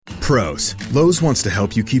pros, Lowe's wants to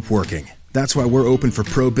help you keep working. That's why we're open for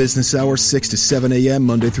pro business hours 6 to 7 a.m.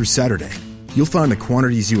 Monday through Saturday. You'll find the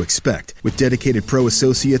quantities you expect with dedicated pro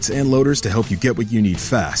associates and loaders to help you get what you need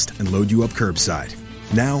fast and load you up curbside.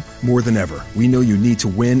 Now, more than ever, we know you need to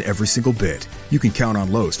win every single bid. You can count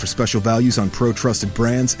on Lowe's for special values on pro-trusted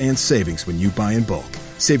brands and savings when you buy in bulk.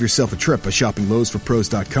 Save yourself a trip by shopping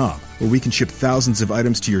Lowe'sForPros.com, where we can ship thousands of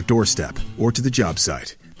items to your doorstep or to the job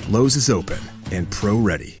site. Lowe's is open and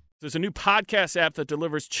pro-ready. There's a new podcast app that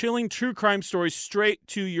delivers chilling true crime stories straight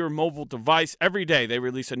to your mobile device. Every day, they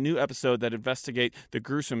release a new episode that investigate the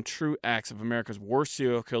gruesome true acts of America's worst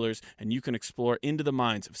serial killers, and you can explore into the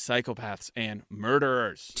minds of psychopaths and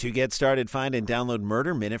murderers. To get started, find and download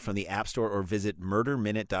Murder Minute from the App Store or visit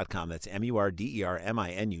murderminute.com. That's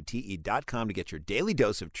MurderMinute.com to get your daily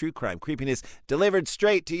dose of true crime creepiness delivered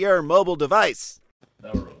straight to your mobile device.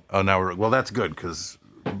 Well, that's good because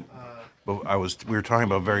we were talking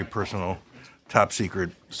about very personal, top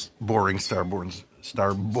secret, boring Star Wars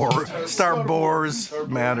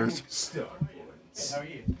matters. Hey, how are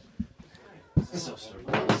you? Sir. What's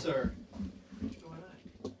going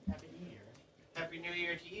on? Happy New Year. Happy New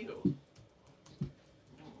Year to you.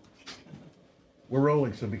 We're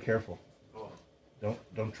rolling, so be careful. Oh.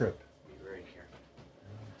 Don't trip. Be very careful.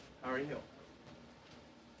 How are you?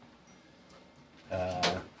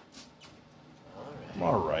 I'm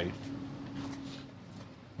all right.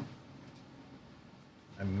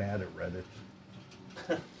 I'm mad at Reddit.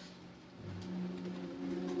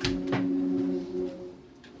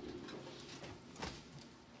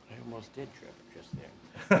 I almost did trip just there.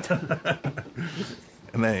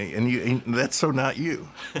 and that's so not you.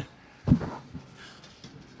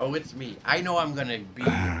 Oh, it's me. I know I'm gonna be.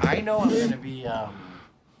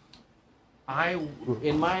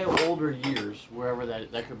 In my older years, wherever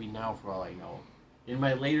that could be now, for all I know, in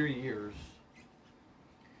my later years,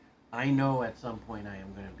 I know at some point I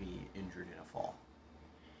am going to be injured in a fall.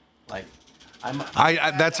 Like,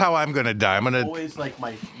 That's how I'm going to die. I'm going to always like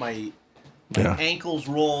my ankles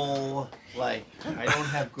roll. Like, I don't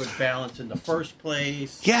have good balance in the first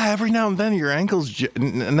place. Yeah, every now and then your ankles,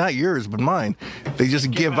 not yours but mine, they just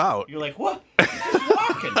give out. You're like, what? You're just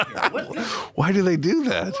walking here. What? Why do they do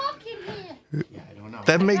that? Yeah, I don't know.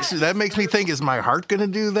 That makes me think: is my heart going to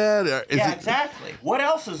do that? Exactly. What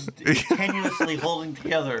else is tenuously holding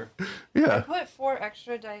together? Yeah. I put 4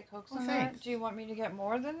 extra Diet Cokes in there. Thanks. Do you want me to get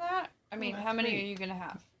more than that? I mean, how many are you going to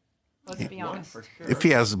have? Let's be honest. For sure. If he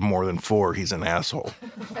has more than 4, he's an asshole.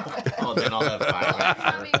 Oh, then I'll have 5.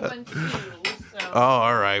 Having 1 too, so. Oh,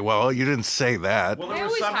 all right. Well, you didn't say that. Well, I there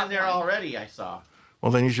was always some in have there one. already, I saw.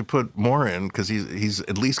 Well, then you should put more in because he's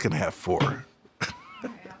at least going to have 4.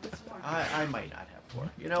 I might not have 4.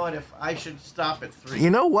 You know what? If I should stop at 3. You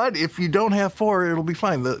know what? If you don't have 4, it'll be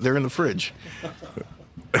fine. They're in the fridge.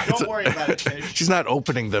 Don't worry about it, Fish. She's not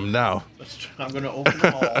opening them now. I'm going to open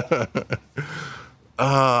them all.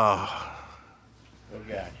 Oh,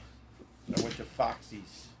 God. I went to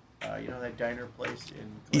Foxy's. You know that diner place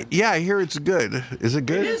in Clinton? Yeah, I hear it's good. Is it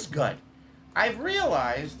good? It is good. I've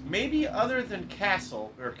realized, maybe other than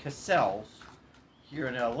Cassell's here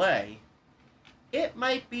in L.A., it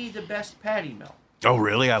might be the best patty melt. Oh,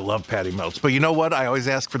 really? I love patty melts. But you know what? I always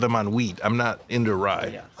ask for them on wheat. I'm not into rye.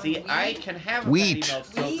 Yeah. See, I can have a Wheat.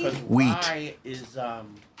 patty melt because Wheat. rye is,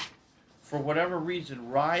 for whatever reason,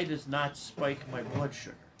 rye does not spike my blood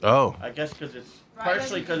sugar. Oh. I guess because it's Rye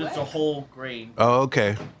partially doesn't because it's a spike? whole grain. Oh,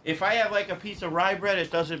 okay. If I have like a piece of rye bread,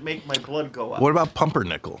 it doesn't make my blood go up. What about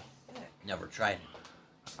pumpernickel? Never tried it.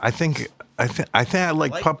 I think I like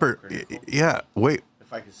like pumper. pumpernickel. Yeah. Wait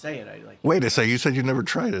If I could say it, I like. a second. You said you never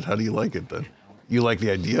tried it. How do you like it then? You like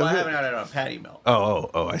the idea Well, I of haven't it? had it on a patty melt.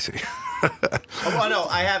 Oh, I see. Oh, no,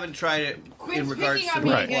 I haven't tried it Quit in regards picking to on me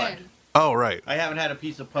my again. blood. Oh, right. I haven't had a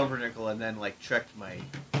piece of pumpernickel and then like checked my.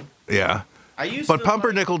 Yeah. I used But to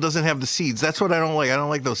pumpernickel doesn't have the seeds. That's what I don't like. I don't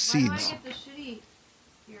like those Why do I seeds. get the shitty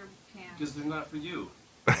beer can? Because they're not for you.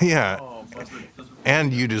 Yeah. Oh,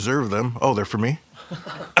 And you deserve them. Oh, they're for me?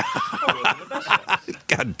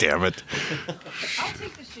 God damn it. I'll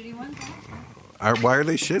take the shitty ones. Why are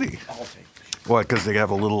they shitty? I'll take it. What, because they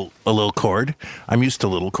have a little cord? I'm used to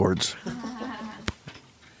little cords.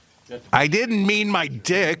 I didn't mean my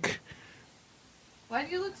dick. Why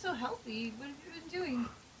do you look so healthy? What have you been doing?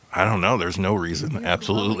 I don't know. There's no reason.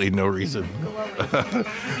 Absolutely no reason.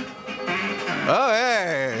 Oh,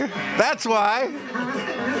 hey. That's why.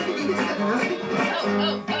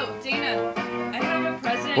 Oh, Dana. I have a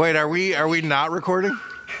present. Wait, are we not recording?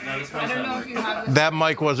 I don't know if you have this. That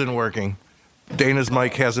mic wasn't working. Dana's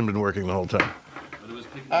mic hasn't been working the whole time.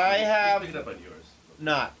 I have Pick it up on yours.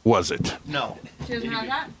 not. Was it? No. She doesn't have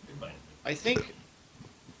that? I think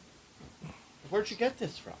Where'd you get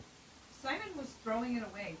this from? Simon was throwing it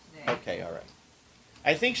away today. Okay, all right.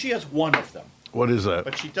 I think she has one of them, What is that?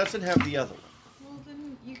 but she doesn't have the other one. Well,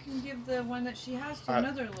 then you can give the one that she has to All right,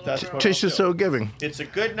 another little that's girl. what- Tish is so giving. It's a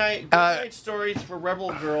good night stories for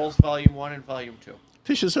Rebel Girls, Volume 1 and Volume 2.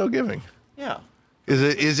 Tish is so giving. Yeah. Is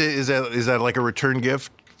that like a return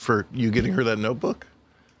gift for you getting her that notebook?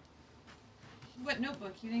 What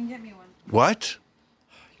notebook? You didn't get me one. What?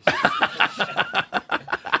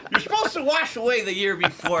 You're supposed to wash away the year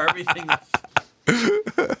before everything.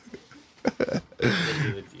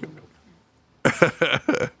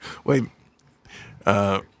 Wait.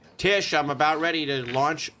 Tish, I'm about ready to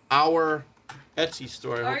launch our Etsy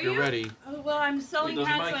store. I Are hope you're you? ready. Oh, well, I'm selling those are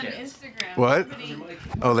hats my on cats. Instagram. What? Everybody-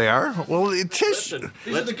 Oh, they are? Well, Tish.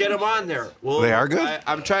 Let's get them on there. Well, They are good?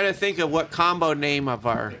 I'm trying to think of what combo name of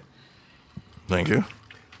our Thank you.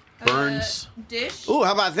 Burns. Dish. Ooh,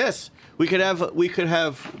 how about this? We could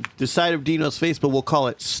have the side of Dino's face, but we'll call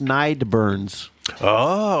it Snide Burns.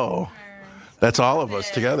 Oh. That's all of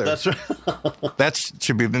us together. That's right. That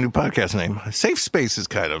should be the new podcast name. Safe Space is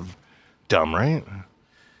kind of dumb, right?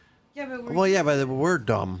 Yeah, but we're Well, yeah, but we're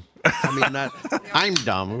dumb. I mean, not. I'm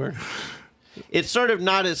dumb. It's sort of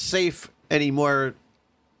not as safe anymore.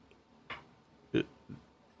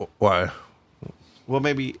 Why? Well,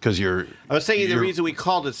 maybe Because I was saying the you're- reason we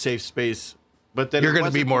called it Safe Space, but then You're it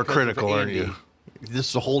gonna be wasn't more because of critical, aren't Andy. you? This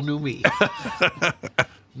is a whole new me.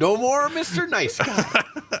 No more Mr. Nice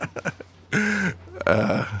Guy.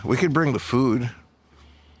 we could bring the food.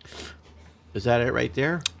 Is that it right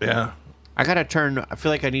there? Yeah. I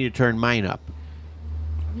feel like I need to turn mine up.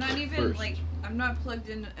 I'm not even like I'm not plugged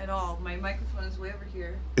in at all. My microphone is way over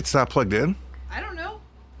here. It's not plugged in? I don't know.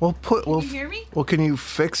 Well, you hear me? Well, can you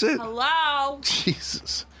fix it? Hello.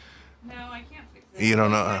 Jesus. No, I can't fix it. You don't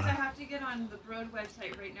know, Guys, I have to get on the Broad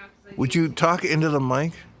website right now because I. Would you talk into the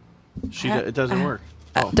mic? It doesn't work.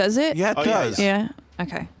 Does it? Yeah, it Oh, yeah, does. Yeah.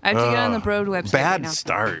 Okay. I have to get on the Broad website. right Bad now.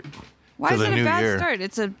 start. Why to is the it a new bad year. start?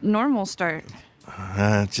 It's a normal start.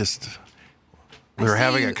 Just we were see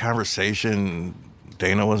having a you- conversation.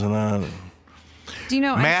 Dana wasn't on. Do you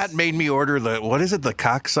know? Matt made me order the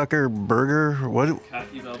cocksucker burger. What?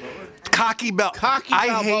 Cocky Bell. Cocky I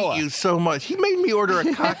Balboa. hate you so much. He made me order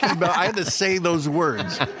a Cocky Bell. I had to say those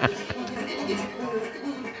words.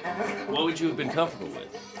 What would you have been comfortable with?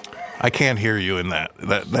 I can't hear you in that.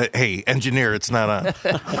 Hey, engineer, it's not on.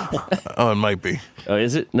 Oh, it might be. Oh,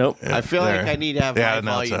 is it? Nope. I feel There. like I need to have Yeah,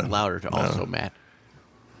 my no, it's volume on. louder also, Matt.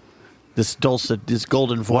 This dulcet, this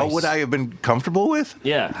golden voice. What would I have been comfortable with?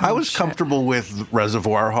 Yeah. I was comfortable with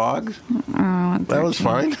Reservoir Dogs. That was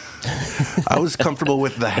fine. I was comfortable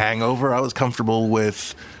with The Hangover. I was comfortable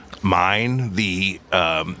with Mine, the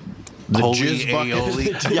holy jizz bucket.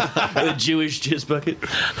 aioli. The Jewish jizz bucket.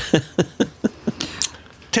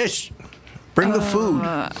 Tish, bring the food.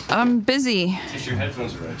 I'm busy Just your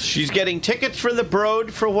headphones are right. She's getting tickets for the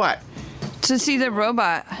Broad for what? to see the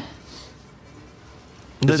robot.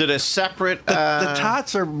 Is it a separate The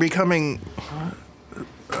tots are becoming.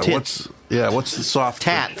 tits? What's the soft?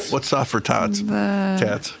 Tats. What's soft for tots?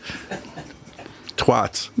 Tats.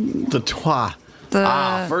 Twats. The twa.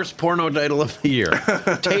 The First porno title of the year.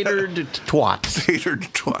 Tatered twats. Tatered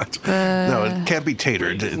twats. No, it can't be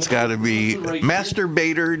tatered. It's got to be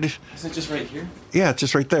masturbated. Is it just right here? Yeah, it's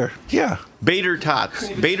just right there. Yeah. Bader tots.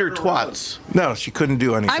 Bader twats. No, she couldn't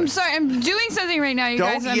do anything. I'm sorry. I'm doing something right now, you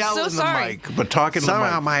Don't guys. I'm yell so in the sorry. mic, but talk in the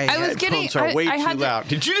Somehow mic. my I was getting- headphones are way I had too to- loud.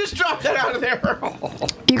 Did you just drop that out of there?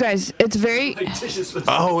 You guys, it's very.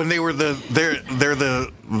 Oh, and they were they're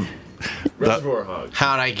the Reservoir Hog.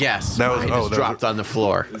 How'd I guess? That was- Mine oh, just that dropped on the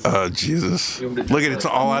floor. oh Jesus! Look at it's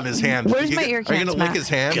all on his hand. Where's my ear Are you cans, gonna lick Matt? his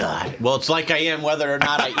hand? God. Well, it's like I am, whether or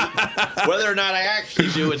not I actually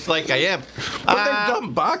do. It's like I am. But they're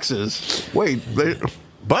dumb boxes. Wait,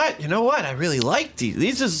 But you know what? I really like these.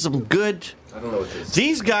 These are some good. I don't know what this is.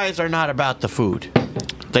 These guys are not about the food.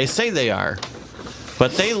 They say they are,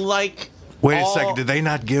 but they like. wait a all- second. Did they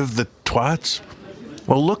not give the twats?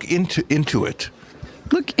 Well, look into it.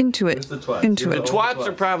 Look into it. Where's the twats? Into Here it. the Twats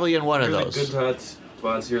are probably in one of Here are the those. good twats.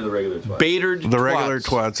 Twats, here are the regular twats. Batered. The regular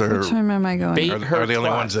twats Which are time am I going? Bait- are the only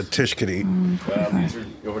twats. ones that Tish could eat. These are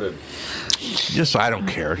over to. Just I don't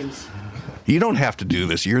care. You don't have to do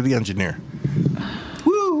this. You're the engineer.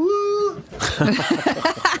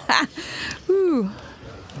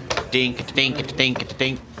 Dink, dink, dink,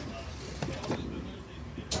 dink.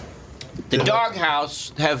 The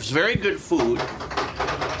doghouse has very good food,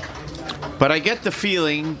 but I get the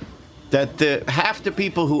feeling that half the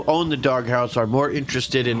people who own the doghouse are more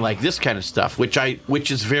interested in like this kind of stuff,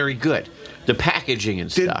 which is very good. The packaging and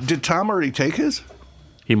stuff. Did Tom already take his?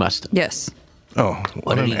 He must have. Yes. Oh,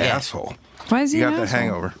 what did an he get? asshole. Why is he You an got the asshole?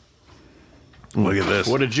 hangover. Look at this.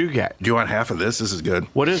 What did you get? Do you want half of this? This is good.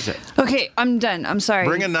 What is it? Okay, I'm done. I'm sorry.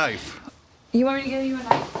 Bring a knife. You want me to give you a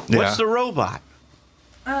knife? What's the robot?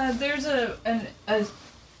 There's an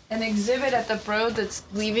exhibit at the Broad that's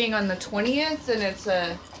leaving on the 20th, and it's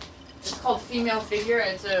called Female Figure.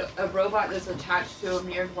 It's a robot that's attached to a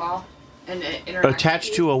mirrored wall and it interacts Attached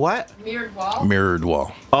with to you. a what? Mirrored wall. Mirrored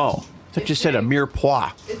wall. Oh, I thought you said a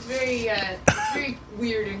mirepoix. It's very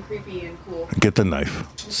weird and creepy and cool. Get the knife.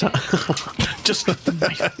 Just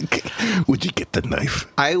Would you get the knife?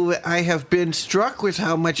 I have been struck with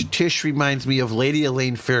how much Tish reminds me of Lady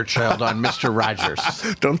Elaine Fairchild on Mr. Rogers.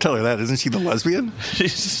 Don't tell her that. Isn't she the lesbian?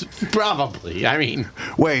 She's probably. I mean,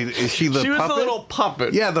 Wait, is she the she was puppet? a little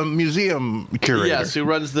puppet. Yeah, the museum curator. Yes, who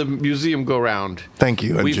runs the museum go round. Thank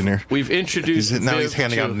you, engineer. We've introduced. Now he's Viv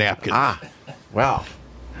handing to- out napkins. Wow.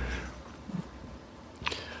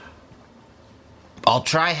 I'll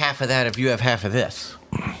try half of that if you have half of this.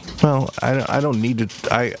 Well, I don't need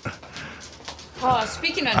to. Oh,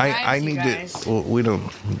 speaking of knives, I you need guys, to. Well, we don't.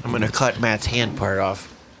 I'm gonna cut Matt's hand part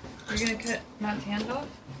off. you're gonna cut Matt's hand off?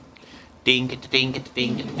 Ding, ding, ding,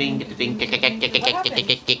 ding, ding, ding.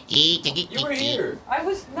 You were here. I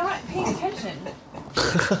was not paying attention.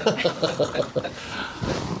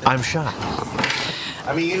 I'm shocked.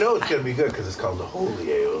 I mean, you know it's gonna be good because it's called the Holy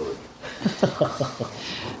Aioli.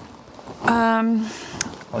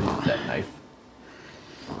 I'll use that knife.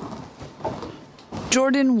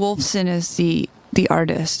 Jordan Wolfson is the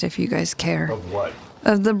artist, if you guys care. Of what?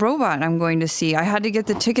 Of the robot I'm going to see. I had to get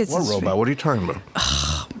the tickets. What this robot? What are you talking about?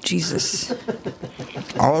 week. Jesus.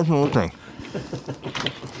 I wasn't listening.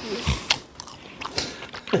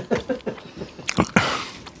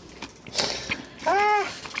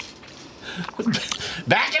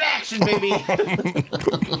 Back in action, baby.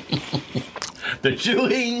 The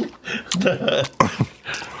chewing,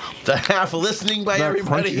 the half listening by Not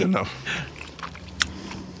everybody. crunchy enough.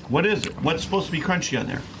 What is it? What's supposed to be crunchy on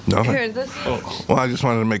there? Nothing. Here, this is Well, I just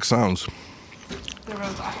wanted to make sounds. The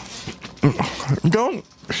robot. Don't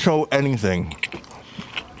show anything.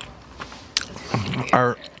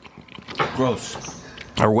 Our Gross.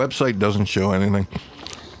 website doesn't show anything.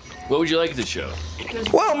 What would you like to show?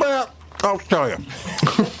 Well, Matt, I'll tell you.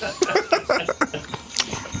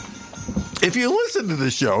 If you listen to the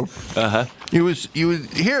show, you would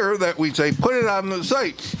hear that we say put it on the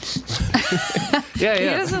site. Yeah, He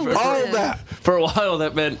doesn't listen. All of that. For a while,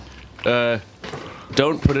 that meant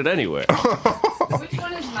don't put it anywhere. Which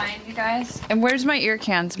one is mine, you guys? And where's my ear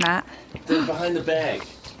cans, Matt? They're behind the bag.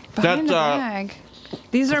 Behind the That's, bag.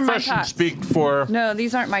 These are my Profession tots. speak for No,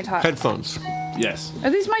 these aren't my tots. headphones. Yes. Are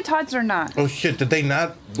these my tots or not? Oh shit! Did they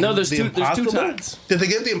not? No, there's the two. There's two Impossible? tots. Did they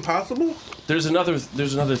get the impossible? There's another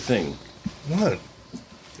thing. What?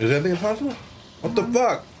 Is that the impossible? What the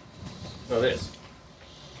fuck? Oh, this.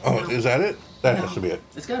 Oh, is that it? That has to be it.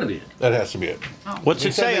 It's got to be it. That has to be it. What's They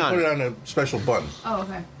it said say they on put it? it on a special bun. Oh,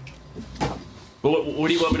 okay. But what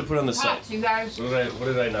do you want me to put on the site? Tots, you guys. What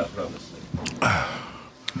did I not put on this thing?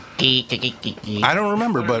 I don't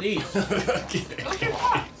remember, but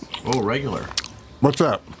Oh, regular. what's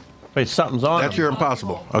that? Wait, something's on. That's your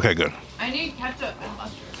impossible. Okay, good. I need ketchup and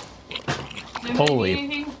mustard. Did Holy.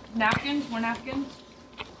 anything? Napkins? More napkins?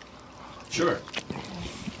 Sure.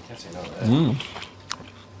 Can't say no to that.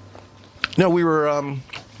 No, we were, and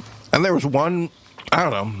there was one, I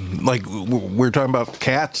don't know, like we were talking about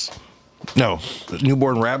cats. No,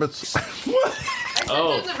 newborn rabbits. I sent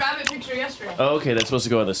them the rabbit picture yesterday. Oh, okay, that's supposed to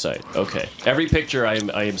go on the site. Okay. Every picture I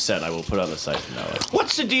am sent, I will put on the site from now on.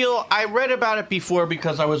 What's the deal? I read about it before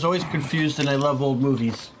because I was always confused, and I love old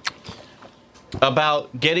movies.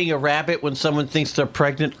 About getting a rabbit when someone thinks they're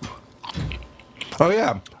pregnant. Oh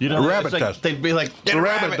yeah, You know, a rabbit it's like, test. they'd be like, The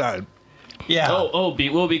rabbit died. Yeah. Well,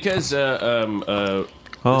 because there's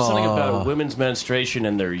something about women's menstruation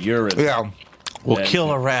and their urine. Yeah. We'll And-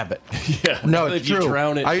 kill a rabbit. Yeah. No, If it's you true.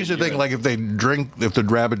 drown it I in used to think urine. like if the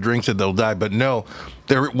rabbit drinks it, they'll die. But no,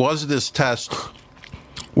 there was this test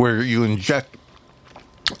where you inject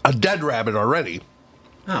a dead rabbit already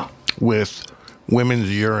Oh. with women's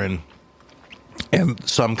urine, and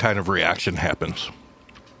some kind of reaction happens.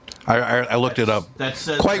 I looked it up That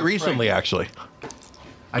says quite they're recently, pregnant. actually,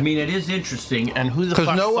 I mean, it is interesting, and who the fuck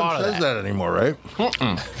because no thought one of says that anymore, right?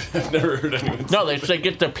 I've never heard anyone say No, they say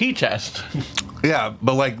get the pee test. Yeah,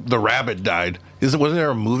 but like the rabbit died. Wasn't there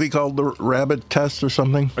a movie called The Rabbit Test or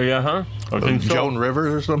something? Yeah, huh? I think so. Joan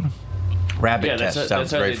Rivers or something? Rabbit Yeah, test that's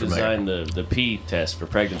sounds how very they familiar. designed the P test for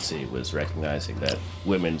pregnancy, was recognizing that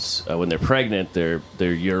women's when they're pregnant, their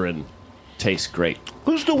urine tastes great.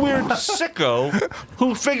 Who's the weird sicko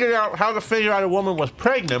who figured out how to figure out a woman was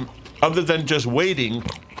pregnant other than just waiting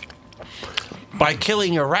by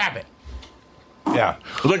killing a rabbit. Yeah.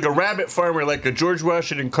 Like a rabbit farmer, like a George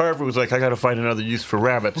Washington Carver was like, I got to find another use for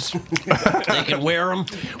rabbits. They can wear them,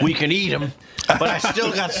 we can eat them, but I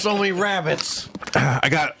still got so many rabbits. I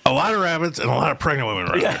got a lot of rabbits and a lot of pregnant women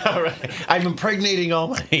right now. Yeah, right. I'm impregnating all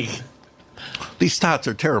my... These tots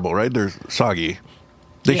are terrible, right? They're soggy.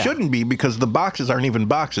 They shouldn't be because the boxes aren't even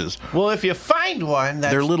boxes. Well, if you find one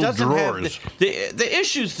that they're little doesn't drawers. Have the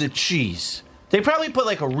issue's the cheese. They probably put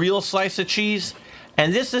like a real slice of cheese,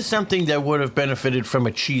 and this is something that would have benefited from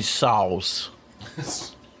a cheese sauce.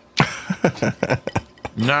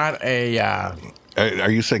 Not a...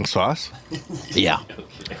 Are you saying sauce? Yeah.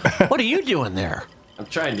 What are you doing there? I'm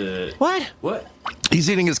trying to. What? What? He's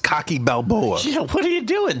eating his cocky Balboa. Yeah, what are you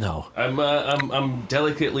doing, though? I'm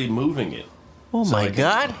delicately moving it. Oh, my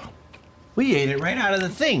God. We ate it right out of the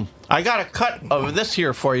thing. I got a cut of this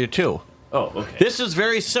here for you, too. Oh, okay. This is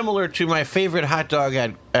very similar to my favorite hot dog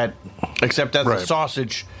at except that's a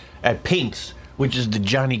sausage at Pink's, which is the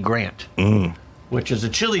Johnny Grant, which is a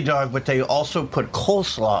chili dog, but they also put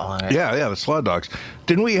coleslaw on it. Yeah, the slaw dogs.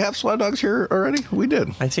 Didn't we have slaw dogs here already? We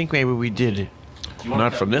did. I think maybe we did.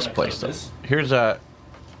 Not from this place, though. Here's a...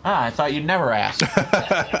 I thought you'd never ask.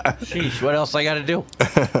 Sheesh, what else I got to do?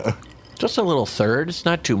 Just a little third. It's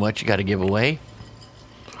not too much you got to give away.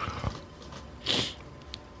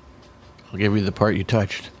 I'll give you the part you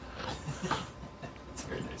touched. That's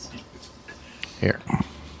very nice. Here.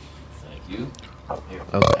 Thank you. Here,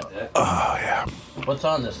 Okay. Oh, yeah. What's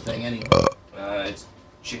on this thing, anyway? It's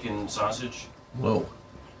chicken sausage. Whoa.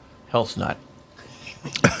 Health's not.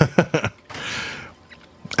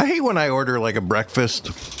 I hate when I order like a breakfast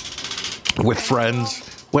with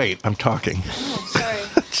friends. Wait, I'm talking. Oh, sorry.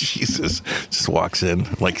 Jesus. Just walks in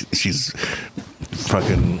like she's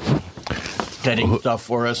fucking... Getting stuff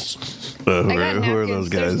for us. I got who are napkins. those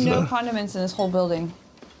guys? There's no condiments in this whole building.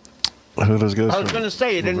 Who are those guys? I was going to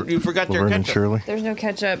say, you forgot their Laverne and ketchup. Shirley? There's no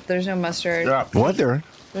ketchup. There's no mustard. Yeah. What? There?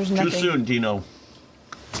 There's Too nothing. soon, Dino.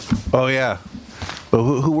 Oh, yeah.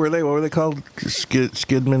 Well, who were they? What were they called?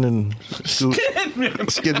 Skidman and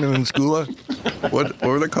Skidman and Skula? What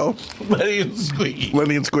were they called? Lenny and Squeaky.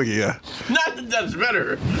 Lenny and Squiggy, yeah. Not that that's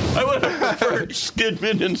better. I would have preferred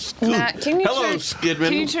Skidman and Squeaky. Matt, can you Hello, turn, Skidman.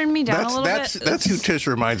 Can you turn me down a little That's bit? who Tish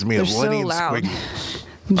reminds me They're of, Lenny so and loud. Squiggy.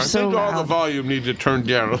 I'm I so think all the loud. volume needs to turn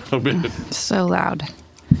down a little bit. So loud.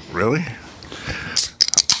 Really?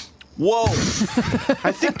 Whoa!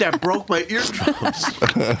 I think that broke my eardrums.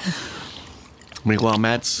 Meanwhile,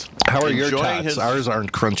 Matt's How are your enjoying tots? Ours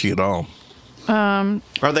aren't crunchy at all.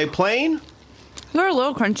 Are they plain? They're a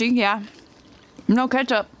little crunchy, yeah. No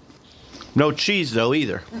ketchup. No cheese, though,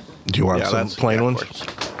 either. Do you want some plain ones?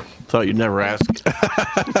 Thought you'd never ask.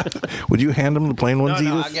 Would you hand them the plain ones, No,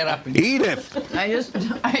 Edith? I'll get up and Edith!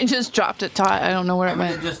 I just dropped it, Todd. I don't know where it I'm going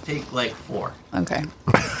went. to just take like 4. Okay.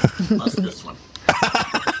 Plus this one.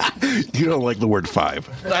 You don't like the word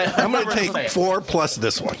 5. I'm going to Say take it. 4 plus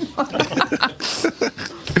this one.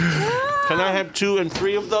 Can I have 2 and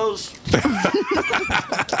 3 of those?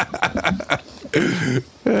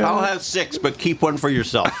 I'll have 6, but keep one for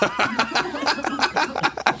yourself.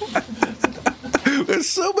 There's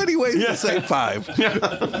so many ways to say 5.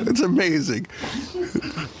 It's amazing.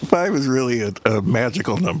 5 is really a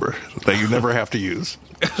magical number that you never have to use.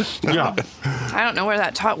 Yeah. I don't know where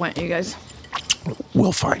that tot went, you guys.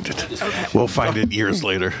 We'll find it. We'll find it years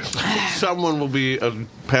later. Someone will be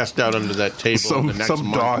passed out under that table in the next Some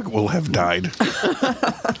month. dog will have died.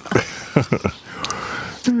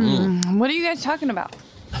 What are you guys talking about?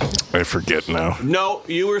 I forget now. No,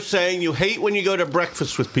 you were saying you hate when you go to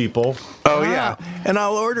breakfast with people. Oh, yeah. And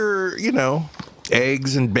I'll order,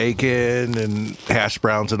 eggs and bacon and hash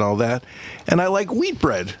browns and all that. And I like wheat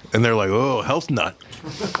bread. And they're like, oh, health nut.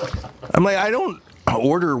 I'm like, I don't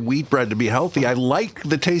order wheat bread to be healthy. I like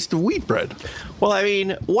the taste of wheat bread. Well, I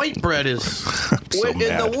mean, white bread is... so in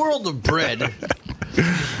mad. the world of bread,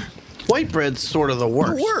 white bread's sort of the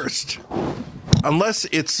worst. The worst. Unless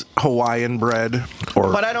it's Hawaiian bread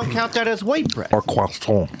or But I don't count that as white bread. or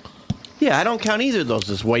croissant Yeah, I don't count either of those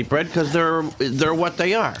as white bread because they're what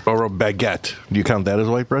they are. or a baguette. Do you count that as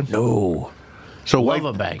white bread? No. So Love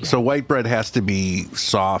white a baguette. So white bread has to be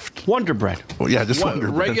soft. Wonder bread. Well, yeah, just Wonder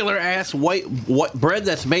bread. Regular ass white bread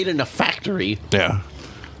that's made in a factory. Yeah.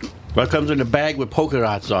 That comes in a bag with polka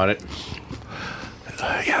dots on it.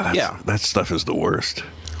 Yeah, that stuff is the worst.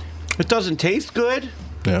 It doesn't taste good.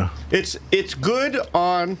 Yeah. It's good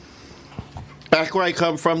on... Back where I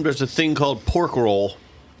come from, there's a thing called pork roll,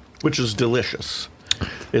 which is delicious.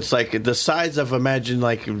 It's like the size of, imagine,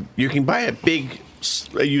 like, you can buy a big...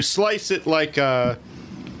 You slice it like a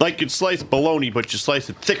like you'd slice bologna, but you slice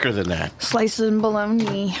it thicker than that. Slicing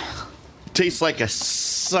bologna. Tastes like a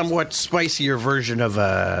somewhat spicier version of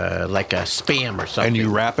like a Spam or something. And you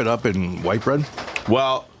wrap it up in white bread?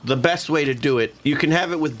 Well, the best way to do it, you can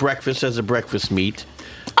have it with breakfast as a breakfast meat.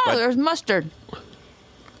 Oh, there's mustard.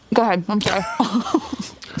 Go ahead. I'm sorry.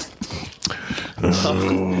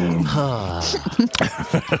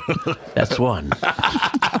 That's one.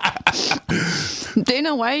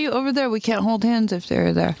 Dana, why are you over there? We can't hold hands if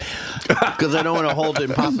they're there. Because I don't want to hold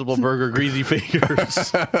Impossible Burger greasy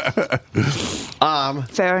fingers.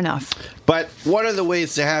 Fair enough. But one of the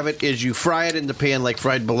ways to have it is you fry it in the pan like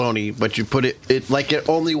fried bologna, but you put it like it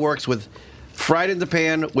only works with fried in the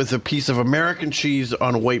pan with a piece of American cheese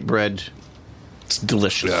on white bread. It's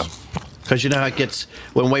delicious. Yeah. Because you know how it gets,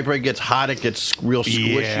 when white bread gets hot, it gets real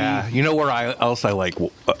squishy. Yeah. You know where I like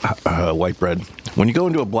white bread? When you go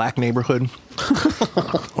into a black neighborhood,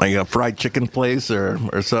 like a fried chicken place or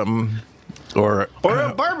something. Or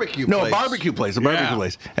a barbecue place. No, a barbecue place.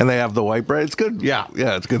 And they have the white bread. It's good. Yeah.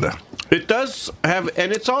 Yeah, it's good there. It does have,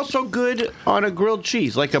 and it's also good on a grilled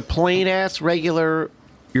cheese, like a plain ass regular,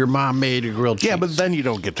 your mom made a grilled cheese. Yeah, but then you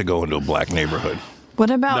don't get to go into a black neighborhood. What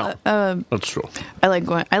about? That's true. I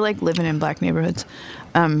like living in black neighborhoods,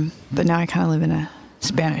 but now I kind of live in a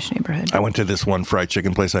Spanish neighborhood. I went to this one fried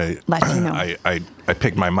chicken place. Latino. I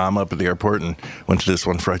picked my mom up at the airport and went to this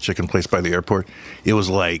one fried chicken place by the airport. It was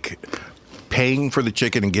like paying for the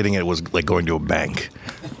chicken and getting it was like going to a bank.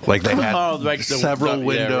 Like they had several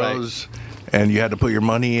windows, and you had to put your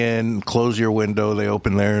money in, close your window. They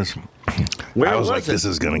opened theirs. I was like, this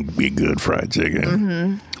is going to be good fried chicken.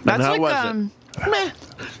 Mm-hmm. That's how like was Meh.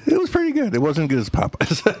 It was pretty good. It wasn't good as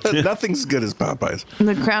Popeyes. Nothing's good as Popeyes.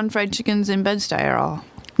 the Crown Fried Chickens in Bed-Stuy are all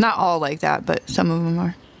not all like that, but some of them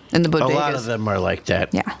are. And the bodegas. A lot of them are like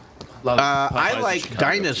that. Yeah. I like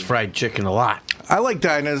Dinah's fried chicken a lot. I like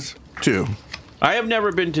Dinah's too. I have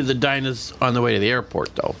never been to the Dinah's on the way to the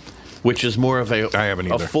airport though, which is more of I haven't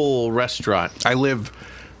a either. full restaurant. I live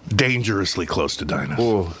dangerously close to Dinah's.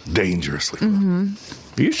 Ooh. Dangerously.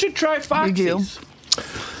 You should try Foxy's.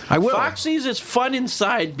 I will. Foxy's is fun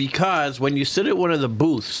inside because when you sit at one of the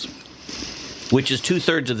booths, which is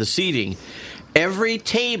 2/3 of the seating, every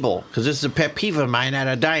table, because this is a pet peeve of mine at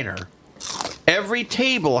a diner, every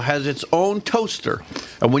table has its own toaster.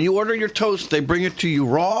 And when you order your toast, they bring it to you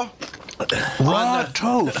raw. Raw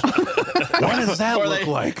toast. What does that look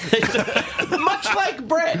like? Much like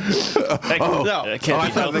bread. I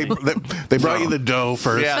thought they brought you the dough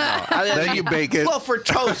first. Yeah, no. Then you bake it. Well, for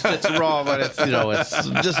toast, it's raw, but it's it's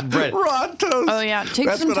just bread. Raw toast. Oh yeah, take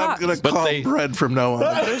That's some what tots. I'm going to call bread from now on.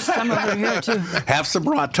 There's some over here too. Have some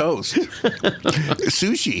raw toast.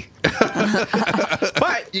 Sushi.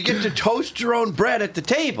 But you get to toast your own bread at the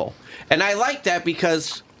table. And I like that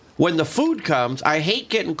because when the food comes, I hate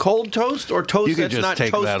getting cold toast or toast that's not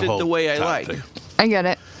toasted the way I like. thing. I get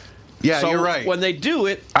it. Yeah, So you're right. when they do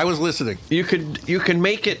it, I was listening. you can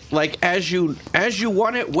make it like as you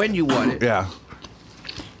want it when you want it. Yeah.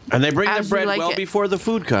 And they bring As the you bread like well it. before the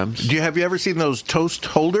food comes. Have you ever seen those toast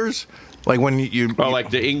holders? Like when you Oh, like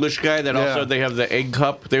the English guy that also they have the egg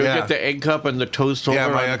cup. They would Yeah. get the egg cup and the toast holder. Yeah,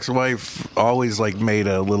 my on- ex-wife always like made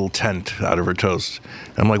a little tent out of her toast.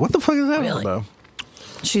 I'm like, what the fuck is that Really? about?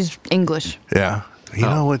 She's English. Yeah. You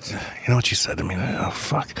know what she said to me? Oh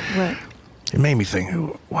fuck. What? It made me think,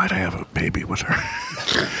 why'd I have a baby with her?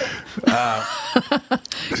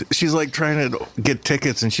 She's like trying to get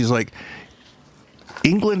tickets, and she's like,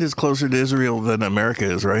 England is closer to Israel than America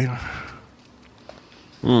is, right?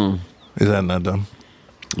 Is that not dumb?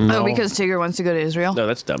 Oh, because Tigger wants to go to Israel. No,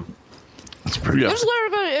 that's dumb. That's pretty. Just let her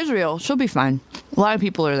go to Israel. She'll be fine. A lot of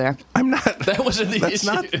people are there. I'm not. That wasn't the That's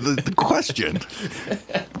issue. not the question.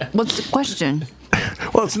 What's the question?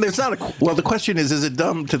 Well, it's not a. Well, the question is it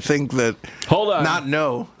dumb to think that? Hold on. Not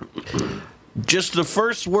know. Just the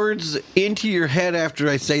first words into your head after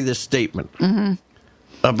I say this statement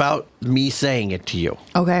about me saying it to you.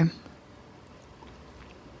 Okay.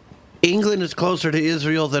 England is closer to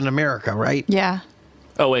Israel than America, right? Yeah.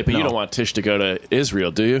 Oh wait, but you No. don't want Tish to go to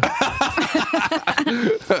Israel, do you?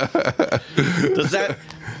 Does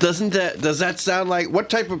that sound like what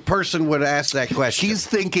type of person would ask that question? She's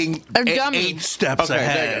thinking A dummy. 8 steps Okay, there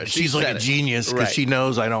you go. ahead. She She's like said a it. genius because Right. she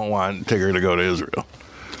knows I don't want Tigger to go to Israel.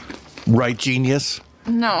 Right, genius?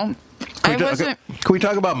 No. I Can wasn't. we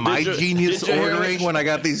talk about my Did you- genius did you hear ordering it? when I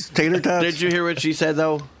got these tater tots? Did you hear what she said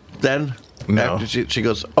though? Then No. After she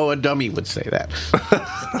goes, "Oh, a dummy would say that."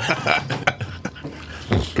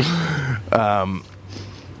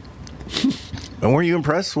 And weren't you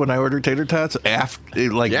impressed when I ordered tater tots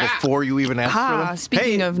before you even asked for them?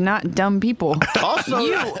 Speaking of not dumb people, Also,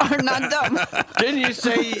 you are not dumb. didn't you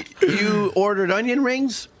say you ordered onion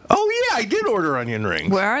rings? Oh yeah, I did order onion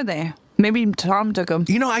rings. Where are they? Maybe Tom took them.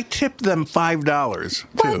 You know, I tipped them $5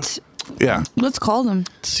 What? too. Yeah, Let's call them.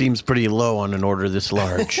 Seems pretty low on an order this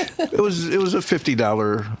large. it was a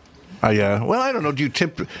 $50. Yeah. Well, I don't know. Do you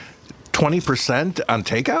tip 20% on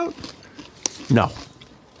takeout? No.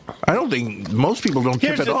 I don't think most people don't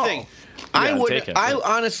Here's tip the at all. thing. I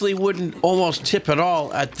honestly wouldn't almost tip at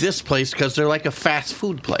all at this place because they're like a fast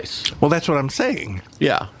food place. Well, that's what I'm saying.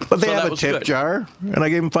 Yeah. But they So that have a was tip good. jar, and I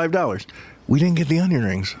gave them $5. We didn't get the onion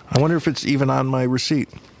rings. I wonder if it's even on my receipt.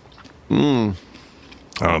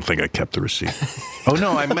 I don't think I kept the receipt. Oh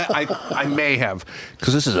no, I may have,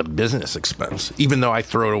 because this is a business expense. Even though I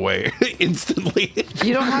throw it away instantly.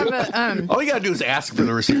 You don't have a All you gotta do is ask for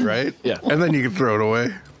the receipt, right? Yeah. And then you can throw it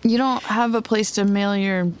away. you don't have a place to mail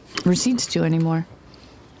your receipts to anymore.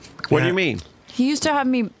 What do you mean? He used to have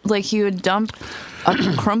me he would dump a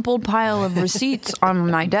crumpled pile of receipts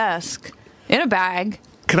on my desk in a bag.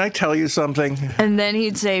 Can I tell you something? And then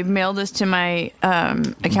he'd say, mail this to my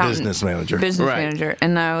accountant. Business manager. Business Right. manager.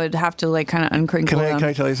 And I would have to kind of uncrinkle Can them.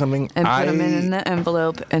 I tell you something? and put them in the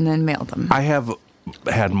envelope and then mail them. I have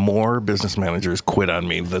had more business managers quit on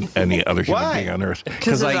me than any other human Why? being on earth. 'Cause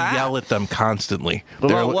Because of I that? yell at them constantly.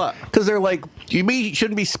 About what? Because they're like, you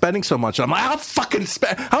shouldn't be spending so much. I'm like, I'll fucking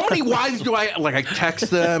spend. How many wives do I like? I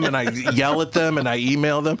text them and I yell at them and I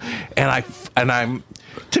email them and I'm.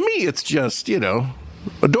 To me, it's just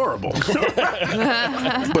adorable.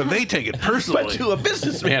 But they take it personally. But to a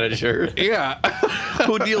business manager Yeah.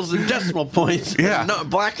 who deals in decimal points, Yeah. not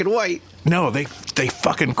black and white. No, they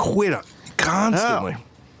fucking quit constantly.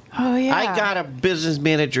 Oh, yeah. I got a business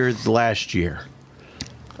manager last year,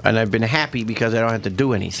 and I've been happy because I don't have to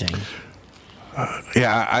do anything.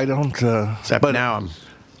 Yeah, I don't. Except now I'm.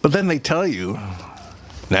 But then they tell you,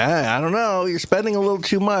 I don't know, you're spending a little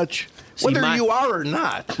too much. Whether you are or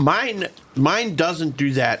not. Mine doesn't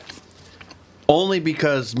do that. Only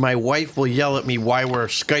because my wife will yell at me while we're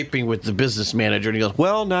Skyping with the business manager, and he goes,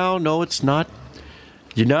 "Well, no, it's not.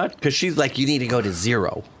 You're not," because she's like, "You need to go to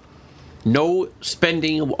zero. No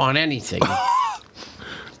spending on anything."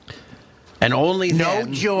 And only No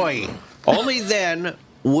then, joy. only then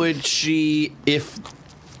would she,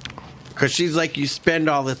 because she's like, you spend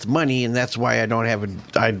all this money, and that's why I don't have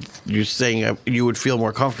you're saying you would feel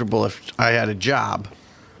more comfortable if I had a job.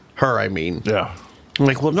 Her, I mean. Yeah. I'm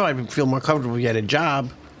like, well, no, I would feel more comfortable if you had a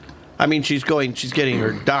job. I mean, she's getting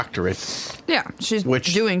her doctorate, Yeah, she's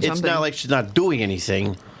which doing something. it's not like she's not doing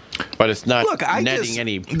anything, but it's not Look, netting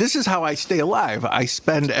any. this is how I stay alive. I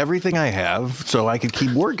spend everything I have so I could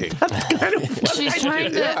keep working. She's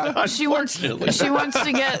trying to. She wants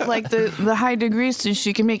to get the high degrees so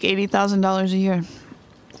she can make $80,000 a year.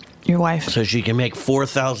 Your wife. So she can make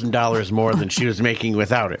 $4,000 more than she was making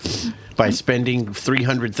without it by spending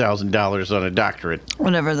 $300,000 on a doctorate.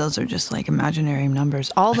 Whatever, those are just imaginary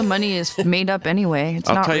numbers. All the money is made up anyway. It's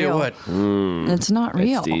I'll not tell real. you what. It's not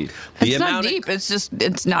real. deep. The It's not amount of- deep.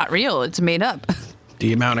 It's not real. It's made up.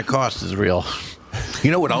 The amount of cost is real.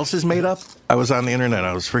 You know what else is made up? I was on the internet.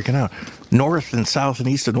 I was freaking out. North and South and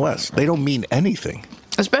East and West. They don't mean anything.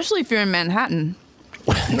 Especially if you're in Manhattan.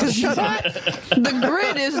 Shut up. The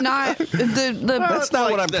grid is not the. That's not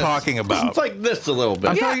like what I'm this. talking about. It's like this a little bit.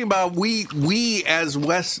 I'm talking about we as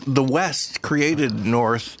the West created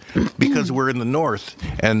North because we're in the North,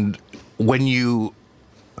 and when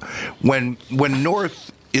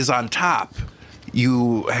North is on top,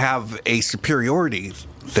 you have a superiority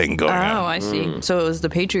thing going on. Oh, I see. So it was the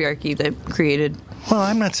patriarchy that created Well,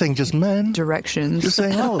 I'm not saying just men. directions. Just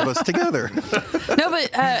saying all of us together. No,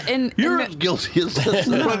 but You're as guilty as this.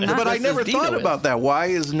 But I never thought about that. Why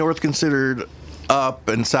is North considered up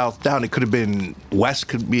and South down? It could have been West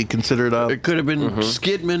could be considered up. It could have been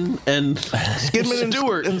Skidman and Skidman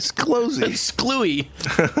Stewart and Sclosy. and Sclooey.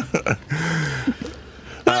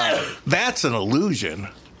 That's an illusion.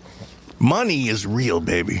 Money is real,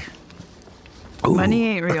 baby. money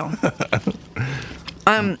ain't real.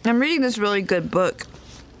 I'm reading this really good book.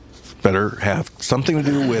 Better have something to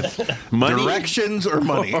do with Money? directions or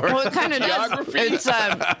money. Well, it kind of does.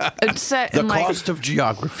 It's set The in cost of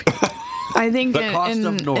geography. I think the cost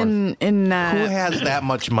of North. in Who has that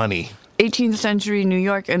much money? 18th century New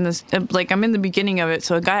York, and this I'm in the beginning of it.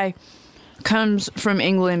 So a guy comes from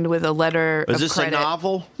England with a letter Is of this credit. a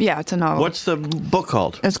novel? Yeah, it's a novel. What's the book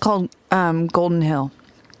called? It's called Golden Hill.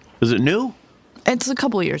 Is it new? It's a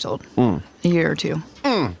couple of years old, a year or two.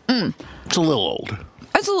 It's a little old.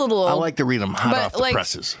 It's a little. I like to read them hot off the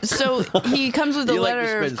presses. So he comes with a You like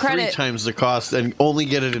letter to of spend credit. 3 times the cost and only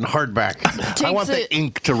get it in hardback. I want the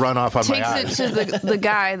ink to run off on my eyes. Takes it to the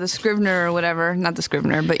guy, the Scrivener or whatever. Not the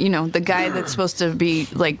Scrivener, but the guy that's supposed to be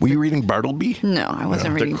like. Were you reading Bartleby? No, I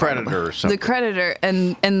wasn't reading The creditor Bartleby. or something. The creditor,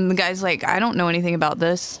 and the guy's like, I don't know anything about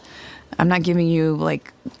this. I'm not giving you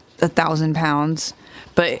like 1,000 pounds,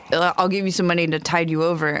 but I'll give you some money to tide you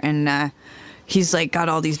over. And he's like got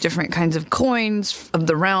all these different kinds of coins of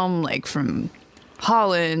the realm, like from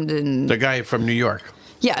Holland and The guy from New York.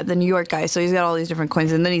 yeah, the New York guy. So he's got all these different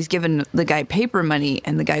coins, and then he's given the guy paper money,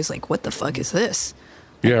 and the guy's like, "What the fuck is this?"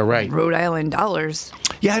 Yeah, right. Rhode Island dollars.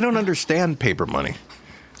 Yeah, I don't understand paper money.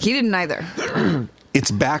 He didn't either.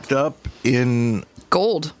 It's backed up in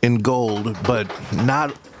Gold. gold, but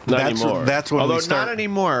not anymore. That's when Although we start. not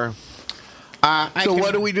anymore. So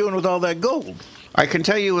what are we doing with all that gold? I can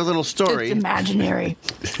tell you a little story. It's imaginary.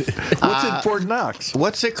 What's in Fort Knox?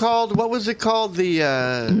 What's it called? What was it called?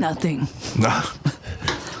 The Nothing. No.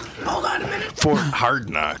 Hold on a minute. Fort Hard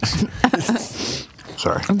Knocks.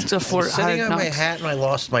 Sorry. It's a Fort Sitting Hard on my Knocks. hat and I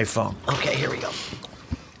lost my phone. Okay, here we go.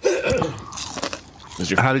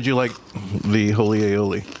 How did you like the holy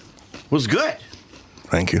aioli? Was good.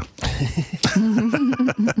 Thank you.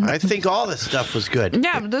 I think all this stuff was good.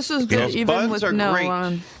 Yeah, but this is good, Those even buns with are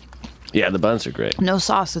great. Yeah, the buns are great. no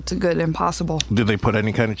sauce. It's a good impossible. Did they put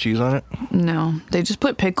any kind of cheese on it? No, they just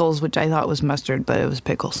put pickles, which I thought was mustard, but it was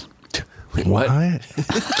pickles. Wait, what?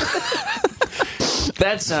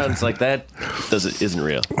 That sounds like that isn't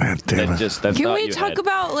real. God damn That it. just that Can thought we you talk had.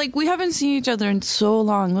 about we haven't seen each other in so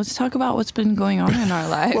long? Let's talk about what's been going on in our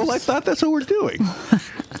lives. Well, I thought that's what we're doing.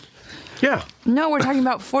 Yeah. No, we're talking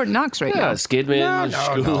about Fort Knox right Yeah, now. Skidman,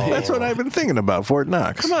 Schoolie. That's what I've been thinking about, Fort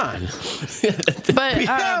Knox. Come on.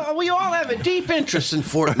 But We all have a deep interest in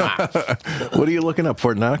Fort Knox. What are you looking up,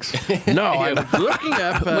 Fort Knox? No, I'm looking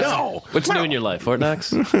up. No. What's new in your life, Fort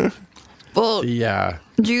Knox? well, Yeah.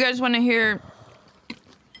 do you guys want to hear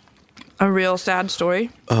a real sad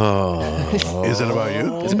story? Is it about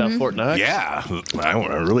you? It's about Fort Knox. Yeah. I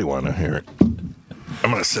really want to hear it. I'm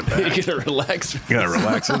going to sit back. You're gonna relax. You got to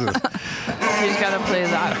relax into this. He's got to play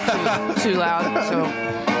that too loud,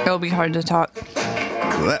 so it'll be hard to talk.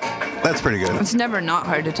 That's pretty good. It's never not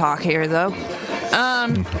hard to talk here, though.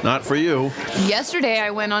 Not for you. Yesterday, I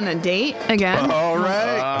went on a date again. All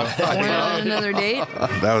right. I went on another date.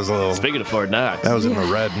 That was a little. Speaking of Fort Knox, That was in the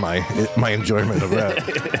red. My enjoyment of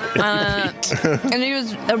that. And he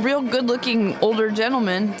was a real good-looking older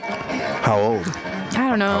gentleman. How old? I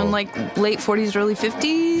don't know, in like late 40s, early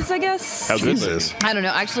 50s, I guess. how good Jesus. I don't know.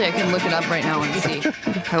 Actually, I can look it up right now and see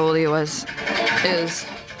how old he was.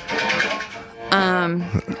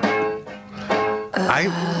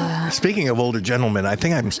 Speaking of older gentlemen, I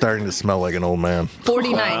think I'm starting to smell like an old man.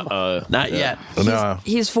 49. Not yet. No,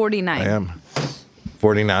 He's 49. I am.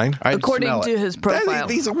 49? According to his profile.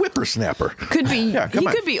 He's a whippersnapper. Could be. come He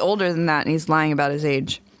on. could be older than that, and he's lying about his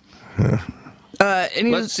age. And he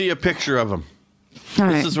Let's was. see a picture of him. All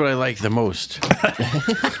This right. is what I like the most.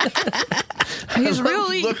 He's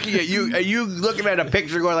really. Looking at you. Are you looking at a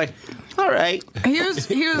picture going like, all right. He was Is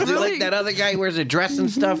he really. like that other guy who wears a dress and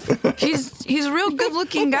stuff? He's a real good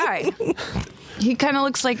looking guy. He kind of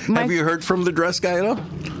looks like Have you heard from the dress guy at all?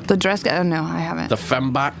 the dress guy. Oh, no, I haven't. The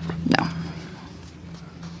fembot? No.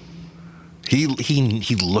 He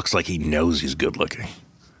looks like he knows he's good looking.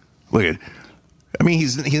 Look at. I mean,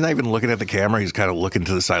 he's not even looking at the camera. He's kind of looking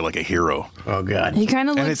to the side like a hero. Oh, God. He kind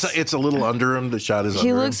of And looks. it's a little under him. The shot is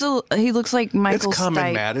He under looks. him. He looks like Michael It's coming,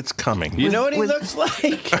 Stipe. Matt. It's coming. You know what he with- looks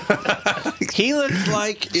like? He looks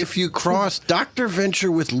like if you cross Dr.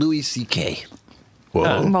 Venture with Louis C.K.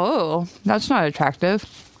 Whoa. Whoa, that's not attractive.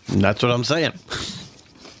 That's what I'm saying.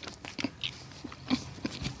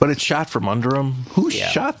 But it's shot from under him. Who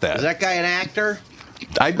shot that? Is that guy an actor?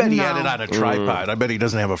 I bet he had No. it on a tripod. I bet he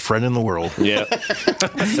doesn't have a friend in the world. yeah.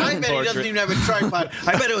 I bet he doesn't even have a tripod.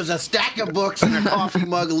 I bet it was a stack of books and a coffee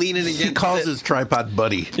mug leaning against He calls it. his tripod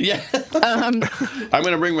buddy. Yeah. I'm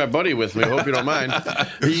going to bring my buddy with me. I hope you don't mind.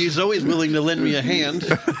 He's always willing to lend me a hand.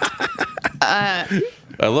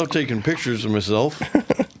 I love taking pictures of myself.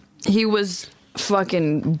 He was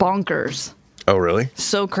fucking bonkers. Oh, really?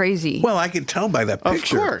 So crazy. Well, I could tell by that Of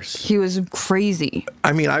picture. course. He was crazy.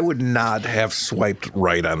 I mean, I would not have swiped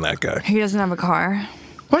right on that guy. He doesn't have a car.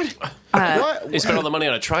 What? What? He spent all the money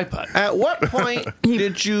on a tripod. At what point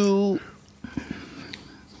did you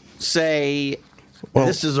say, Well,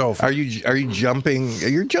 This is over. Are you jumping?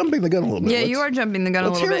 You're jumping the gun a little bit. Yeah, you are jumping the gun a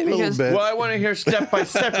let's little hear bit a little because bit. Well, I want to hear step by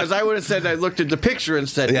step because I would have said I looked at the picture and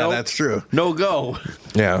said, Yeah, no, that's true. No go.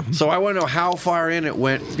 Yeah. So I want to know how far in it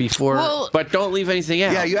went before, Well- but don't leave anything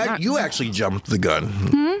out. Yeah, you actually jumped the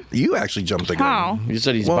gun. You actually jumped the gun. How? You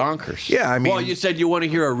said he's Well, bonkers. yeah, I mean- Well, you said you want to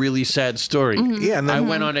hear a really sad story. Yeah, and then I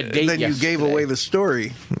went on a date. Then you gave away the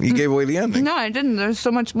story. You gave away the ending. no, I didn't. There's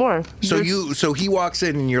so much more. So he walks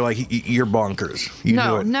in and you're like, you're bonkers. You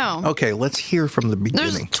No, knew it. no. Okay, let's hear from the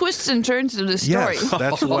There's beginning. twists and turns to this story. Yes,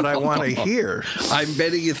 that's what I want to hear. I'm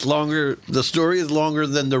betting it's longer. The story is longer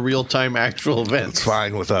than the real time actual It's events.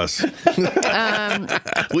 fine with us.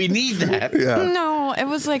 We need that. Yeah. No, it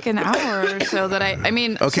was like an hour or so that I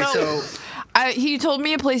mean. Okay, so he told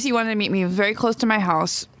me a place he wanted to meet me very close to my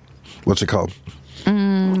house. what's it called?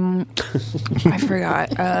 I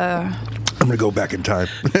forgot. I'm gonna go back in time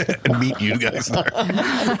and meet you guys there.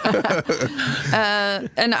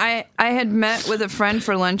 And I had met with a friend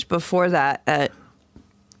for lunch before that at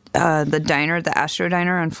the diner, the Astro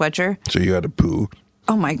Diner on Fletcher. So you had to poo.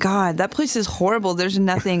 Oh my God, that place is horrible. There's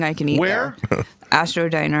nothing I can eat Where? there. Astro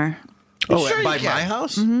Diner. Oh, Sure you by can. my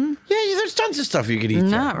house? Yeah, there's tons of stuff you could eat.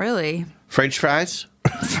 Not really. French fries,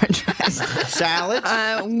 French fries.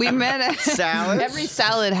 salads. We met at Salads? Every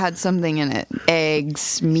salad had something in it: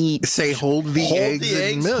 eggs, meat. Say hold the Hold eggs the and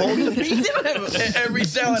eggs. milk. Hold the meat. Every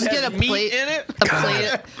salad Just has get a meat plate in it.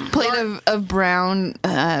 A plate of brown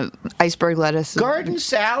iceberg lettuce. Garden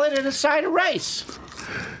salad and a side of rice.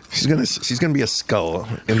 She's gonna be a skull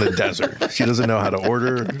in the desert. She doesn't know how to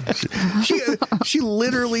order. She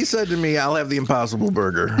literally said to me, "I'll have the Impossible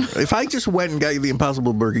Burger." If I just went and got you the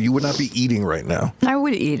Impossible Burger, you would not be eating right now. I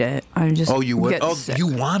would eat it. I just Oh, you would? get Oh, sick. you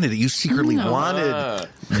wanted it. You secretly wanted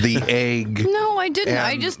the egg. No, I didn't.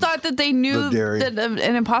 I and just thought that they knew the dairy. that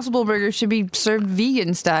an Impossible Burger should be served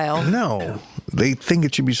vegan style. No, they think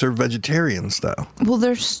it should be served vegetarian style. Well,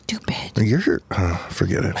 they're stupid. You're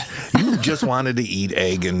forget it. You just wanted to eat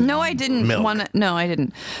egg and No, I didn't milk. want to. No, I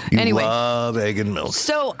didn't. You Anyway, love egg and milk.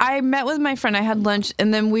 so I met with my friend. I had lunch,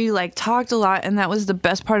 and then we talked a lot, and that was the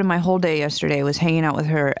best part of my whole day yesterday. Was hanging out with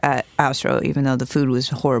her at Astro, even though the food was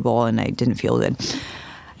horrible and I didn't feel good.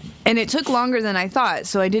 And it took longer than I thought,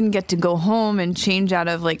 so I didn't get to go home and change out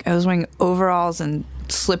of I was wearing overalls and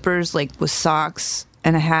slippers with socks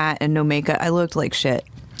and a hat and no makeup. I looked like shit.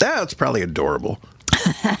 That's probably adorable.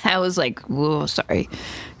 I was like, whoa, sorry.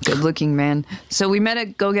 Good looking man. So we met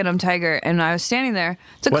at Go Get 'em Tiger, and I was standing there.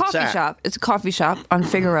 It's a What's coffee that? shop. It's a coffee shop on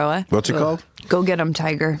Figueroa. What's it called? Go Get 'em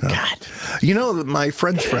Tiger. You know, my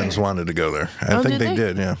French friends wanted to go there. I Oh, think did they they?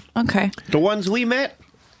 did. Yeah. Okay. The ones we met,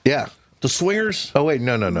 Yeah. the swingers. Oh wait,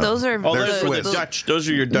 no. Those are Oh, They're those were the Swiss. Dutch. Those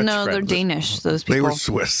are your Dutch no, friends. they're Danish. Those people. They were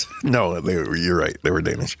Swiss. No, you're right. They were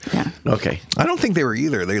Danish. Yeah. Okay. I don't think they were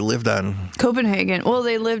either. They lived on Copenhagen. Well,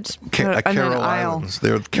 they lived under an Carol isle. Islands.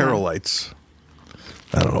 They were Carolites.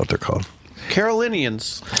 I don't know what they're called.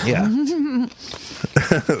 Carolinians. Yeah.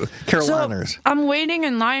 So Caroliners. I'm waiting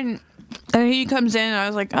in line, and he comes in, and I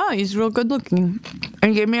was like, oh, he's real good looking. And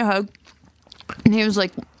he gave me a hug. And he was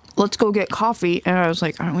like, let's go get coffee. And I was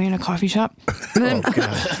like, aren't we in a coffee shop? And then,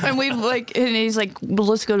 and we and he's like, well,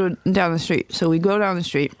 let's go down the street. So we go down the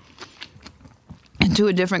street to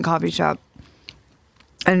a different coffee shop.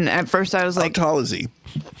 And at first I was How like, tall is he?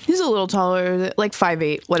 he's a little taller, like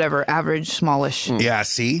 5'8", whatever, average, smallish. Yeah,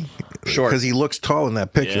 see? Short. Because he looks tall in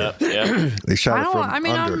that picture. Yeah. They shot I it don't. from I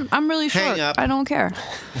mean, under. I'm really Hang short. up. I don't care.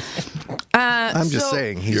 I'm just so-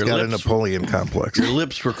 saying, he's Your got a lips- Napoleon complex. Your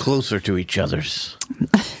lips were closer to each other's.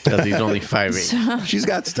 Because he's only 5'8". She's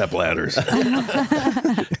got step ladders.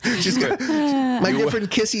 She's got my different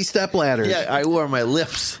kissy step ladders. Yeah, I wore my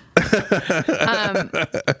lips.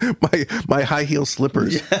 My high heel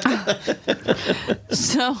slippers.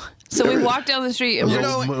 So we walked down the street and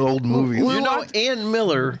Those we're old movies. we You know, walked- Ann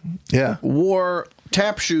Miller Yeah. wore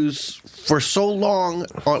tap shoes for so long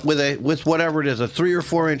with whatever it is, a 3 or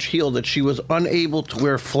 4 inch heel, that she was unable to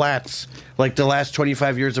wear flats like the last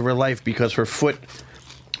 25 years of her life because her foot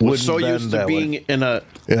was Wouldn't so bend used to that being way. in a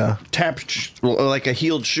Yeah. like a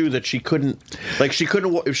heeled shoe that she couldn't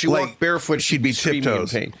if she walked barefoot she'd be screaming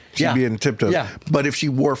tiptoes. in pain. She'd be in tiptoes. Yeah. But if she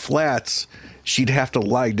wore flats, she'd have to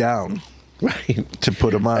lie down Right. to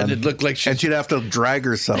put them on. And it looked like she- and she'd have to drag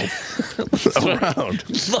herself around.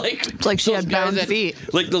 It's like she those had guys bound that- feet.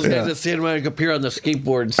 Like those Yeah. guys that stand around and appear on the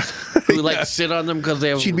skateboards who sit on them because they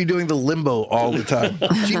have. She'd be doing the limbo all the time.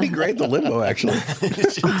 She'd be great at the limbo, actually.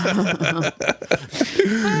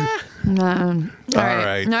 all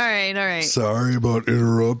right. right. All right. Sorry about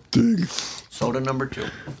interrupting. Soda number 2.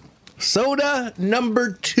 Soda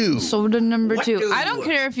number 2. Soda number What 2. do I don't you-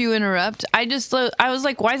 care if you interrupt. I was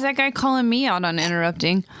like, why is that guy calling me out on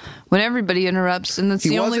interrupting when everybody interrupts? And that's He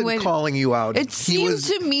the only wasn't way. calling you out. It seemed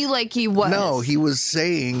to me like he was. No, he was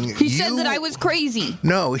saying He said that I was crazy.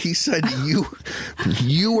 No, he said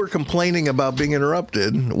you were complaining about being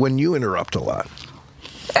interrupted when you interrupt a lot.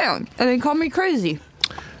 Yeah, and they called me crazy.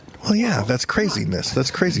 Well, yeah, that's craziness.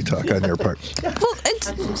 That's crazy talk on your part. Well,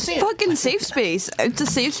 it's fucking safe space. It's a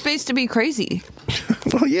safe space to be crazy.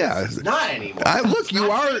 Well, yeah. Not anymore. Look,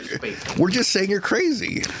 you are. We're just saying you're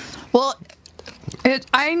crazy. Well,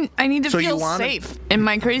 I need to So you feel wanna- safe in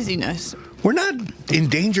my craziness. We're not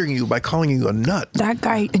endangering you by calling you a nut. That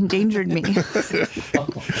guy endangered me.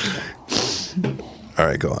 All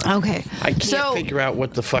right, go on. Okay. I can't figure out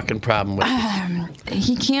what the fucking problem with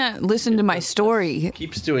He can't listen to my story.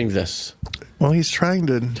 keeps doing this. Well, he's trying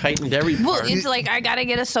to. Tightened every Well, part. it's like I gotta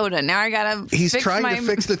get a soda. Now I gotta. He's fix trying my, to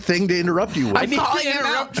fix the thing to interrupt you with. I need calling to him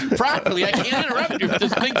interrupt you properly. I can't interrupt you if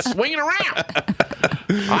this thing's swinging around.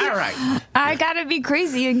 All right. I gotta be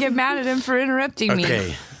crazy and get mad at him for interrupting me.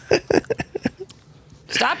 Okay.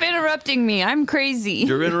 Stop interrupting me. I'm crazy.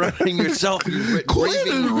 You're interrupting yourself. Quit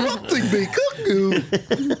interrupting me, cuckoo.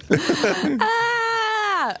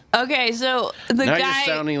 Ah! Okay, so the Now guy you're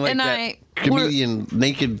sounding like and that I comedian,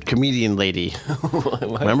 naked comedian lady.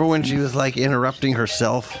 Remember when she was like interrupting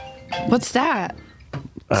herself? What's that?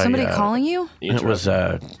 Somebody yeah. calling you? It was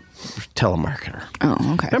a telemarketer.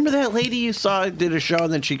 Oh, okay. Remember that lady you saw did a show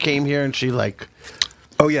and then she came here and she like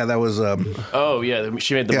Oh yeah, that was Oh yeah,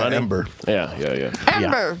 she made the money. Ember. Yeah.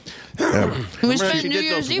 Amber. We remember spent she New did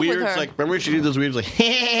Year's those Eve with weirds her. like remember she did those weirds like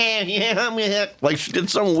yeah I'm gonna like she did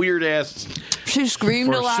some weird ass She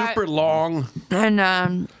screamed for a lot. super long. And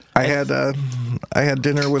I had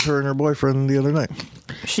dinner with her and her boyfriend the other night.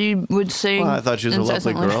 she would sing. Well, I thought she was a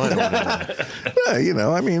lovely incessantly. girl. I don't know. Yeah,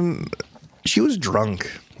 I mean, she was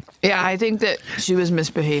drunk. Yeah, I think that she was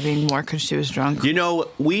misbehaving more because she was drunk. You know,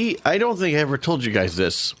 I don't think I ever told you guys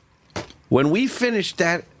this. When we finished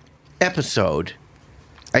that episode,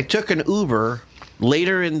 I took an Uber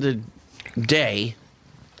later in the day,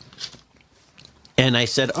 and I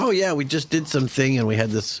said, "Oh yeah, we just did something, and we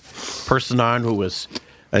had this person on who was."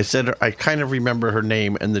 I said, "I kind of remember her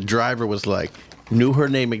name," and the driver was like, knew her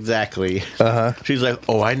name exactly. She's like,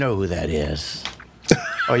 "Oh, I know who that is."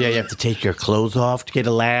 Oh yeah, you have to take your clothes off to get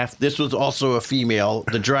a laugh. This was also a female,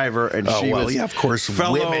 the driver, and Oh, she well, was yeah, of course,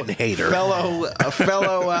 women hate her. a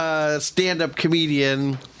fellow stand-up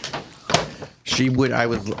comedian.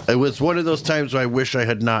 It was one of those times where I wish I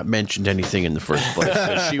had not mentioned anything in the first place.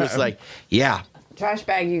 'Cause she was like, "Yeah, Trash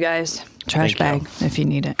bag, you guys. Trash Thank bag, if you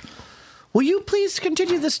need it. will you please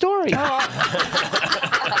continue the story?"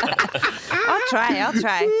 I'll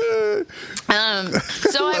try.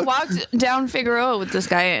 So I walked down Figueroa with this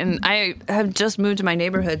guy, and I have just moved to my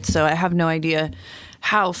neighborhood, so I have no idea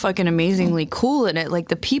how fucking amazingly cool it is. Like,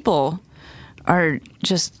 the people are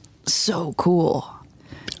just so cool.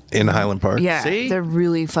 In Highland Park. Yeah, See? they're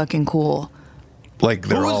really fucking cool. Like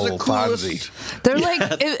they're Who's all the coolest? Fonzie. They're like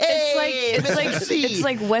it's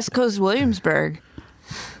like West Coast Williamsburg.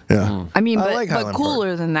 Yeah. I mean, I like but Highland cooler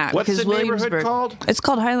Park. than that. What's because the neighborhood Williamsburg, called? It's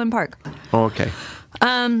called Highland Park. Okay.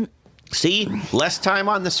 See, less time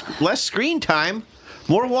on less screen time,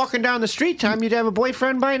 more walking down the street time. You'd have a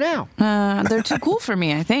boyfriend by now. They're too cool for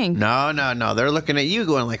me, I think. No. They're looking at you,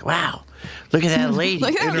 going like, "Wow, look at that lady."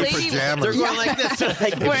 Look at In that her lady pajamas. They're going like this. They're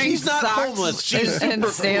like, wearing she's not socks homeless. She's super and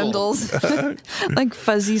cool." sandals, like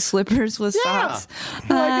fuzzy slippers with Yeah. socks.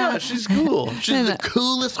 Oh my gosh, she's cool. She's and the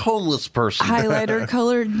coolest homeless person. Highlighter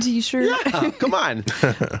colored T-shirt. Yeah, come on.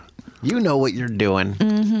 You know what you're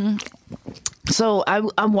doing. So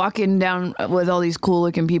I'm walking down with all these cool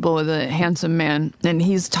looking people with a handsome man, and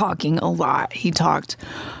he's talking a lot. He talked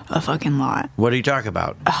a fucking lot. What do you talk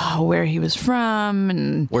about? Where he was from,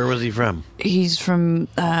 and Where was he from? he's from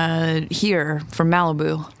here, from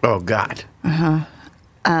Malibu. Oh God.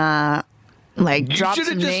 Like, You drop should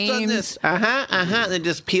have some just done names. this. Then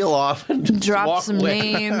just peel off and just Drop walk some away.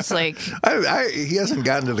 names, like. He hasn't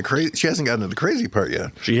gotten to the crazy. She hasn't gotten to the crazy part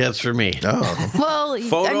yet. She has for me. Oh. Well,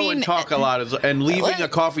 Photo I mean, and talk a lot, and leaving a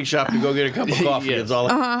coffee shop to go get a cup of coffee Yes. is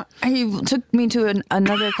all. he took me to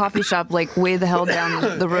another coffee shop, like way the hell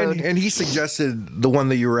down the road. And he suggested the one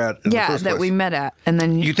that you were at. In the Yeah, first that place. we met at, and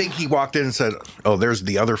then You think he walked in and said, "Oh, there's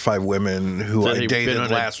the other 5 women who That I he'd dated been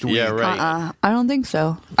on a- last week." yeah, right. I don't think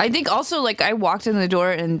so. I think also, like, I walked in the door,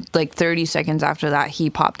 and like 30 seconds after that, he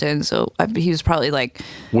popped in. So he was probably like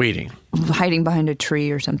Waiting. hiding behind a tree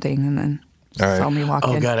or something, and then All right. saw me walk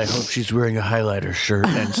Oh in. God, I hope she's wearing a highlighter shirt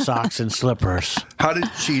and socks and slippers. How did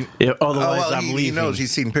she? Yeah, otherwise well, I'm he leaving. knows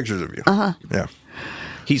he's seen pictures of you. Yeah.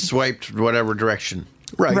 He swiped whatever direction.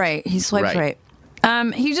 Right. He swipes right.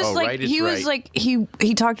 He just right is he was right. like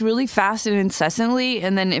he talked really fast and incessantly,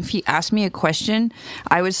 and then if he asked me a question,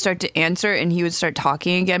 I would start to answer, and he would start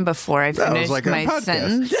talking again before I That was finished like a my podcast.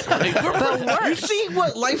 sentence. But worse. You see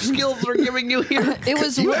what life skills they're giving you here? It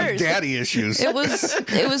was You worse. have daddy issues. It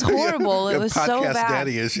was horrible. You It have was so podcast bad.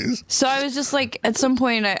 daddy issues. So I was just like, at some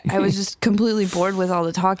point, I was just completely bored with all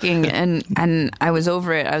the talking, and I was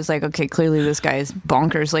over it. I was like, okay, clearly this guy is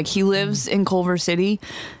bonkers. Like, he lives in Culver City,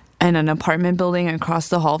 in an apartment building across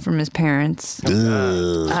the hall from his parents.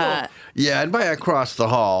 Yeah, and by across the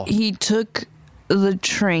hall. He took the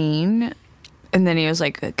train, and then he was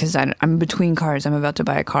like, because I'm between cars. I'm about to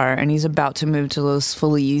buy a car, and he's about to move to Los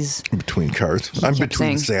Feliz. Between cars. I'm kept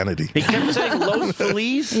between saying- sanity. He kept saying Los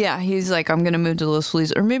Feliz. Yeah, he's like, I'm going to move to Los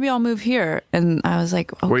Feliz, or maybe I'll move here. And I was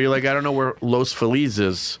like, oh, Were you like, I don't know where Los Feliz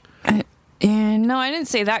is? and no, I didn't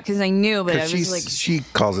say that because I knew, but I Because was like, she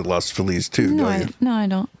calls it Los Feliz too, no, don't you? I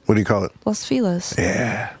don't. What do you call it? Los Feliz.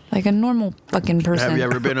 Yeah. Like a normal fucking person. Have you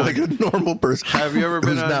ever been on? Like a normal person. Have you ever been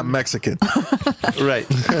who's on- not Mexican? Right.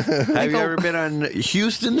 Have you ever been on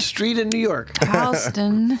Houston Street in New York?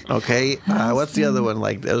 Houston. Okay. What's the other one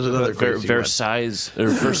like? That was another crazy one. Versailles or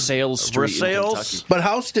Versailles Street. in Versailles? Kentucky. But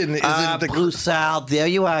Houston isn't the. Broussard, there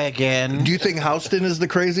you are again. Do you think Houston is the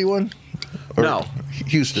crazy one? Or No.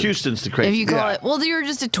 Houston. Houston's the crazy. If you call Yeah. it, well, you're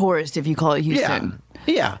just a tourist if you call it yeah. Houston.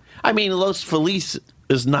 Yeah. I mean, Los Feliz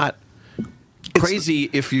is not crazy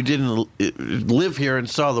if you didn't live here and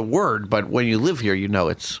saw the word, but when you live here, you know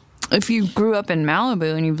it's. If you grew up in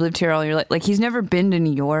Malibu and you've lived here all your life, like he's never been to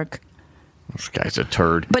New York. This guy's a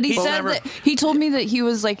turd. But he Well, said never- that he told me that he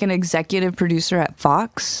was like an executive producer at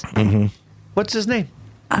Fox. What's his name?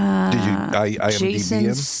 Did you IMDb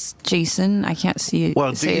him? Jason, I can't see.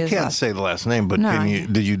 Well, say you his can't last- say the last name, but No,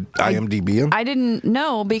 did you IMDb him? I didn't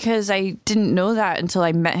know because I didn't know that until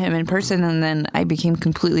I met him in person, and then I became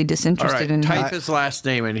completely All disinterested right, in him. type his last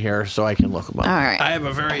name in here so I can look him up. All right. I have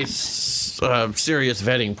a very serious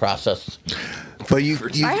vetting process. But you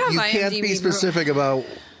I have can't be IMDb, specific about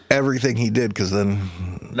everything he did because then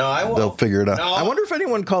No, I won't. they'll figure it out. No. I wonder if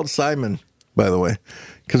anyone called Simon, by the way,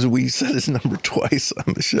 because we said his number twice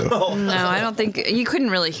on the show. No, I don't think you couldn't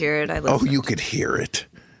really hear it. I Oh, listened. you could hear it.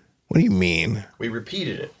 What do you mean? We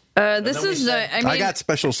repeated it. This is. I mean, I got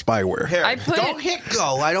special spyware. Here, I put don't it- hit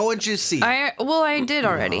go. I don't want you to see. I did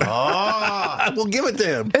already. We'll give it to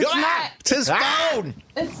him. It's not. It's his phone.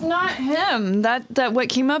 It's not him. That what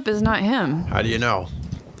came up is not him. How do you know?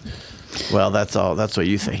 Well, that's all. That's what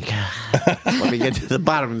you think. Let me get to the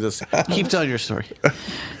bottom of this. Keep telling your story.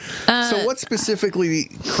 So what specifically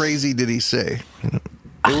crazy did he say?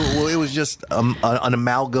 It was just an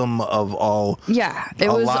amalgam of all. Yeah, it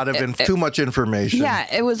a was lot of too much information. Yeah,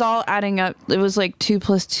 it was all adding up. It was like 2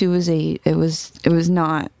 + 2 is 8. It was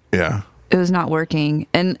not. Yeah. It was not working,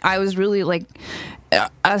 and I was really like,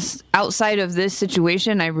 us outside of this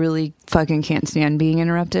situation, I really fucking can't stand being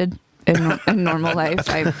interrupted. In normal life,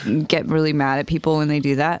 I get really mad at people when they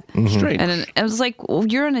do that. Strange. And I was like, well,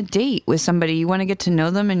 you're on a date with somebody. You want to get to know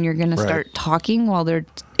them, and you're going to start talking while they're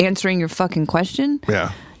answering your fucking question?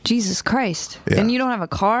 Yeah. Jesus Christ. Yeah. And you don't have a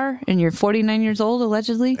car, and you're 49 years old,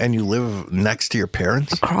 allegedly? And you live next to your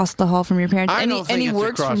parents? Across the hall from your parents. I And don't he, think and he it's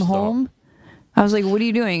works across from the hall. home. I was like, what are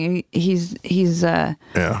you doing? And he's Yeah.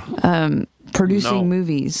 producing No.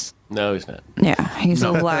 movies. No, he's not. Yeah, he's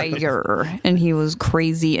a liar, and he was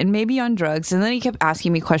crazy and maybe on drugs. And then he kept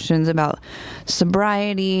asking me questions about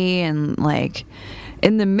sobriety and like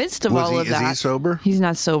in the midst of all of that. Is he sober? He's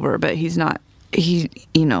not sober, but he's not. He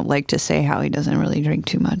like to say how he doesn't really drink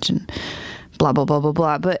too much and blah blah blah blah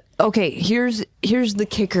blah. But okay, here's the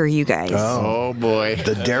kicker, you guys. Oh boy.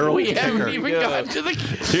 The Daryl We kicker. haven't even got to the.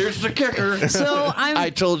 Here's the kicker. So I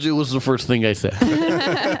told you it was the first thing I said.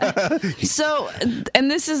 So, and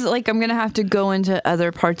this is like I'm gonna have to go into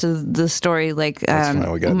other parts of the story, like That's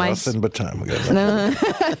fine. We got my nothing but time. We got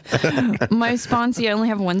nothing. my sponsee. I only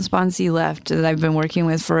have one sponsee left that I've been working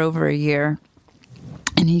with for over a year,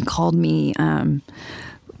 and he called me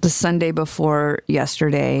the Sunday before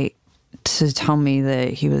yesterday to tell me that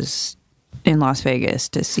he was in Las Vegas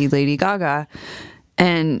to see Lady Gaga.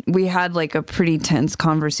 And we had like a pretty tense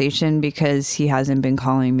conversation because he hasn't been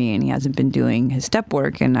calling me and he hasn't been doing his step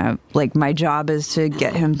work. And my job is to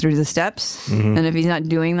get him through the steps. And if he's not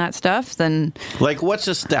doing that stuff, then Like, what's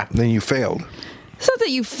a step? Then you failed. It's not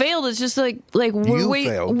that you failed. It's just like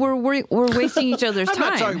failed. we're wasting each other's I'm time.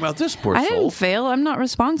 not talking about this poor I soul. didn't fail. I'm not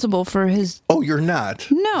responsible for his. Oh, you're not.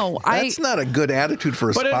 No, That's not a good attitude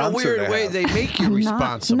for a But in sponsor a weird to way, have. they make you I'm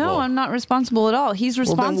responsible. Not, no, I'm not responsible at all. He's Well,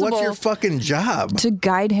 responsible then what's your fucking job? to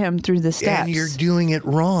guide him through the steps. And you're doing it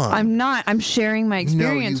wrong. I'm not. I'm sharing my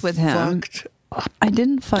experience no, you with him. fucked. I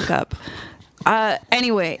didn't fuck up.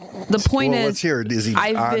 Anyway, the point Well, is, let's hear it. Is he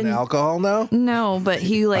I've on been- alcohol now? No, but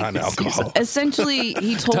he On alcohol. essentially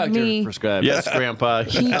he told Doctor me prescribed. Yes, Grandpa.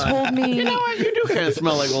 he told me You know what? You do kind of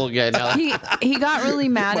smell like old guy now. he got really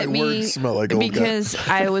mad My at me words smell like old guy. because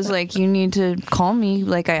I was like, you need to call me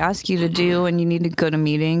like I asked you to do, and you need to go to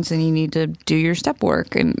meetings and you need to do your step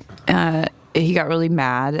work. And he got really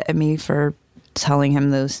mad at me for telling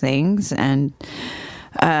him those things, and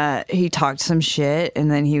he talked some shit,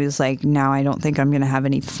 and then he was like, now I don't think I'm gonna have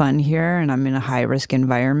any fun here, and I'm in a high risk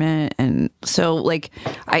environment. And so like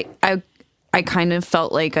I kind of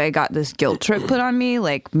felt like I got this guilt trip put on me,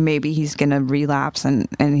 like maybe he's gonna relapse and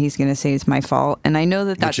he's gonna say it's my fault. And I know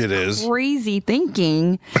that that's Which it is. crazy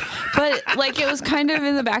thinking, but like it was kind of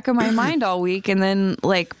in the back of my mind all week. And then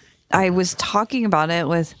like I was talking about it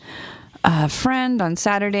with a friend on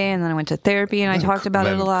Saturday, and then I went to therapy and I talked about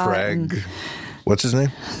it a lot. Craig. What's his name?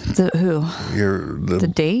 Who?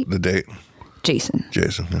 The date? The date. Jason.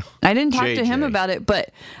 Yeah. I didn't talk to him JJ. about it,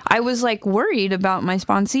 but I was like worried about my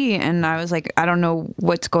sponsee, and I was like, I don't know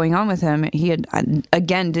what's going on with him. He had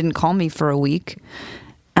again didn't call me for a week.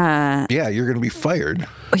 Yeah, you're going to be fired. He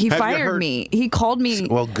Have you fired heard- me. He called me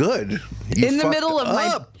Well, good. You in the fucked middle of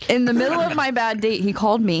up. my bad date. He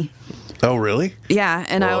called me. Oh, really? Yeah,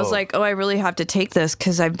 and I was Whoa. like, oh, I really have to take this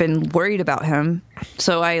because I've been worried about him.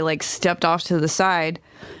 So I like stepped off to the side,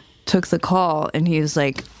 took the call, and he was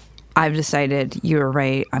like, I've decided you were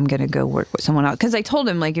right. I'm going to go work with someone else. Because I told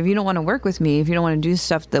him, like, if you don't want to work with me, if you don't want to do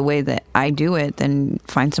stuff the way that I do it, then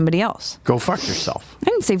find somebody else. Go fuck yourself. I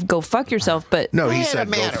didn't say go fuck yourself, but No, he Wait a said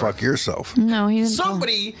go minute. fuck yourself. no, he didn't.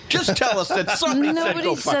 Somebody, just tell us that somebody said Nobody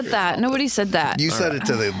go fuck said that. yourself. Nobody said that. You said it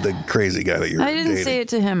to the crazy guy that you're I didn't dating. say it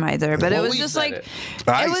to him either, but it Well, was we just said like it.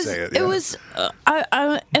 I was. say it, It yeah. was.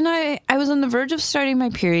 I was on the verge of starting my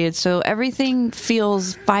period, so everything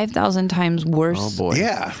feels 5,000 times worse. Oh boy.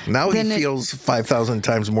 Yeah, now Then he it- feels 5,000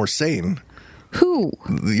 times more sane. Who?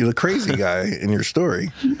 You're the crazy guy in your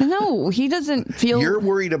story. No, he doesn't feel. You're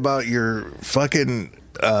worried about your fucking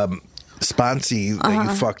sponsee that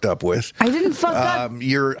you fucked up with. I didn't fuck up.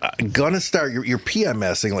 You're gonna start. You're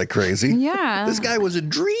PMSing like crazy. Yeah. This guy was a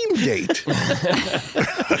dream date.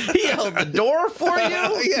 He held the door for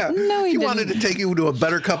you? Yeah. No, he wanted to take you to a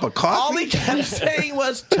better cup of All coffee. he kept saying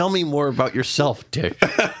was, tell me more about yourself, Dick.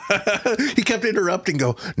 He kept interrupting.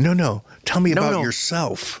 Go, no. Tell me about no.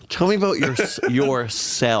 yourself. Tell me about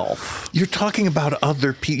yourself. You're talking about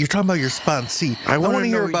other people. You're talking about your sponsee. I wanna want to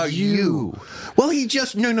hear know about you. you. Well, he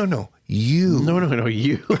just no. You. No,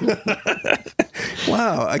 you.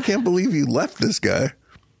 Wow, I can't believe you left this guy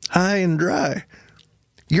high and dry.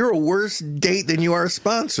 You're a worse date than you are a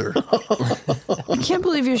sponsor. I can't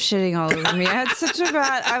believe you're shitting all over me. I had such a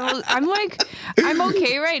bad. I'm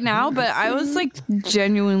okay right now, but I was like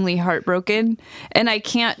genuinely heartbroken, and I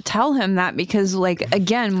can't tell him that because, like,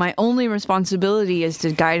 again, my only responsibility is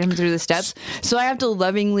to guide him through the steps. So I have to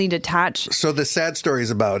lovingly detach. So the sad story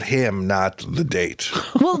is about him, not the date.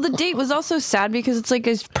 Well, the date was also sad because it's like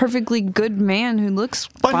a perfectly good man who looks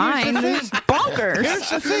fine. here's He's bonkers. Here's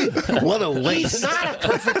the thing. What a He's waste. not a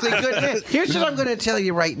perfectly good man. Here's what I'm going to tell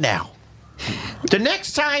you right now. The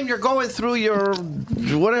next time you're going through your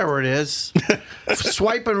whatever it is,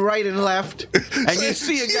 swiping right and left, and you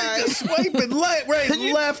see a guy You're just swiping right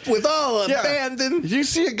and left with all abandon. You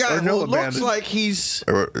see a guy Or no who looks abandon. like he's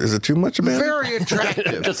Or is it too much abandon? very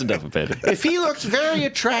attractive. Just enough of it. If he looks very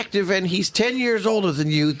attractive and he's 10 years older than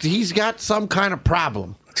you, he's got some kind of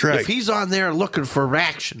problem. That's right. If he's on there looking for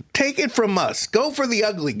action, Take it from us. Go for the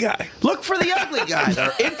ugly guy. look for the ugly guy.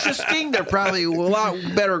 They're interesting. They're probably a lot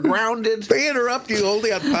better grounded. They interrupt you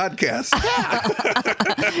only on podcasts.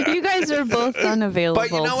 You guys are both unavailable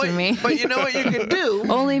But you know to what? me. But you know what you can do.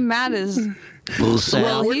 Only Matt is.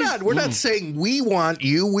 Well, we're he's- not saying we want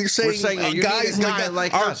you. We're saying, saying that you guys need a guy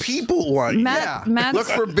like our us. people want you. Matt, Matt's, Look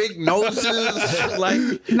for big noses.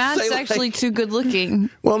 Matt's say actually like- too good looking.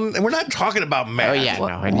 Well, we're not talking about Matt. Oh yeah, no,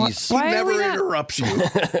 and he's He Why are never we not- interrupts you.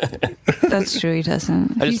 That's true. He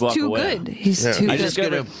doesn't. I just He's walk too away. good. He's Yeah. too I good.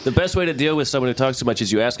 discovered the best way to deal with someone who talks too much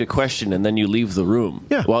is you ask a question and then you leave the room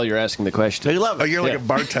while you're asking the question. they love Oh, it. you're like Yeah. a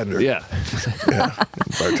bartender. Yeah.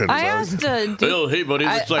 Bartender's I always- asked Duke, Oh, hey, buddy.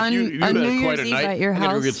 Looks like you on had New quite Year's a Eve night. at your I gotta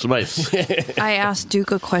go house. get some ice. I asked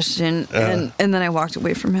Duke a question, and then I walked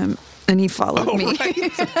away from him. And he followed me.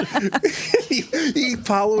 he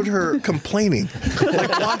followed her complaining.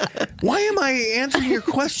 Like, why am I answering your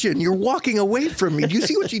question? You're walking away from me. Do you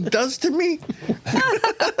see what she does to me?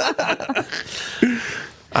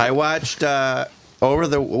 I watched I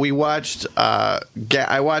watched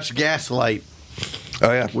Gaslight.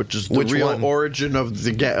 Oh yeah, which is the real origin of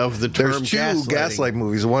the term. There's two Gaslight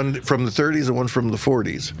movies, one from the 30s and one from the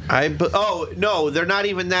 40s. No, they're not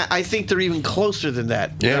even that. I think they're even closer than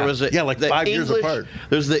that. Yeah, there was like 5 years apart.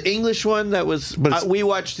 There's the English one that was. We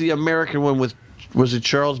watched the American one with. Was it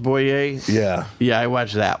Charles Boyer? Yeah, I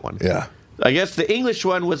watched that one. Yeah. I guess the English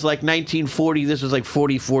one was like 1940. This was like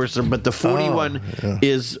 44. But the 41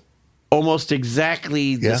 is almost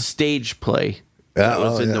exactly the stage play that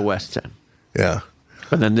was in the West End. Yeah.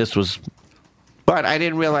 And then this was... But I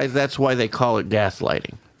didn't realize that's why they call it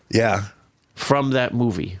gaslighting. Yeah. From that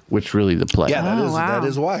movie, which really the play. Yeah, that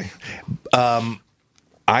is why.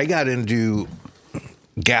 I got into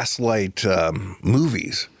gaslight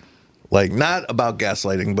movies. Like, not about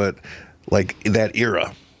gaslighting, but like that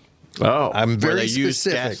era. Oh, I'm very used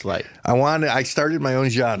specific. Gaslight. I started my own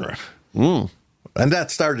genre. And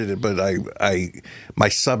that started it, but my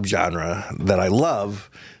subgenre that I love,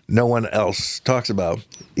 no one else talks about,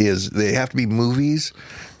 is they have to be movies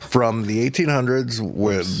from the 1800s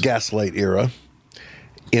with Gaslight era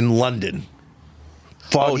in London.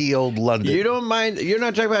 Foggy old London. You don't mind? You're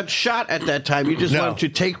not talking about shot at that time. You just want it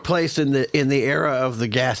to take place in the era of the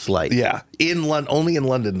Gaslight. Yeah, in London, only in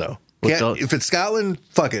London though. If it's Scotland,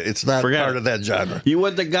 fuck it. It's not part of that genre. You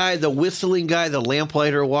want the whistling guy, the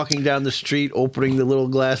lamplighter walking down the street, opening the little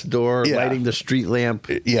glass door, lighting the street lamp.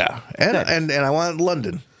 Yeah, and I want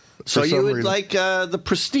London. So you would like The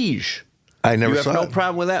Prestige. I never saw it. You have no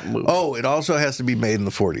problem with that movie. Oh, it also has to be made in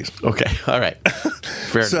the 40s. Okay, all right.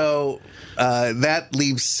 Fair enough. That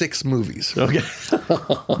leaves 6 movies. Okay.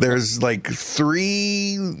 There's like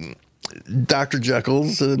 3 Dr.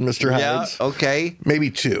 Jekylls and Mr. Hydes. Yeah, okay. Maybe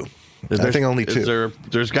 2. I think only 2.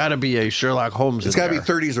 There's got to be a Sherlock Holmes. It's got to be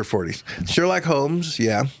 30s or 40s. Sherlock Holmes,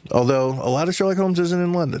 yeah. Although a lot of Sherlock Holmes isn't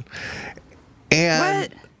in London. And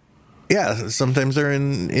what? Yeah, sometimes they're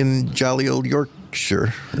in jolly old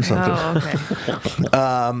Yorkshire or something.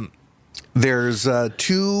 Oh, okay. There's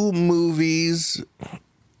 2 movies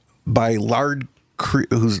by Lard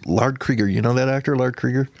Krieger. You know that actor, Lard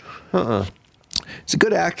Krieger? He's a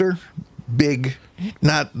good actor, big,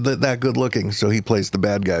 not that good looking, so he plays the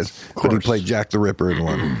bad guys. But he played Jack the Ripper in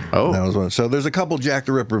one. Oh. That was one. So there's a couple Jack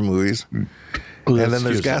the Ripper movies. And then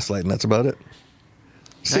there's Gaslight, and that's about it.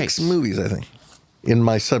 6 movies, I think, in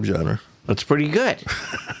my subgenre. That's pretty good.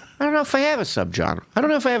 I don't know if I have a subgenre. I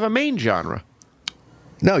don't know if I have a main genre.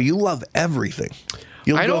 No, you love everything.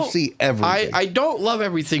 You'll go see everything. I don't love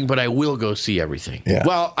everything, but I will go see everything. Yeah.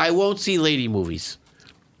 Well, I won't see lady movies.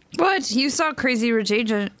 What? You saw Crazy Rich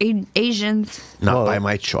Asians? Not by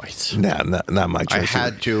my choice. Nah, not my choice. I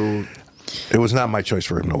had to. It was not my choice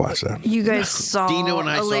for him to watch that. You guys saw Dino and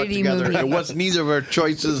I a saw it lady together. movie. It wasn't neither of our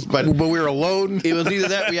choices, but we were alone. It was either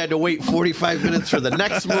that we had to wait 45 minutes for the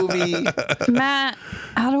next movie. Matt,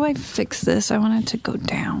 how do I fix this? I want it to go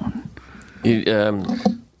down.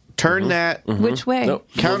 Turn that Which way? No,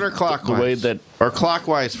 counterclockwise. The way that, or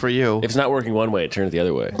clockwise for you. if it's not working one way, turn it the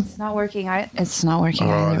other way. It's not working. It's not working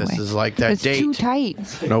Oh, either this way. is like that it's date. too tight.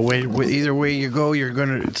 No way. Either way you go,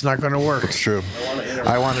 it's not gonna work. It's true.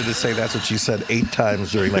 I wanted to say that's what she said 8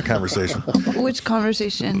 times during that conversation Which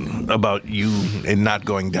conversation? about you and not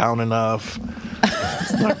going down enough.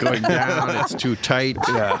 It's not going down. It's too tight.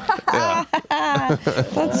 Yeah.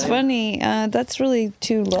 That's funny. That's really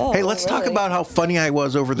too low. Hey, let's talk about how funny I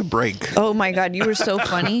was over the break. Oh my God, you were so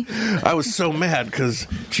funny. I was so mad because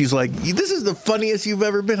she's like, "This is the funniest you've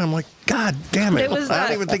ever been." I'm like, "God damn it! It was I that-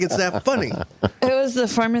 don't even think it's that funny." It was the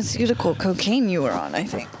pharmaceutical cocaine you were on, I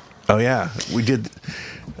think. Oh yeah, we did.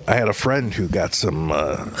 I had a friend who got some.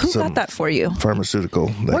 Who got that for you? Pharmaceutical.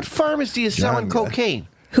 What pharmacy is selling John guy. cocaine?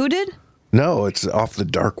 Who did? No, it's off the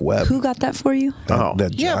dark web. Who got that for you?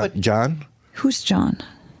 That Yeah, John, but- John Who's John?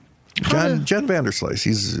 John Vanderslice.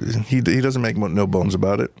 He doesn't make no bones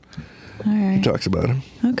about it. All He right. talks about him.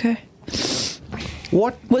 Okay.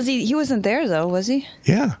 What? Was he? He wasn't there though, was he?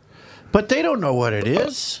 Yeah, But they don't know what it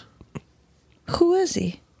is. Who is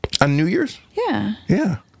he? on New Year's. Yeah.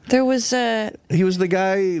 Yeah, There was he was the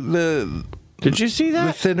guy. Did you see The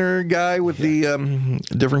that? thinner guy with the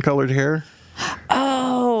different colored hair.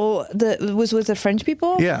 was with the French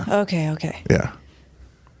people? Yeah. Okay. Yeah.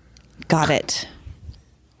 Got it.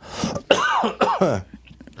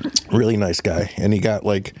 Really nice guy, and he got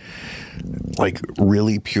like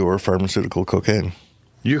really pure pharmaceutical cocaine.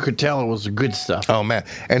 You could tell it was the good stuff. Oh man,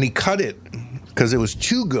 and he cut it because it was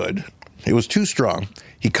too good. It was too strong.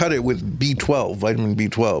 He cut it with B12, vitamin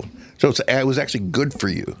B12. So it was actually good for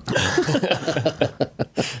you.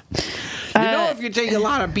 If you take a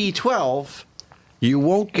lot of B12, you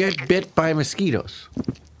won't get bit by mosquitoes.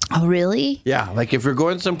 Oh, really? Yeah, like if you're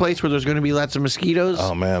going someplace where there's going to be lots of mosquitoes.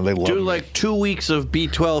 Oh man, they love do me. like 2 weeks of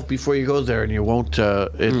B12 before you go there, and you won't.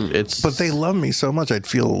 It's But they love me so much. I'd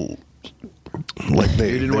feel like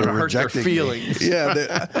they didn't want to were hurt their rejecting me. feelings.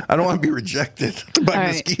 Yeah, I don't want to be rejected by All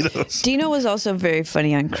right. mosquitoes. Dino was also very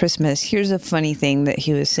funny on Christmas. Here's a funny thing that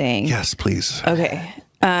he was saying. Yes, please. Okay.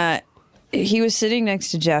 He was sitting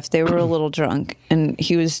next to Jeff. They were a little drunk, and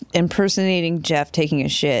he was impersonating Jeff taking a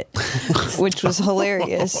shit, which was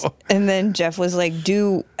hilarious. And then Jeff was like,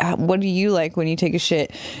 what do you like when you take a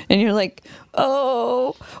shit? And you're like,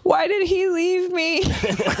 oh, why did he leave me?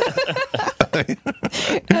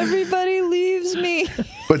 Everybody leaves me.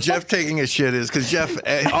 But Jeff taking a shit is because Jeff,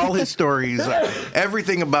 all his stories,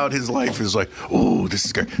 everything about his life is like, oh, this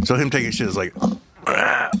is great. So him taking a shit is like,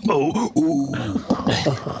 that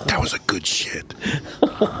was a good shit.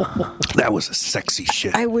 That was a sexy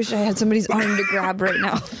shit. I wish I had somebody's arm to grab right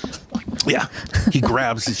now. Yeah, he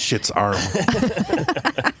grabs his shit's arm.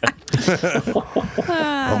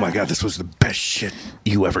 Oh my God, this was the best shit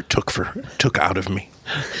you ever took out of me.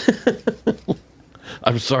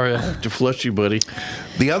 I'm sorry, I have to flush you, buddy.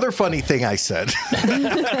 The other funny thing I said,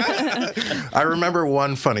 I remember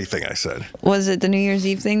one funny thing I said. Was it the New Year's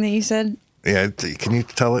Eve thing that you said? Yeah, can you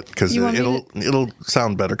tell it? Because You want me it'll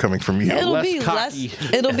sound better coming from you. It'll less be cocky.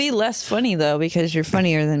 it'll be less funny though because you're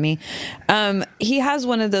funnier than me. He has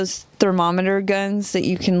one of those thermometer guns that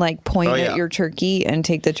you can like point at your turkey and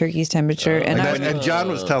take the turkey's temperature. And John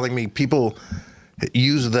was telling me people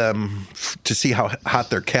use them to see how hot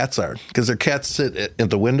their cats are because their cats sit at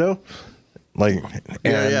the window.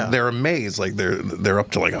 They're amazed. Like they're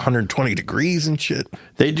up to like 120 degrees and shit.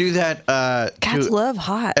 They do that. Cats to love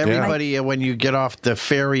hot. Everybody, when you get off the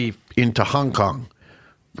ferry into Hong Kong,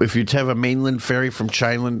 if you have a mainland ferry from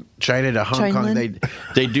China to Hong Kong,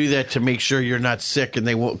 they do that to make sure you're not sick, and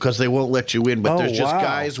they won't let you in. But there's just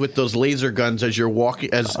guys with those laser guns as you're walking,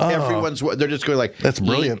 they're just going like that's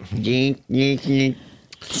brilliant. Yink, yink, yink.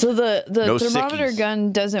 So the No thermometer sickies.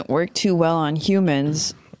 gun doesn't work too well on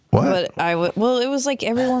humans. What? But it was like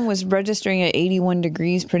everyone was registering at 81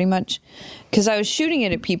 degrees pretty much because I was shooting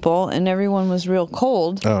it at people and everyone was real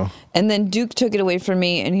cold. Oh. And then Duke took it away from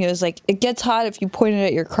me and he was like, it gets hot if you point it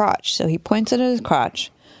at your crotch. So he points it at his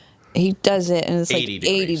crotch. He does it and it's like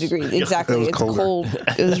 80 degrees. Exactly. It's cold.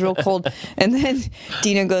 It was real cold. And then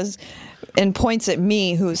Dina goes and points at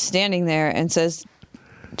me who's standing there and says,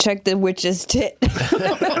 check the witch's tit.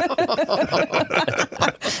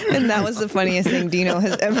 And that was the funniest thing Dino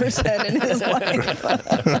has ever said in his life.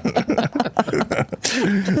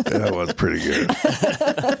 That was pretty good.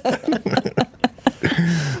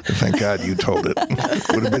 Thank God you told it.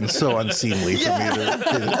 Would have been so unseemly for me to.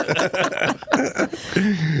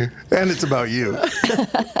 And it's about you.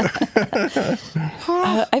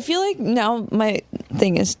 I feel like now my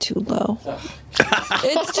thing is too low.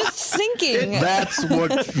 It's just sinking. That's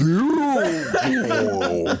what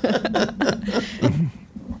you.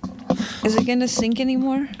 Is it going to sink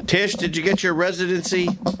anymore? Tish, did you get your residency?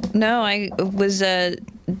 No, I was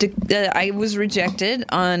rejected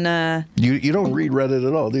on. You don't read Reddit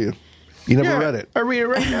at all, do you? You never read it. I read it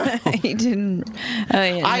right now. I didn't. Oh,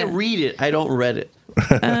 yeah, I read it. I don't read it.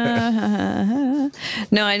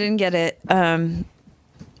 No, I didn't get it.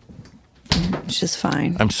 It's just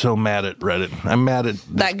fine. I'm so mad at Reddit. I'm mad at this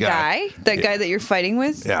That guy that you're fighting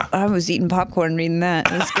with? Yeah. I was eating popcorn reading that.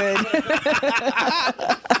 It was good.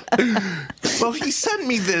 Well, he sent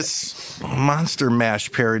me this Monster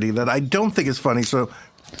Mash parody that I don't think is funny. So,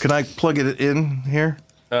 can I plug it in here?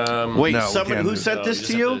 Wait, no, someone who sent this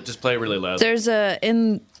to you? Just play it really loud. There's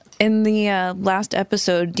in the last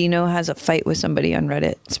episode, Dino has a fight with somebody on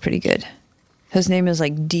Reddit. It's pretty good. His name is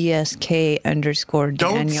like DSK_Daniel.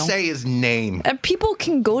 Don't say his name. People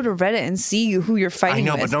can go to Reddit and see who you're I fighting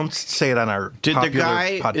know, with. but don't say it on our Did the popular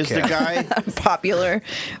guy? podcast. Is the guy? Popular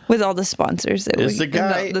with all the sponsors. That Is the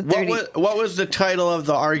guy? The 30, What was the title of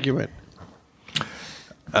the argument?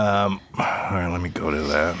 All right, let me go to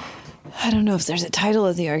that. I don't know if there's a title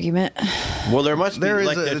of the argument. Well, there must be. There is.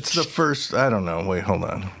 like It's the first. I don't know. Wait, hold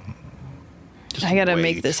on. I gotta wait.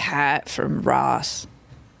 make this hat from Ross.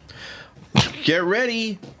 Get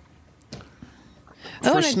ready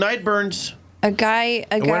Oh, for and Snideburns. a guy.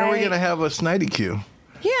 When are we going to have a Snidey Q?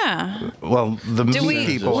 Yeah. Well, the Do meat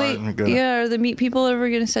people wait, aren't going to. yeah, are the meat people ever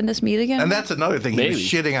going to send us meat again? And that's another thing. He Maybe. was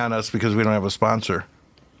shitting on us because we don't have a sponsor,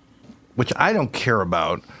 which I don't care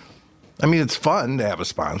about. I mean, it's fun to have a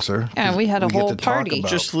sponsor. Yeah, we had a get whole to talk party.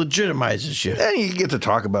 about- Just legitimizes you. And you get to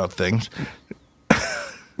talk about things.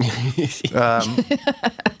 Because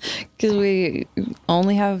we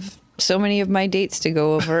only have so many of my dates to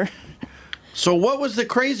go over. So what was the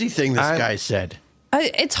crazy thing this guy said?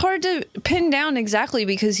 It's hard to pin down exactly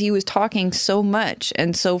because he was talking so much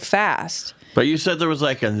and so fast. But you said there was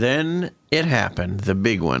and then it happened, the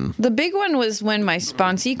big one. The big one was when my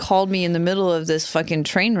sponsee called me in the middle of this fucking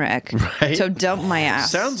train wreck Right. to dump my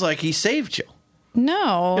ass. Sounds like he saved you.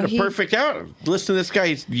 No. Got a perfect out. Listen to this guy.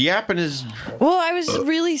 He's yapping his... Well, I was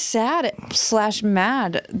really sad /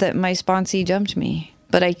 mad that my sponsee dumped me.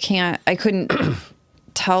 But I couldn't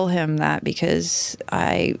tell him that because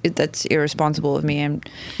that's irresponsible of me. I'm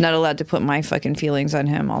not allowed to put my fucking feelings on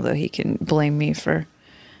him, although he can blame me for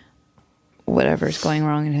whatever's going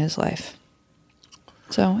wrong in his life.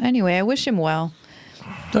 So anyway, I wish him well.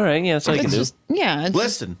 All right, yeah, that's all you can do.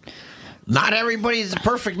 Listen, not everybody's a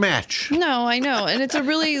perfect match. No, I know. And it's a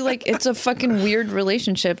really, it's a fucking weird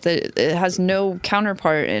relationship that it has no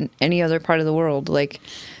counterpart in any other part of the world.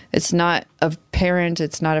 It's not a parent.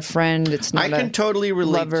 It's not a friend. It's not I can totally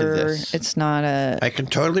relate to lover. this. It's not a... I can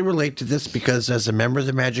totally relate to this because as a member of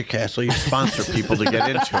the Magic Castle, you sponsor people to get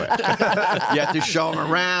into it. You have to show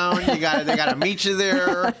them around. They got to meet you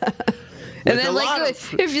there. And then,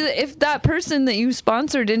 if that person that you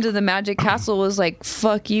sponsored into the Magic Castle was like,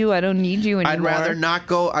 "Fuck you, I don't need you anymore," I'd rather not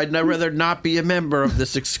go. I'd rather not be a member of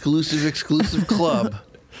this exclusive club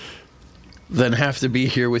than have to be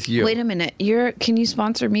here with you. Wait a minute, can you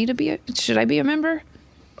sponsor me to be? Should I be a member?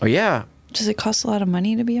 Oh yeah. Does it cost a lot of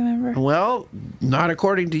money to be a member? Well, not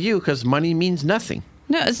according to you, because money means nothing.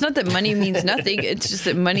 No, it's not that money means nothing. It's just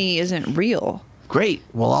that money isn't real. Great.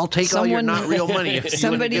 Well, I'll take all your not real money. If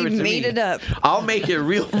Somebody you give it to made me. it up. I'll make it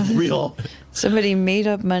real. Somebody made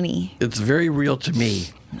up money. It's very real to me.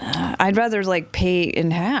 I'd rather pay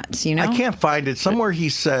in hats. I can't find it. Somewhere he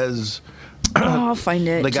says. Oh, I'll find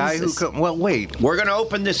it. The guy Jesus. well, wait. We're gonna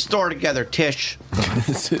open this store together, Tish.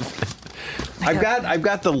 I've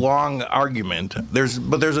got the long argument. There's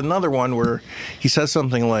another one where he says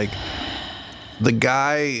something like, "The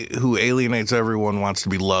guy who alienates everyone wants to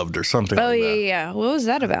be loved," or something. Oh, like yeah, that. yeah. What was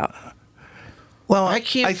that about? Well, I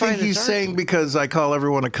can't I find think he's his saying because I call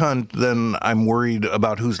everyone a cunt, then I'm worried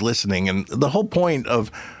about who's listening. And the whole point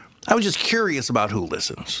of, I was just curious about who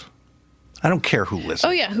listens. I don't care who listens. Oh,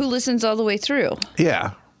 yeah. Who listens all the way through?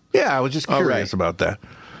 Yeah. Yeah, I was just curious about that.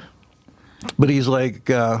 But he's like,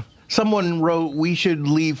 someone wrote, we should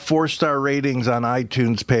leave 4-star ratings on their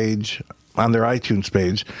iTunes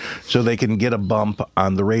page, so they can get a bump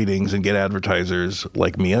on the ratings and get advertisers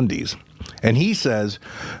like MeUndies. And he says,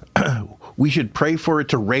 we should pray for it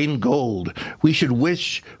to rain gold. We should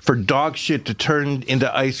wish for dog shit to turn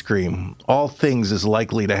into ice cream. All things is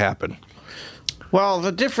likely to happen. Well,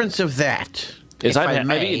 the difference of that is if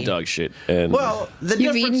I've eaten dog shit. And well, the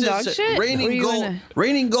You've difference eaten dog is that shit? Were you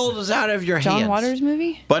raining gold is out of your hands. John Waters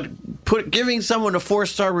movie? But giving someone a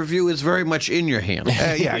 4-star review is very much in your hands.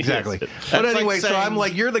 Yeah, exactly. That's But anyway, like so saying- I'm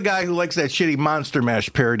like, you're the guy who likes that shitty Monster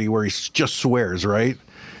Mash parody where he just swears, right?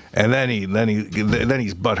 And then he's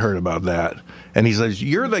butthurt about that. And he says,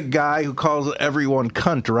 you're the guy who calls everyone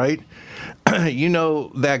cunt, right? You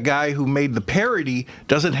know that guy who made the parody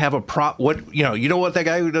doesn't have a you know what that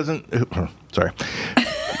guy who doesn't sorry.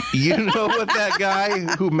 You know what that guy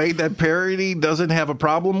who made that parody doesn't have a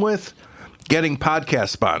problem with? Getting podcast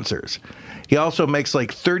sponsors. He also makes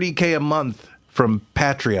like $30K a month from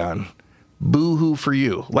Patreon. Boo-hoo for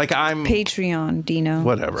you. Like I'm... Patreon, Dino.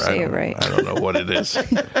 Whatever. Say it right. I don't know what it is.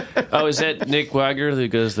 Oh, is that Nick Wagner who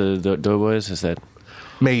does the Doughboys? Is that...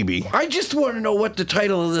 Maybe. I just want to know what the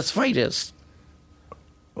title of this fight is.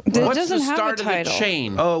 It What's doesn't the have start a of the title.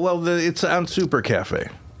 chain? Oh, well, it's on Super Cafe.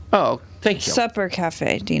 Oh, thank you. Supper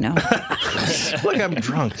Cafe, Dino. Look, I'm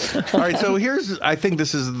drunk. All right, so I think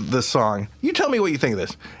this is the song. You tell me what you think of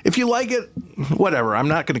this. If you like it, whatever. I'm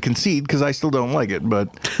not going to concede because I still don't like it, but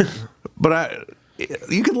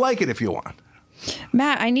you could like it if you want.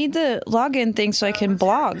 Matt, I need the login thing so I can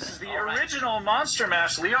blog. This is the original Monster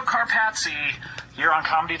Mash, Leo Carpazzi, here on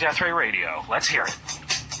Comedy Death Ray Radio. Let's hear it.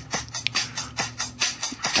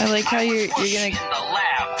 I like how you're gonna... in the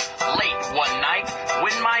lab late one night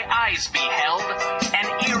when my eyes beheld an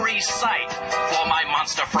eerie sight, for my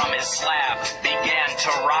monster from his slab began to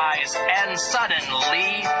rise, and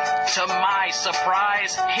suddenly, to my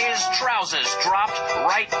surprise, his trousers dropped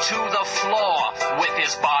right to the floor. With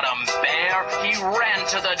his bottom bare, he ran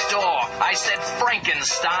to the door. I said,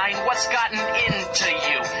 Frankenstein, what's gotten into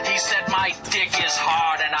you? He said, my dick is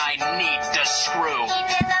hard and I need to screw.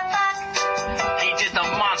 He did the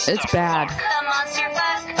monster It's bad. fuck. The monster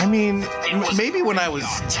fuck. I mean, maybe when I was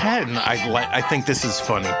 10, I think this is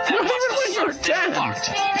funny. Even when you're 10.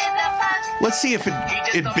 Let's see if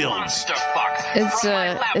it builds. It's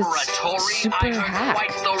super hack.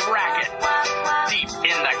 Quite the racket. Deep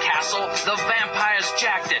in the castle, the vampires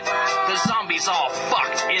jacked it. The zombies all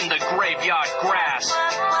fucked in the graveyard grass.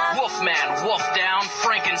 Wolfman wolfed down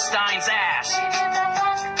Frankenstein's ass.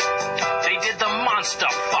 They did the monster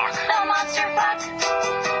fuck. The monster fuck.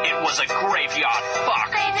 It was a graveyard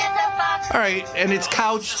fuck. They did the fuck. All right, and it's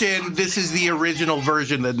couched in this is the original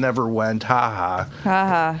version that never went. Ha ha.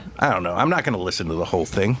 Haha. I don't know. I'm not going to listen to the whole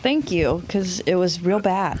thing. Thank you, because it was real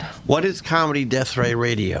bad. What is Comedy Death Ray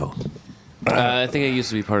Radio? I think it used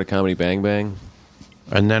to be part of Comedy Bang Bang.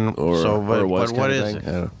 And then, or was what Comedy is Bang. it?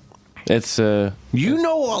 I don't know. It's You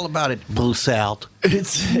know all about it, Blue Salt. Don't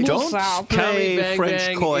Salt. play Comedy Bang French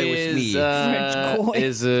Bang coy is, with me. French coy.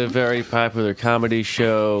 is a very popular comedy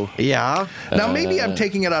show. Yeah. Now, maybe I'm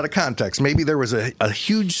taking it out of context. Maybe there was a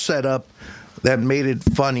huge setup that made it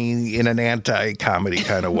funny in an anti-comedy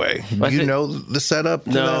kind of way. Do you know the setup?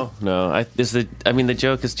 To No. The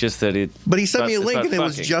joke is just that it. But he sent me a it's link, about and it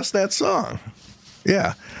was fucking. just that song.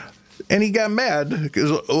 Yeah. And he got mad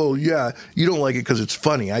because, oh, yeah, you don't like it because it's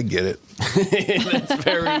funny. I get it.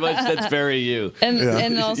 That's very you. And Yeah.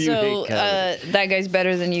 and You also, hate comedy. that guy's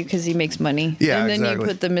better than you because he makes money. Yeah, and then exactly. you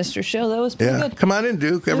put the Mr. Show. That was pretty Yeah. good. Come on in,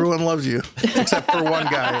 Duke. Everyone loves you. Except for one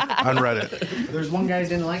guy on Reddit. There's one guy who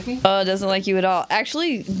didn't like me? Doesn't like you at all.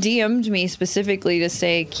 Actually, DM'd me specifically to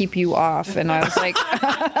say, keep you off. And I was like,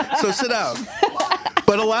 So sit down.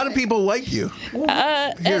 But a lot of people like you.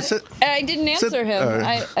 Here, sit. I didn't answer him.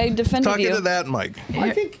 I defended Talking you. to that, Mike. I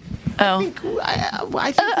think Oh.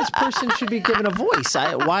 this person should be given a voice.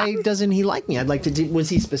 Why doesn't he like me? I'd like to. Was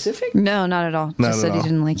he specific? No, not at all. Not Just at said he all.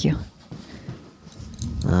 didn't like you.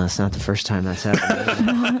 It's not the first time that's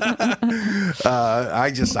happened.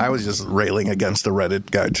 I was just railing against the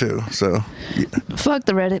Reddit guy too. So Fuck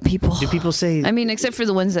the Reddit people. Do people say? I mean, except for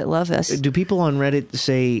the ones that love us. Do people on Reddit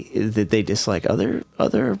say that they dislike other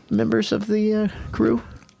members of the crew?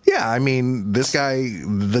 yeah, I mean, the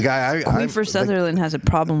guy Queefer Sutherland has a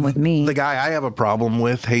problem with me. the guy I have a problem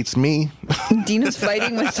with hates me. Dina's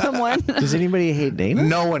fighting with someone. Does anybody hate Dana?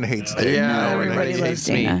 No one hates Dana. Yeah, Everybody loves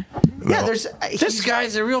Dana. Yeah, there's This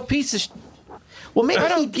guy's a real piece of. well, maybe I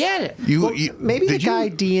don't get it. maybe the guy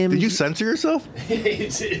DM'd. Did you censor yourself? You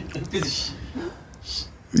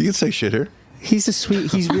can say shit here. He's a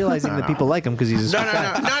sweet. He's realizing that people like him because he's a sweet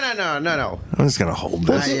guy. No. I'm just gonna hold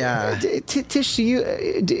this. Tish, to you,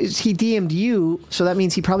 he DM'd you, so that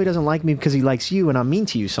means he probably doesn't like me because he likes you, and I'm mean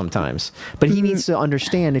to you sometimes. But he needs to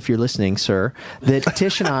understand, if you're listening, sir, that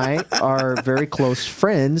Tish and I are very close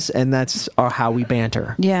friends, and that's how we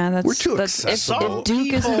banter. Yeah, that's We're too that's, accessible. if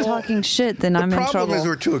Duke isn't talking shit, then I'm the in problem trouble. is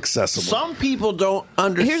we're too accessible. Some people don't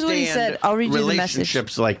understand. Here's what he said. I'll read you the message.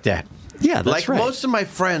 relationships like that. Yeah, that's like right. most of my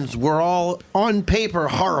friends, we're all on paper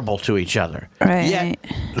horrible to each other. Right. Yet,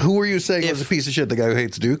 Who were you saying was a piece of shit? The guy who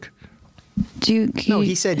hates Duke? Duke. No,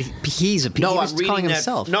 he said he's a piece. no, he was I'm reading calling that.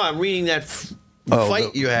 himself. No, I'm reading that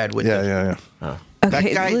fight you had with Yeah, him. yeah. That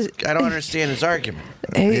Okay, guy, li- I don't understand his argument.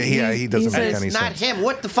 He doesn't make It's any not sense. him.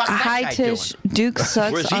 What the fuck? Is that Hi, guy Tish. doing? Duke Where's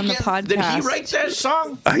sucks he on the get- podcast. Did he write that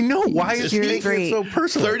song? I know. Why is he You're making great. it so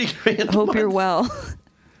personal? 30 grand. a Hope month. you're well.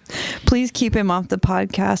 Please keep him off the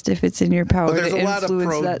podcast if it's in your power But there's to a lot of influence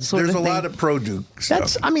pro. that sort There's of a thing. lot of pro Duke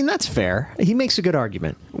stuff. That's fair. He makes a good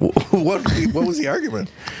argument. what was the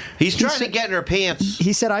argument? He's trying to get in her pants.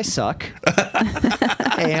 He said I suck,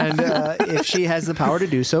 and if she has the power to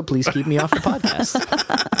do so, please keep me off the podcast.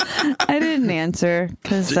 I didn't answer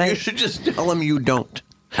because You should just tell him you don't.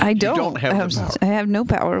 I don't, don't have the power. I have no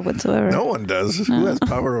power whatsoever. No one does. Who has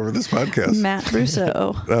power over this podcast? Matt Russo.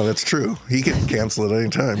 Oh, that's true. He can cancel it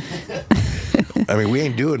anytime. I mean, we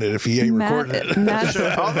ain't doing it if he ain't recording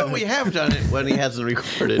it. Although we have done it when he hasn't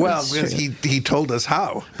recorded. Well, because he told us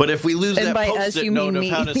how. But if we lose And that by us, post-it you note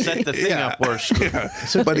mean of how me. to set the thing up, we're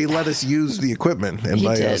screwed. But he let us use the equipment, and He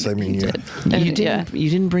by did. us, I mean He you. did. You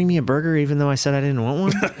didn't bring me a burger, even though I said I didn't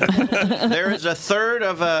want one. There is a third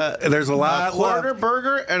of a. There's a lot quarter left.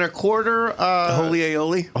 burger and a quarter. Holy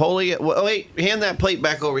aioli. Holy. Well, wait, hand that plate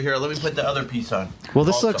back over here. Let me put the other piece on. Well,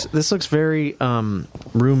 this Also. looks very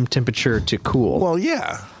room temperature to cool. Well,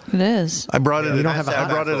 yeah. It is. I brought it. You don't have a I hot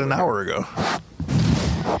brought it an hour ago.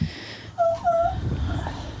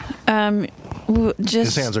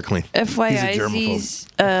 Just His hands are clean. He's a FYI,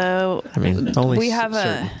 germaphobe. I mean, only we have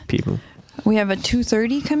certain people. We have a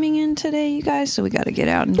 2:30 coming in today, you guys. So we got to get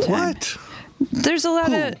out in time. What? There's a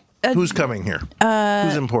lot of Who's coming here?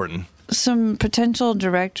 Who's important? some potential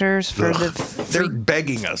directors for Ugh, the they're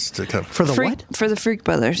begging us to come. For the Freak, what? for the Freak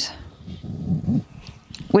Brothers.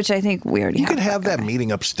 which I think we already You have. could have that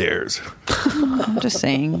meeting upstairs. I'm just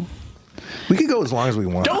saying. We could go as long as we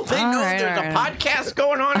want. Don't they know there's a podcast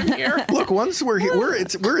going on in here? Look, once we're here,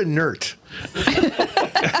 we're inert.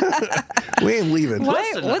 We ain't leaving.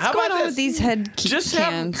 What's going on with these head Just cans?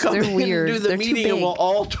 have them come They're in weird. and do the They're too meeting, and big. we'll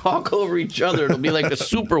all talk over each other. It'll be like a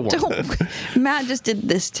super one. Matt just did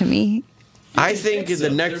this to me. I think in the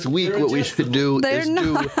next week, what we should do They're is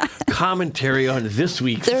do commentary on this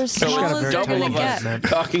week's. They're as small as they're double gonna of us get.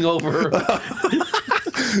 talking over.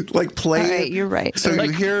 Like play All right, it. you're right. So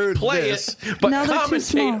Like, you hear play this. it, but No, they're too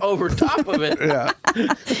commentate small. over top of it. Yeah.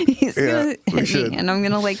 He's Yeah, gonna we hit should. me, and I'm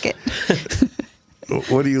gonna like it.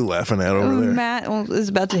 What are you laughing at over there? Matt is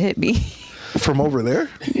about to hit me. From over there?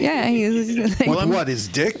 Yeah, he's With what? His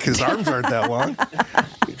dick? His arms aren't that long.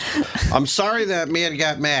 I'm sorry that man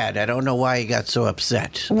got mad. I don't know why he got so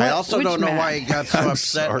upset. I What- also which don't know man? why he got so I'm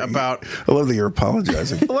upset sorry. about. I love that you're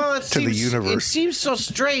apologizing Well, to the it universe. seems so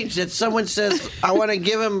strange that someone says, I want to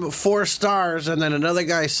give him 4 stars, and then another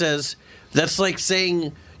guy says, that's like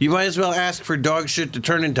saying you might as well ask for dog shit to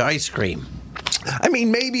turn into ice cream. I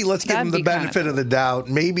mean, maybe let's give him That'd the be benefit of the doubt.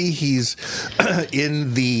 Maybe he's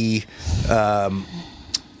in the.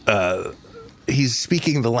 He's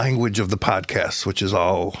speaking the language of the podcast, which is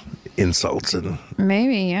all insults and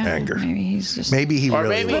maybe, yeah. anger. Maybe he's just. Maybe he Or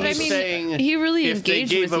really maybe But I he's mean, saying he really if they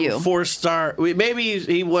engaged gave with him you. 4-star.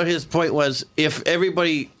 Maybe what his point was, if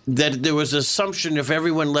everybody that there was assumption if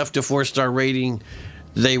everyone left a 4-star rating,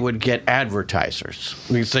 they would get advertisers.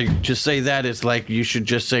 We say just say that it's like you should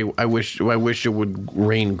just say I wish it would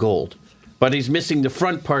rain gold. But he's missing the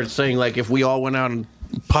front part saying like if we all went out and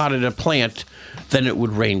potted a plant, then it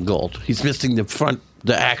would rain gold. He's missing the front,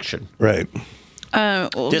 the action. right.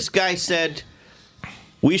 This guy said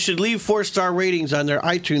we should leave 4-star ratings on their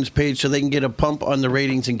iTunes page so they can get a pump on the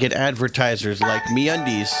ratings and get advertisers like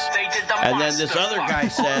MeUndies. And then this other guy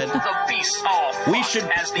said we should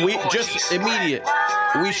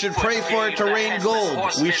we should pray for it to rain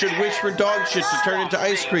gold. We should wish for dog shit to turn into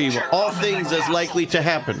ice cream. All things as likely to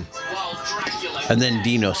happen. And then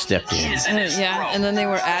Dino stepped in. Yeah, and then they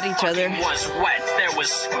were at each other.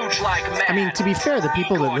 I mean, to be fair, the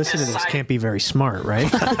people that listen to this can't be very smart,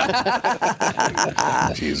 right?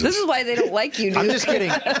 This is why they don't like you, dude. I'm just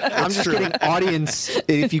kidding. I'm just kidding. Audience,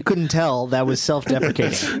 if you couldn't tell, that was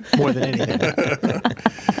self-deprecating more than anything.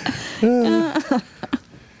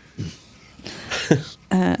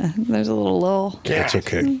 There's a little lull. That's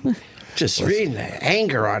okay. Just reading the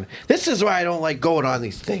anger on. This is why I don't like going on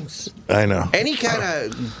these things. I know. Any kind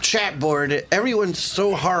of chat board, everyone's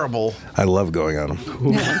so horrible. I love going on them.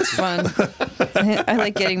 Yeah, it's fun. I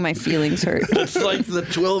like getting my feelings hurt. It's like the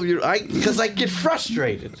 12-year because I get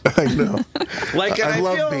frustrated. I know. Like and I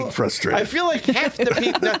love feel, being frustrated. I feel like half the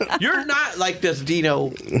people. Now, you're not like this,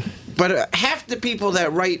 Dino, but half the people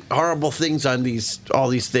that write horrible things on all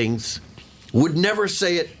these things would never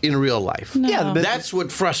say it in real life. No. Yeah, but That's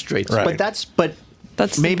what frustrates me. Right. But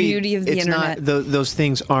That's the maybe beauty of the it's internet. not those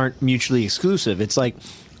things aren't mutually exclusive. It's like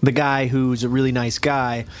the guy who's a really nice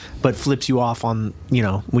guy but flips you off on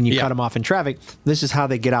when you Yeah. cut him off in traffic. This is how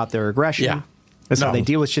they get out their aggression. Yeah. That's how No. they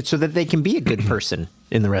deal with shit so that they can be a good person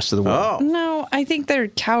in the rest of the world. Oh. No, I think they're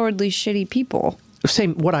cowardly, shitty people.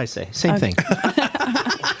 Same what I say. Same thing.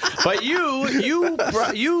 But you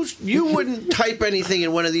wouldn't type anything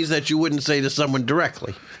in one of these that you wouldn't say to someone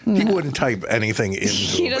directly. He wouldn't type anything into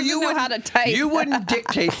He it. doesn't know how to type. You wouldn't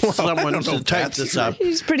dictate to someone don't know to if type that's this true. up.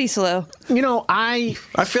 He's pretty slow. I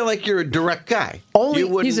feel like you're a direct guy. Only You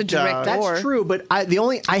wouldn't, he's a direct That's Or- true, but I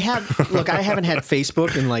haven't had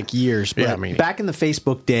Facebook in like years. But Yeah, me neither. back in the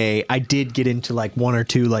Facebook day, I did get into like one or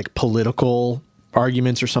two like political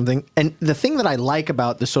arguments or something. And the thing that I like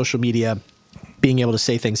about the social media, being able to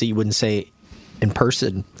say things that you wouldn't say in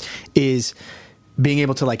person, is being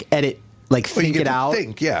able to like edit, like Well, you think get it to out,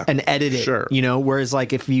 think, yeah. and edit it. Sure. Whereas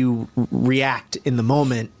like if you react in the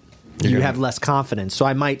moment, you have less confidence. So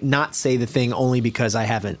I might not say the thing only because I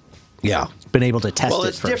haven't Yeah. been able to test Well, it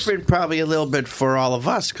it's first. different probably a little bit for all of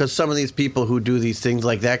us because some of these people who do these things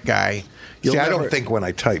like that guy. See, I never- don't think when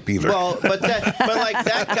I type either. Well, but like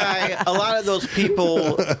that guy, a lot of those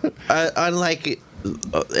people, unlike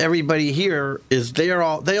everybody here,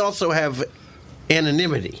 they also have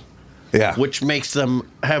anonymity. Yeah. Which makes them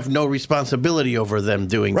have no responsibility over them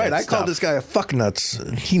doing Right, that I stuff. called this guy a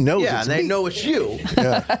fucknuts. He knows Yeah, it's and they me. know it's you.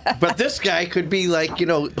 Yeah. But this guy could be like,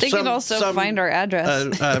 They could also find our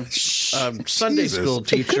address. Sunday Jesus. school It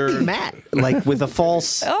teacher. could be Matt, like with a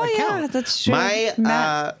false Oh account. yeah, that's true. My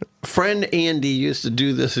Matt. friend Andy used to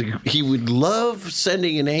do this. He would love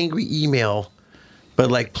sending an angry email,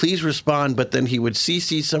 but like, please respond. But then he would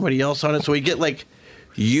CC somebody else on it. So he'd get like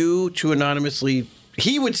you to anonymously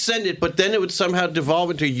he would send it, but then it would somehow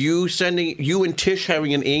devolve into you and Tish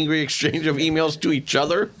having an angry exchange of emails to each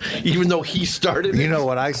other, even though he started it. You know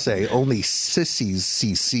what I say? Only sissies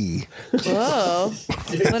CC. Whoa.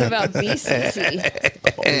 What about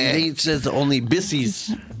BCC? He says only bissies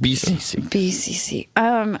BCC.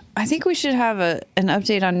 BCC. I think we should have an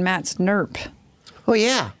update on Matt's NERP. Oh,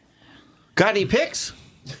 yeah. Got any pics?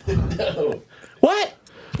 No. What?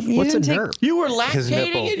 What's a NERP? You were His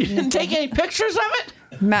nipple. lactating and you didn't take any pictures of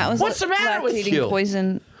it? Matt was What's the matter with lactating you?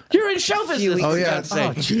 poison. You're in show business. Oh, for yeah. God's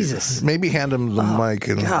sake. Oh, Jesus. Maybe hand him the mic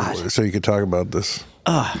so you could talk about this.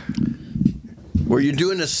 Were you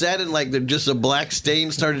doing a set and like just a black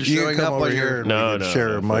stain started You can showing come up over on here your and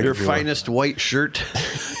share a mic your if you want. finest white shirt?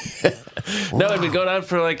 No, it'd been going on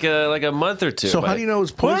for like a month or two. So how do you know it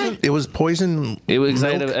was poison? What? It was poison. It was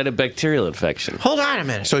I milk? had a bacterial infection. Hold on a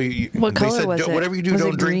minute. So What they color said, was it? whatever you do, Was it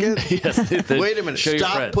don't drink green? it. Yes. Wait a minute. Show your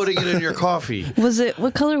Stop friends. putting it in your coffee. Was it?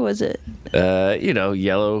 What color was it?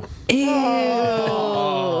 Yellow. Ew.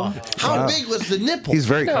 How big was the nipple? He's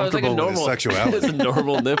very No, it was like comfortable a with his normal. It's sexuality. a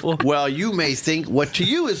normal nipple. Well, you may think what to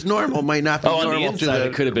you is normal might not be Oh, on the normal to inside, the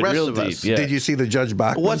it could have been rest real of us. deep. Yeah. Did you see the Judge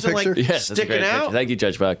Bachman Was it like picture? Yes, that's a sticking great out? picture. Thank you,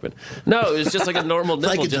 Judge Bachman. No, it was just like a normal nipple.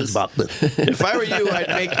 Thank you, Judge just, Bachman. If I were you,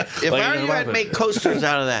 I'd make coasters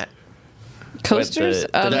out of that. Coasters?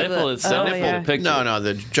 The nipple itself. yeah. The picture. No,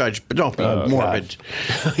 the judge. But don't be morbid.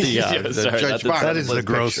 Yeah, the sorry, Judge not the- Bachman That is the picture.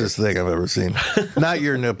 grossest thing I've ever seen. Not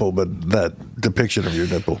your nipple, but that depiction of your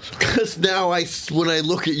nipple. Because now when I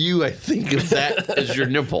look at you, I think of that as your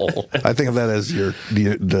nipple. I think of that as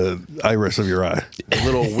the iris of your eye.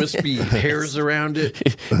 Little wispy hairs around it.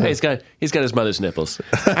 Hey, he's got his mother's nipples.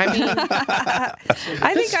 I mean,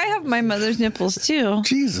 I think I have my mother's nipples too.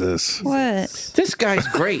 Jesus. What? this guy's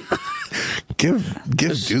great. Give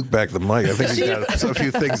Duke back the mic. I think he's got a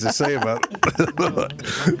few things to say about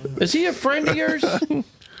it. Is he a friend of yours,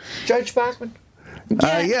 Judge Bachman?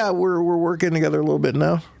 Yeah, we're working together a little bit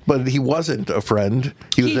now. But he wasn't a friend.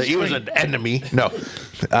 He was an enemy. No.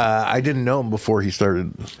 I didn't know him before he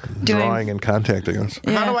started drawing and contacting us.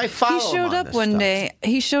 How do I follow He showed him on up this one stuff? day.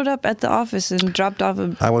 He showed up at the office and dropped off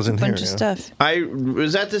a I wasn't bunch here, of yeah. stuff.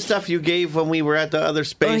 Was that the stuff you gave when we were at the other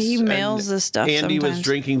space? Oh, he and mails the stuff Andy was sometimes.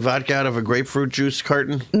 drinking vodka out of a grapefruit juice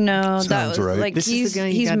carton. No, that Sounds was right. like This is the guy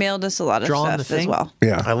you he's got mailed us a lot of drawing the stuff as thing? well.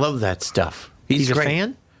 Yeah. I love that stuff. He's a great.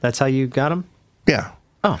 fan? That's how you got him? Yeah.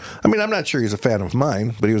 Oh. I mean, I'm not sure he's a fan of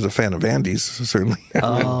mine, but he was a fan of Andy's, certainly.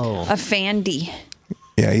 Oh. A Fandy.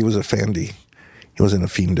 Yeah, he was a Fandy. He wasn't a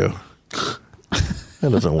Fiendo.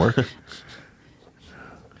 That doesn't work.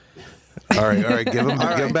 All right, give him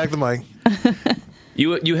back the mic.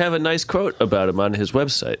 You have a nice quote about him on his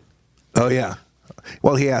website. Oh, yeah.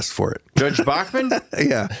 Well, he asked for it. Judge Bachman?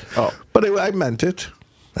 Yeah. Oh. But I meant it.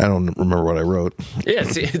 I don't remember what I wrote. Yeah,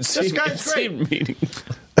 This guy's great. meaning.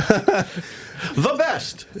 The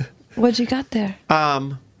best. What you got there?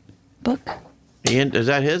 Book? Ian, is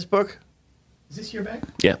that his book? Is this your bag?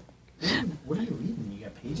 Yeah. What are you reading? You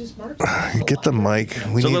got pages marked? Get the mic.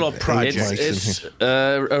 It's a little project. It's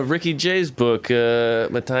Ricky Jay's book,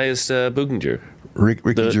 Matthias Buchinger.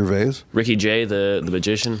 Ricky Gervais? Ricky Jay, the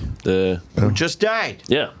magician. Who just died.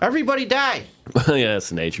 Yeah. Everybody died. Yeah, it's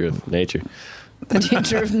the nature of nature. The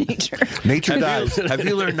nature of nature. Nature dies. Have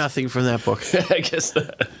you learned nothing from that book? I guess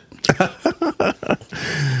that.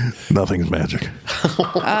 Nothing's magic.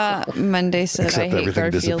 Monday said Except I hate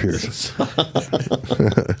everything Garfield. disappears.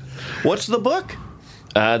 What's the book?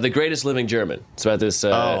 The Greatest Living German. It's about this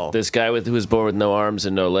this guy who was born with no arms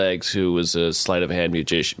and no legs, who was a sleight of hand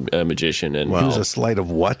magician, and He was a sleight of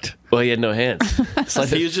what? well, he had no hands.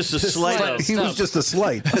 He was just a slight. He was just a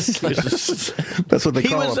sleight. That's what they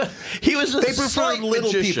call him. He was a They prefer slight little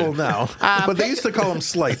magician. people now, but they used to call them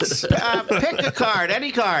sleights. Pick a card,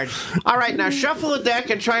 any card. All right, now shuffle the deck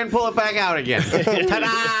and try and pull it back out again.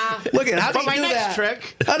 Ta-da! Look at how do For you my do next that?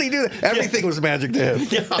 trick. How do you do that? Everything was magic to him.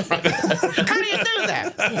 How do you do that?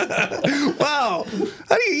 Wow.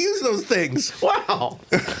 How do you use those things? Wow.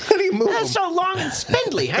 How do you move That's them? so long and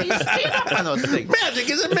spindly. How do you stand up on those things? Magic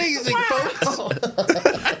is amazing, folks.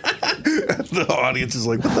 The audience is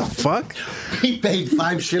like, what the fuck? He paid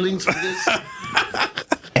 5 shillings for this.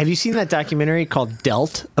 Have you seen that documentary called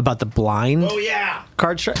Dealt about the blind? Oh, yeah.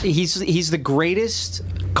 He's the greatest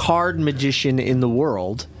card magician in the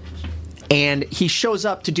world. And he shows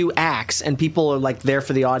up to do acts, and people are like there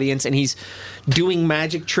for the audience, and he's doing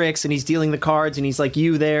magic tricks, and he's dealing the cards, and he's like,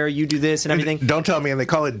 you there, you do this, and everything. Don't tell me, and they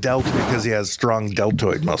call it delt because he has strong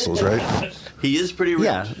deltoid muscles, right? He is pretty rich.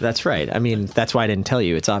 Yeah, that's right. I mean, that's why I didn't tell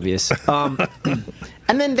you. It's obvious. And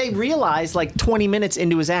then they realize, like 20 minutes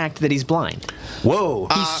into his act, that he's blind. Whoa.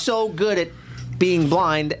 He's so good at being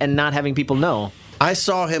blind and not having people know. I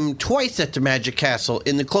saw him twice at the Magic Castle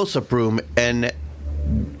in the close-up room, and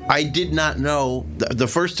I did not know the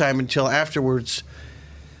first time until afterwards.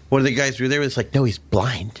 One of the guys who were there was like, no, he's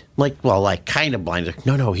blind. Like, well, like kind of blind. Like,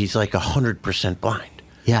 no, he's like 100% blind.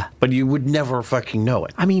 Yeah. But you would never fucking know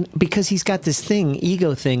it. I mean, because he's got this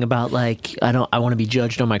ego thing about like, I want to be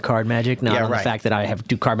judged on my card magic, not on the fact that I have to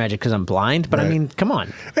do card magic because I'm blind. But I mean, come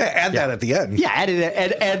on. Add that at the end. Yeah, add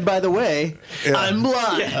it. And by the way, I'm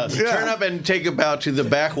blind. Yeah. Turn up and take a bow to the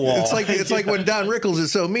back wall. It's like when Don Rickles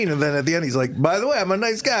is so mean, and then at the end he's like, by the way, I'm a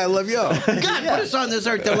nice guy. I love y'all. God put us on this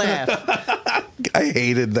earth to laugh. I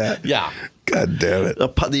hated that. Yeah. God damn it.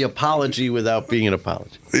 The apology without being an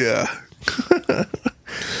apology. Yeah.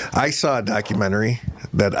 I saw a documentary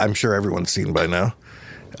that I'm sure everyone's seen by now.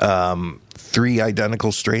 3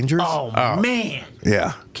 Identical Strangers. Oh, man.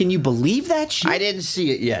 Yeah. Can you believe that shit? I didn't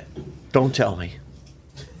see it yet. Don't tell me.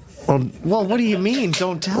 Well, what do you mean?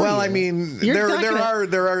 Don't tell me. Well, I mean, there are.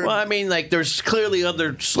 Well, I mean, like, there's clearly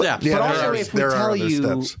other steps. But also, if we tell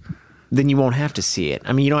you, then you won't have to see it.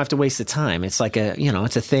 I mean, you don't have to waste the time. It's like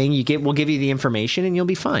it's a thing. We'll give you the information, and you'll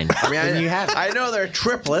be fine. I mean, I know they're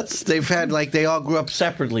triplets. They've had they all grew up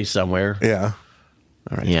separately somewhere. Yeah.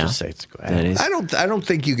 All right. Yeah. Just say it's good. I don't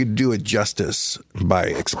think you could do it justice by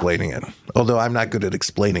explaining it. Although I'm not good at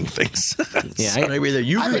explaining things. Yeah. So maybe that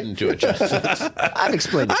you couldn't do it justice. I've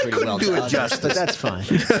explained it pretty well. I couldn't do it justice, but that's fine.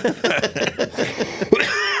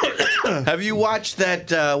 Have you watched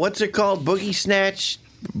that? What's it called? Boogie Snatch.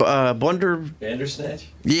 Bandersnatch?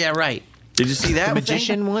 Yeah, right. Did you see that The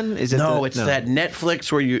magician one? Is it it's that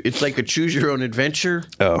Netflix where it's like a choose your own adventure.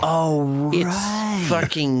 Oh, right. It's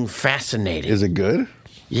fucking fascinating. Is it good?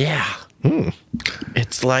 Yeah.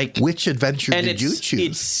 It's like which adventure did you choose?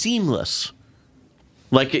 It's seamless.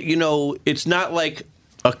 Like it's not like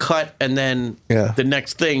a cut and then the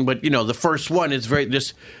next thing, but the first one is very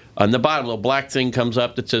just. On the bottom, a black thing comes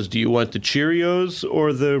up that says, "Do you want the Cheerios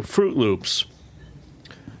or the Fruit Loops?"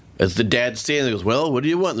 As the dad stands there, goes, "Well, what do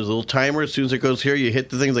you want?" There's a little timer. As soon as it goes here, you hit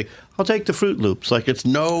the thing. It's like, "I'll take the Fruit Loops." Like there's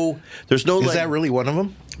no. Is that really one of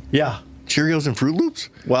them? Yeah, Cheerios and Fruit Loops.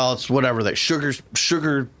 Well, it's whatever that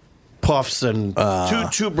sugar puffs and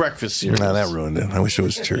two breakfast cereals. No, that ruined it. I wish it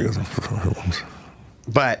was Cheerios and Fruit Loops.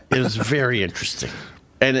 But it was very interesting,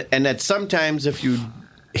 and that sometimes if you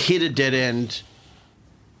hit a dead end,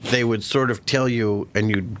 they would sort of tell you, and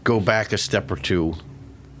you'd go back a step or two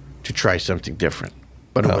to try something different.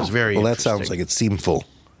 But it was very well, that interesting. sounds like it seemed full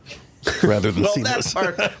rather than seamless.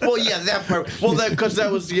 That part. Well, yeah, that part. Well, because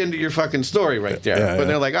that was the end of your fucking story right there. Yeah, but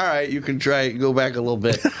they're like, all right, you can go back a little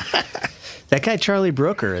bit. That guy Charlie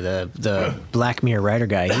Brooker, the Black Mirror writer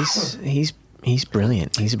guy, he's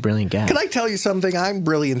brilliant. He's a brilliant guy. Can I tell you something? I'm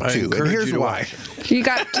brilliant too, and here's why. You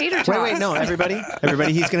got tater tots. Wait, no, everybody,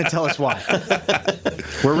 he's going to tell us why.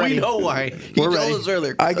 We're ready. We know why. He told us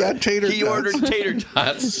earlier. I got tater tots. He ordered tater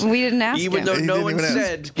tots. We didn't ask even him. though no one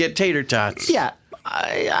said get tater tots. Yeah,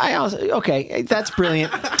 I also okay. That's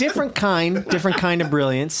brilliant. Different kind of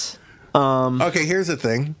brilliance. Okay, here's the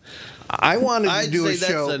thing. I wanted to do a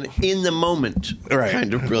show. That's an in the moment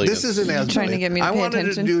kind of brilliance. This isn't as trying to get me to I pay wanted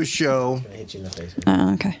attention? to do a show.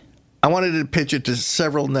 Okay. I wanted to pitch it to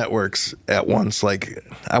several networks at once. Like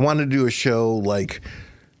I wanted to do a show like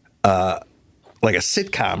a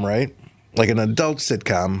sitcom, right? Like an adult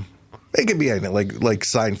sitcom. It could be anything, like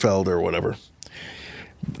Seinfeld or whatever.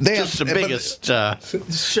 They just have the biggest, show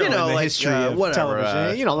in the history of whatever,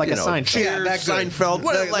 television. Like a Seinfeld. Cheers,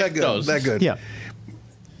 Seinfeld. That good. Yeah.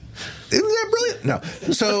 Isn't that brilliant? No.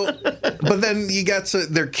 So, but then you got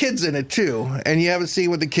their kids in it too, and you have a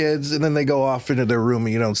scene with the kids, and then they go off into their room,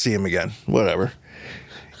 and you don't see them again. Whatever.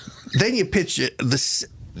 Then you pitch this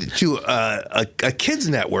to a kids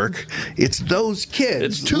network. It's those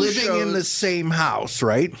kids living in the same house,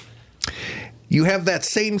 right? You have that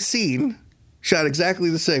same scene shot exactly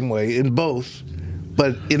the same way in both,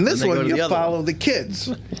 but in this one you follow the kids,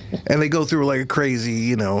 and they go through like a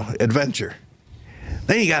crazy, adventure.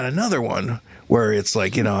 Then you got another one where it's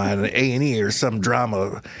like, on A&E or some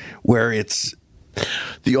drama where it's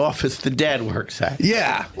the office the dad works at.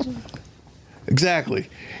 Yeah, exactly.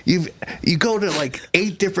 You go to like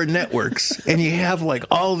 8 different networks and you have like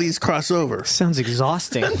all these crossovers. Sounds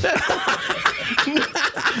exhausting.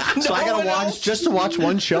 So I gotta watch just to watch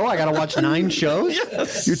one show. I gotta watch 9 shows.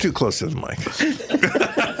 Yes. You're too close to the mic.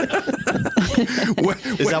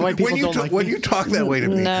 Is that why people don't like when me? you talk that way to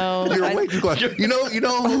me? No, you're way too close. You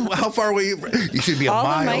know how far away you should be a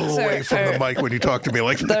mile away from the mic when you talk to me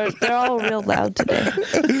like that. They're all real loud today.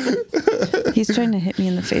 He's trying to hit me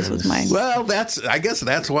in the face with mine. Well, I guess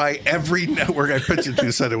that's why every network I pitched it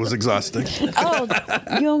to said it was exhausting. Oh,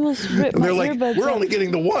 you almost ripped my they're like, earbuds we're out. only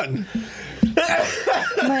getting the one.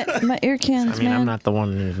 My ear cans, I mean, man. I'm not the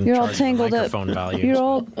one in You're all charge of the tangled up. microphone volumes.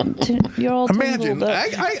 You're all Imagine, tangled up.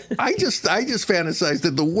 I just fantasize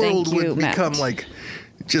that the world Thank you, would Matt. become like,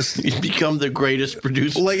 just You'd become the greatest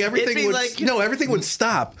producer. like everything It'd be would like- everything would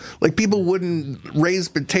stop. Like people wouldn't raise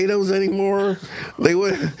potatoes anymore. They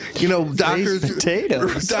would, doctors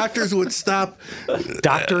potatoes. doctors would stop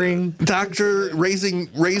Doctoring.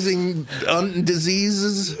 raising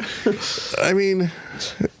diseases. I mean,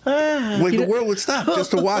 like the world would stop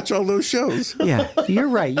just to watch all those shows. Yeah, you're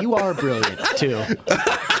right. You are brilliant too.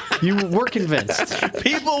 You were convinced.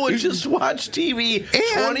 People would just watch TV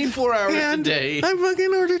 24 hours a day. I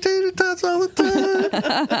fucking order tater tots all the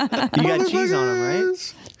time. You got cheese on them,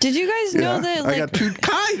 right? Did you guys know that, I like, got 2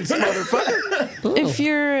 kinds, motherfucker. if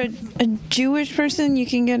you're a Jewish person, you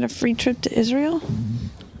can get a free trip to Israel?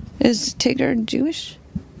 Is Tigger Jewish?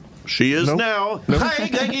 She is Nope. now. Nope. Hi,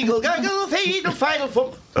 giggle, gaggle, feed, final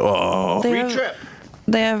foot. Oh, They Free have- trip.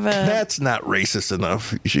 They have a. that's not racist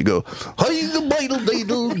enough. You should go, hey, the beetle,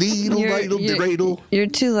 deedle, deedle, deedle, deedle. You're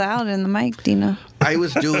too loud in the mic, Dino. I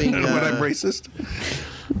was doing. When I'm racist?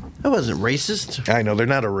 I wasn't racist. I know, they're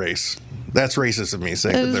not a race. That's racist of me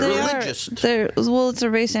saying that they're They religious. Well, it's a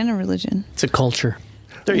race and a religion. It's a culture.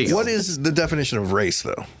 There you go. What is the definition of race,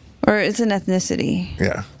 though? Or it's an ethnicity.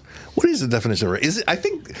 Yeah. What is the definition of race? I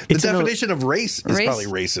think the It's definition of race is Race- probably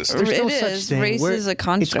racist. There's no It such is. thing. Race is a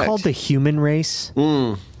construct. It's called the human race.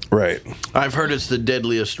 Right. I've heard it's the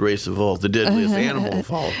deadliest race of all, the deadliest animal of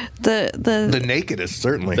all. The The nakedest,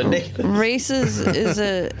 certainly. race is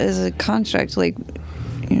a construct. Like,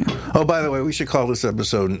 Oh, by the way, we should call this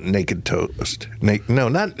episode Naked Toast. It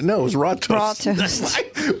was Raw Toast. Raw Toast. I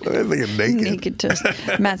think of naked. Naked Toast.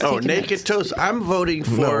 Matt's Oh, taking naked notes. toast. I'm voting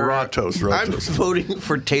for No, raw toast, raw I'm toast. voting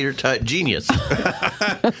for Tater Tot Genius.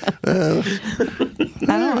 I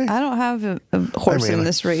don't have a horse in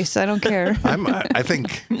this race. I don't care. I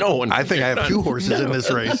think No one. I think I have 2 horses in this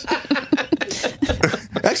race.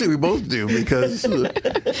 Actually, we both do because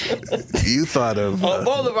you thought of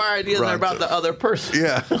Both of our ideas are about the other person.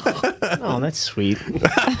 yeah. Oh, that's sweet.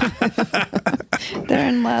 They're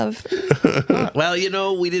in love. Well,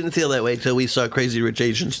 we didn't feel that way until we saw Crazy Rich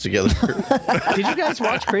Asians together. Did you guys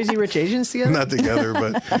watch Crazy Rich Asians together? Not together,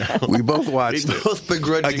 but we both watched We it. both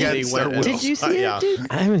begrudgingly Against our went. will. Did you see Yeah. it, dude?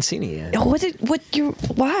 I haven't seen it yet.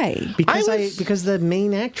 Why? Because the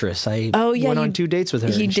main actress. I Oh, yeah, went you- on 2 dates with her.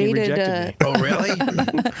 he and she dated, rejected me. Oh, really?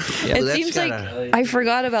 It seems like I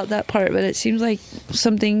forgot about that part, but it seems like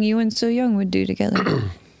something you and So Young would do together.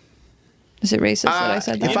 Is it racist that I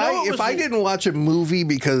said that? If I didn't watch a movie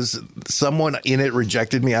because someone in it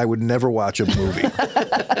rejected me, I would never watch a movie.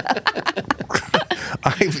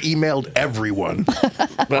 I've emailed everyone.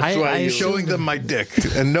 That's why you showing them my dick,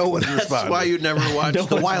 and no one's That's responded. why you never watched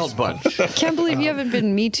The Wild Bunch. Can't believe you haven't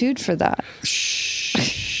been Me Too'd for that.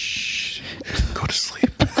 Go to sleep.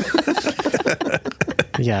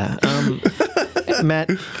 Yeah. Matt,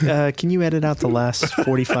 can you edit out the last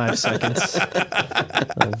 45 seconds?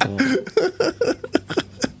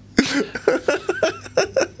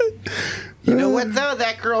 You know what, though?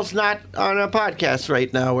 That girl's not on a podcast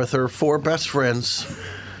right now with her 4 best friends.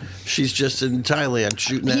 She's just in Thailand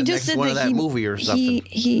shooting that next one of that movie or something.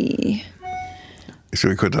 Should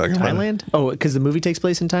we quit talking about it? Thailand? Oh, because the movie takes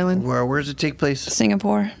place in Thailand? Where does it take place?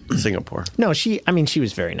 Singapore. Singapore. No, she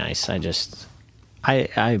was very nice.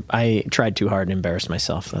 I tried too hard and embarrassed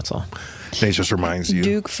myself. That's all. It just reminds you.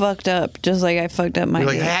 Duke fucked up, just like I fucked up my You're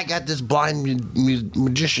like, date. hey, I got this blind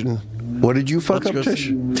magician. What did you fuck Let's up, go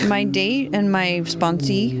Tish? My date and my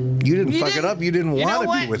sponsee. You didn't fuck it up. You didn't You want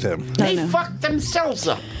know to be what? with him. They fucked themselves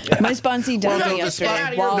up. My sponsee died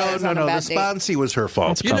yesterday while I was on a The bad date. sponsee was her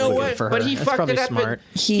fault. You know what? But he fucked it up.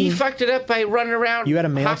 He fucked it up by running around. You had a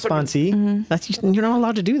male hopping sponsee? You're not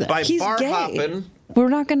allowed to do that. by He's bar gay. hopping. We're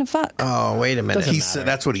not gonna fuck. Oh, wait a minute. He said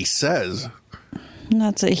that's what he says.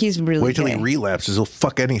 That's it. He's really Wait till gay. he relapses. He'll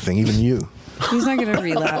fuck anything, even you. He's not gonna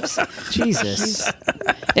relapse. Jesus.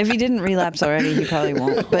 If he didn't relapse already, he probably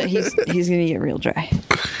won't. But he's gonna get real dry.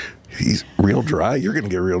 He's real dry. You're gonna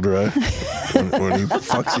get real dry when he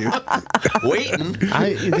fucks you. Waiting.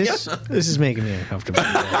 This is making me uncomfortable.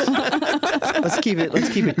 Let's keep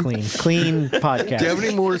it clean. Clean podcast. Do you have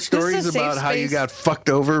any more stories a safe about how you space. got fucked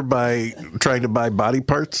over by trying to buy body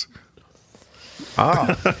parts?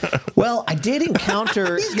 Well, I did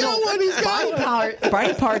encounter.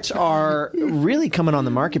 Body parts are really coming on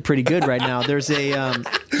the market pretty good right now. There's a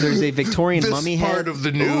Victorian This mummy part head. of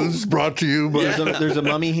the news brought to you by There's a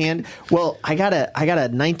mummy hand. Well, I got a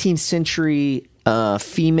 19th century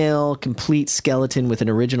female complete skeleton with an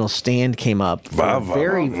original stand came up for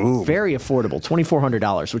very affordable,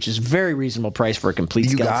 $2,400, which is very reasonable price for a complete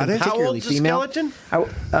skeleton. Got it? How particularly old's the female. skeleton?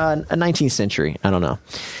 A 19th century. I don't know.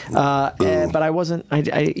 But I wasn't.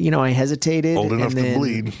 I hesitated. Old enough and then, to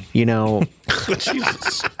bleed.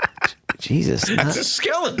 Jesus. That's a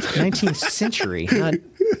skeleton. 19th century. Not,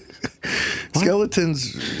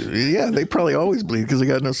 Skeletons, they probably always bleed because they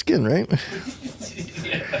got no skin, right?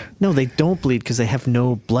 No, they don't bleed because they have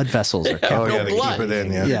no blood vessels. Or they keep it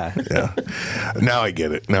in, yeah. Now I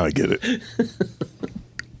get it.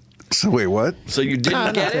 So wait, what? So you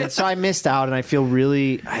didn't get it? So I missed out, and I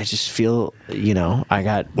just feel, I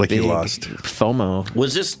got like you big lost FOMO.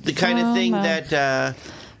 Was this the kind of thing that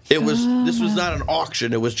this was not an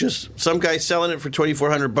auction? It was just some guy selling it for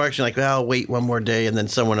 $2,400. You're like, I'll wait one more day, and then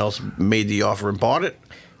someone else made the offer and bought it.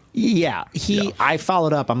 Yeah, I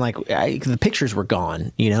followed up. I'm like, the pictures were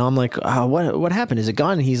gone. I'm like, what happened? Is it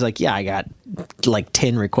gone? And he's like, yeah, I got like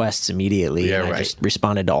 10 requests immediately. Yeah, and I just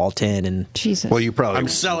responded to all 10. And Jesus. Well, you probably. I'm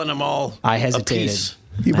selling them all. I hesitated. A piece.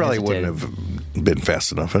 You probably wouldn't have been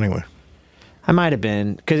fast enough anyway. I might have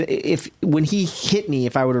been, because when he hit me,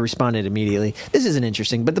 if I would have responded immediately, this isn't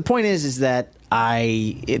interesting. But the point is that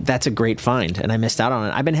that's a great find, and I missed out on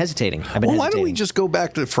it. I've been hesitating. Why don't we just go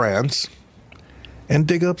back to France and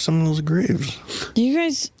dig up some of those graves? You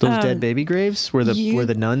guys, those dead baby graves where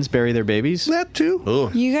the nuns bury their babies. That too.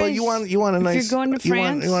 Oh. You guys, but you want a nice. If you're going to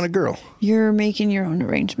France, you want a girl. You're making your own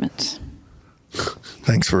arrangements.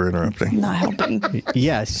 Thanks for interrupting. Not helping.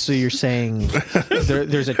 Yeah, so you're saying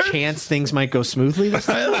there's a chance things might go smoothly this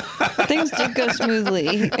time? Things did go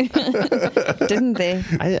smoothly, didn't they?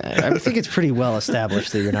 I think it's pretty well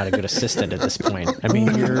established that you're not a good assistant at this point. I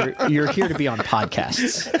mean, you're here to be on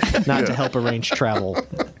podcasts, not to help arrange travel.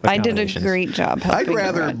 I did a great job. I'd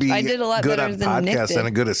rather be I did a lot good better on than Nick podcasts did. than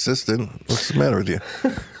a good assistant. What's the matter with you?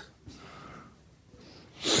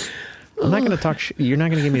 I'm not going to talk. You're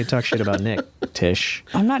not going to get me to talk shit about Nick, Tish.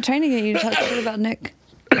 I'm not trying to get you to talk shit about Nick.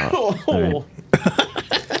 Right.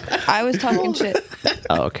 I was talking shit.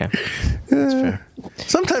 Oh, okay. That's fair.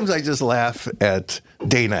 Sometimes I just laugh at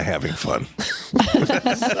Dana having fun.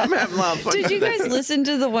 I'm having a lot of fun. Did you guys listen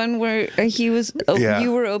to the one where you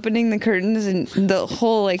were opening the curtains and the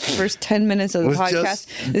whole first 10 minutes of the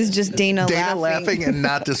podcast is just Dana laughing and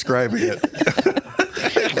not describing it.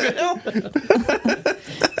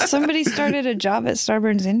 Somebody started a job at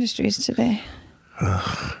Starburns Industries today.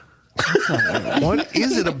 What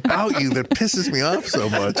is it about you that pisses me off so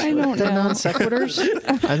much? I don't know. The non sequiturs?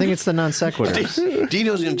 I think it's the non sequiturs.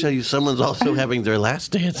 Dino's going to tell you someone's also having their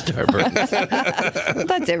last day at Starburns.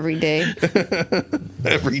 That's every day.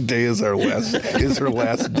 Every day is her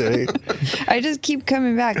last day. I just keep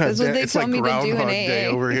coming back. That's what they tell me to do in AA. Day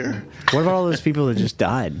over here. What about all those people that just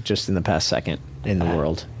died just in the past second in the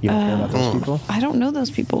world? You don't care about those people? I don't know those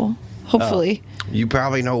people. Hopefully. You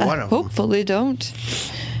probably know one of them. Hopefully don't.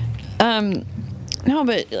 No,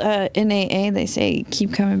 but in AA they say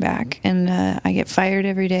keep coming back, and I get fired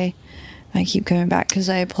every day. I keep coming back because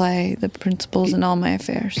I apply the principles in all my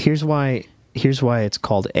affairs. Here's why it's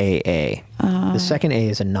called AA. The second A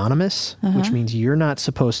is anonymous, which means you're not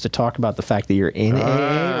supposed to talk about the fact that you're in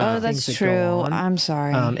AA. Oh, that's true. I'm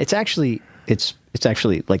sorry. It's actually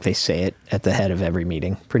like they say it at the head of every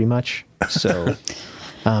meeting, pretty much. So.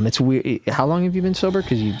 It's weird. How long have you been sober?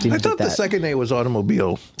 Because you didn't. I thought the second A was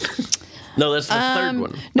automobile. No, that's the third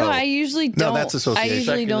one. No, I usually don't. No, that's association. I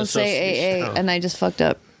usually don't say AA, and I just fucked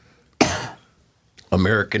up.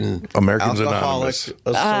 Americans Alcoholics Anonymous.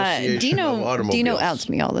 Association of Automobiles. Dino outs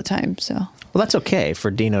me all the time, so. Well, that's okay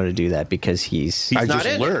for Dino to do that because he's I not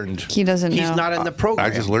just in. learned. He doesn't know. He's not in the program.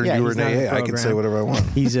 I just learned you were in he's not in the AA. I can say program. whatever I want.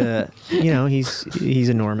 He's a he's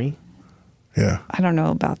a normie. Yeah. I don't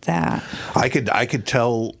know about that. I could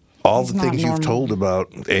tell all He's the not things you've normal. told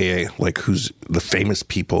about AA, like who's the famous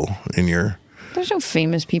people in your. There's no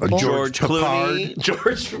famous people. George Clooney,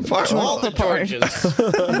 George Papard, all the Georges.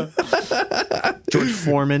 George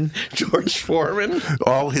Foreman, George Foreman,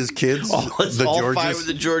 all his kids, all Georges. 5 of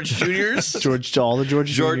the George Juniors, all the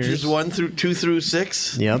George Georges Juniors. 2 through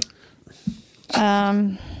 6. Yep.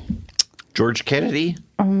 George Kennedy.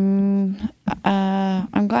 I'm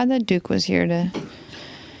glad that Duke was here to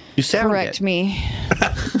correct me.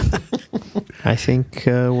 I think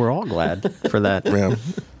we're all glad for that. Yeah.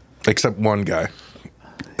 Except one guy.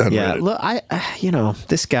 Yeah, look,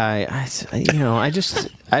 this guy, I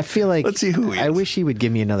feel like Let's see who he I is. wish he would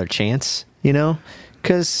give me another chance,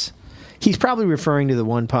 because he's probably referring to the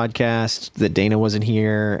one podcast that Dana wasn't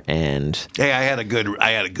here, and Hey, I had a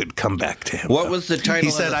good comeback to him. What though. was the title He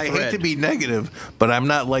of said, the "I hate thread?" to be negative, but I'm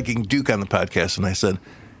not liking Duke on the podcast." And I said,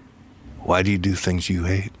 Why do you do things you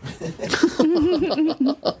hate?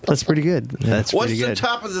 That's pretty good. That's What's pretty the good.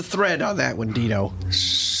 top of the thread on that one, Dino?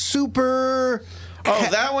 Super. Oh,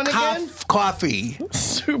 that one again? Coffee.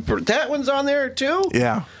 Super. That one's on there too?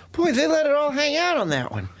 Yeah. Boy, they let it all hang out on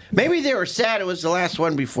that one. Maybe they were sad it was the last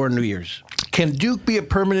one before New Year's. Can Duke be a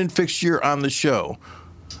permanent fixture on the show?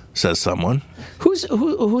 Says someone. Who's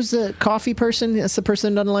the coffee person? That's the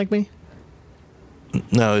person that doesn't like me?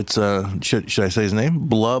 No, it's should I say his name?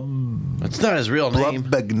 Blub. That's not his real name.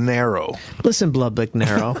 Blubbegnaro. Listen,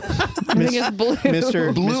 Blubbegnaro. I think it's blue.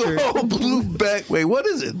 Mr. Blue. Oh, Bluebeck. Wait, what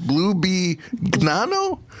is it?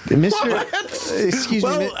 Bluebignano? Mr. Excuse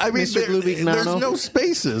well, me, I mean, Mr. Bluebignano. there's no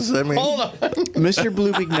spaces. I mean, Hold on. Mr.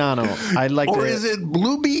 Bluebignano. I'd like or to. is it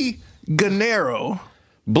Bluebignaro?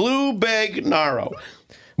 Bluebegnaro.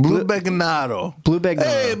 Bluebegnado. Bluebegnaro.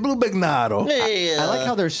 Hey, Bluebegnado. Hey, I like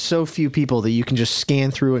how there's so few people that you can just scan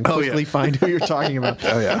through and quickly find who you're talking about.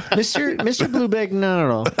 Oh, yeah. Mr.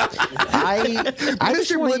 Bluebegnaro. I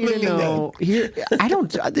just want you to know here. I don't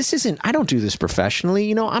do this professionally.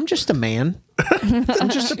 You know, I'm just a man. I'm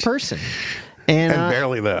just a person. And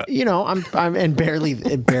barely that. You know, I'm and barely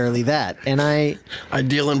that. And I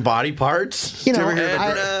deal in body parts. You know,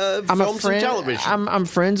 I'm a friend. I'm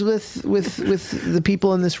friends with the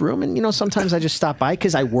people in this room, and you know, sometimes I just stop by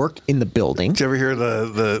because I work in the building. Did you ever hear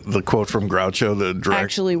the quote from Groucho,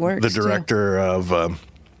 Actually works, the director of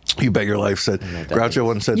You Bet Your Life? Said Groucho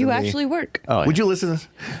once said You to actually me, work. Oh, yeah. Would you listen to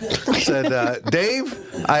this? Said, Dave,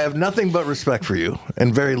 I have nothing but respect for you,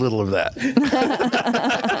 and very little of that.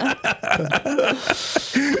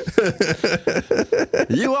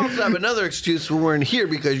 You also have another excuse when we're in here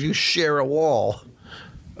because you share a wall.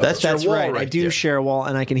 That's your wall right. I do share a wall,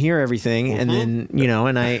 and I can hear everything. And then you know,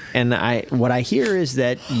 and I what I hear is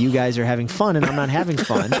that you guys are having fun, and I'm not having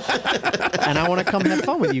fun. And I want to come have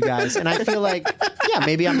fun with you guys. And I feel like, yeah,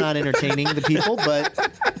 maybe I'm not entertaining the people, but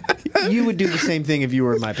you would do the same thing if you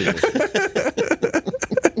were in my position.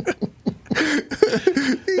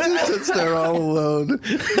 He just sits there all alone,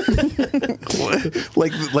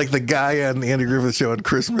 like the guy on the Andy Griffith Show on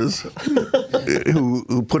Christmas,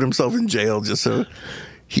 who put himself in jail just so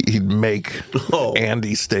he'd make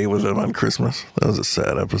Andy stay with him on Christmas. That was a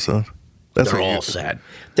sad episode. They're all sad.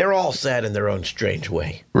 They're all sad in their own strange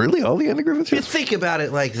way. Really, all the Andy Griffith Shows? You think about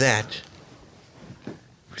it like that.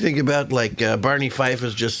 Think about like Barney Fife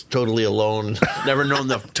is just totally alone, never known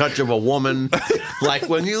the touch of a woman. Like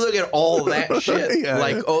when you look at all that shit,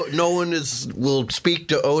 no one will speak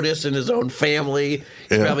to Otis and his own family.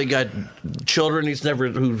 He's probably got children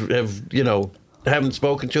haven't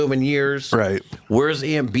spoken to him in years. Right. Where's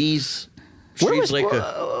Aunt Bee's?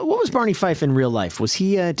 What was Barney Fife in real life? Was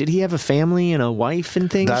he? Did he have a family and a wife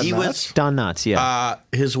and things? He was Don Knotts. Yeah.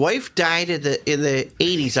 His wife died in the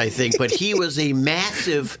 80s, I think, but he was a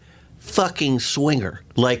massive fucking swinger,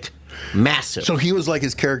 like massive. So he was like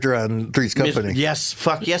his character on Three's Company. Yes,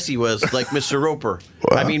 he was like Mr. Roper.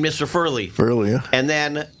 Wow. I mean, Mr. Furley. Furley, yeah. And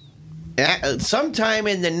then sometime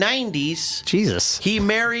in the 90s, Jesus, he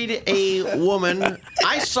married a woman.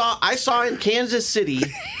 I saw in Kansas City.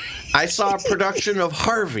 I saw a production of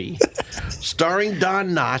Harvey, starring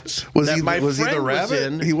Don Knotts. Was he the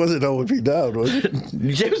rabbit? He wasn't Owen P. Dowd, was he?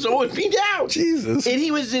 He was Owen P. Dowd. Jesus. And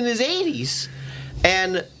he was in his 80s.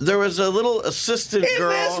 And there was a little assistant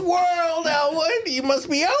girl. In this world, Elwood, you must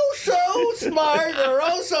be oh so smart or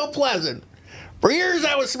oh so pleasant. For years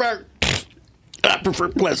I was smart. I prefer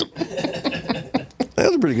pleasant. That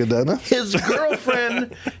was pretty good, Donna. His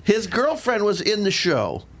girlfriend was in the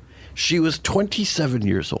show. She was 27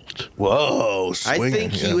 years old. Whoa, swinging, I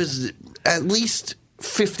think he was at least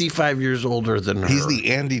 55 years older than her. He's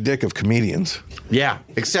the Andy Dick of comedians. Yeah,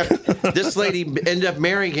 except this lady ended up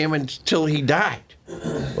marrying him until he died.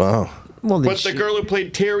 Wow. Well, but the girl who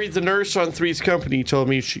played Terry the nurse on Three's Company told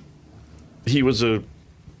me that he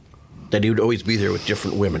would always be there with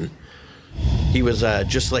different women. He was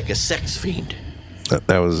just like a sex fiend.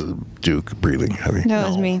 That was Duke breathing heavy. No, it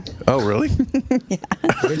was me. Oh, really? Yeah.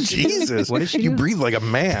 Jesus. What did she You do? breathe like a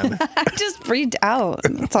man. I just breathed out.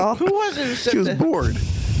 That's all. Who was it who said She was that? bored.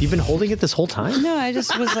 You've been holding it this whole time? No, I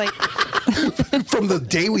just was like, From the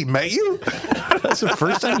day we met you? That's the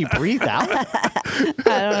first time you breathed out?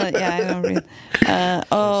 I don't breathe.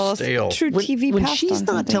 Stale. True TV when passed she's on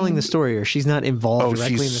not something. telling the story or she's not involved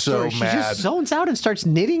directly in the she's story, so she mad. just zones out and starts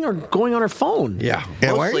knitting or going on her phone. Yeah,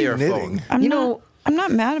 Yeah, why are mostly you her knitting? phone. I'm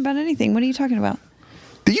not mad about anything. What are you talking about?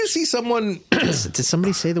 Did you see someone... Did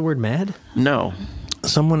somebody say the word mad? No.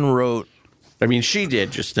 Someone wrote... I mean, she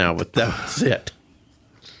did just now, but that was it.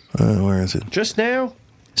 Where is it? Just now?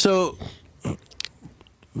 So,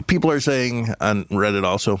 people are saying on Reddit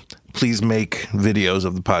also, please make videos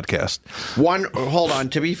of the podcast. Hold on.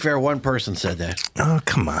 To be fair, one person said that. Oh,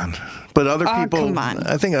 come on. But other people, come on.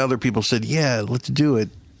 I think other people said, yeah, let's do it,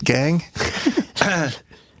 gang.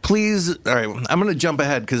 Please. All right, I'm going to jump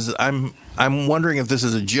ahead because I'm wondering if this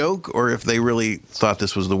is a joke or if they really thought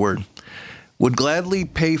this was the word. Would gladly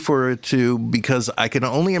pay for it too, because I can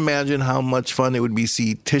only imagine how much fun it would be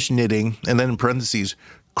see Tish knitting, and then in parentheses,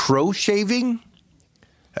 crow shaving?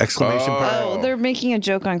 Exclamation point. Oh, they're making a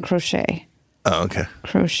joke on crochet. Oh, okay.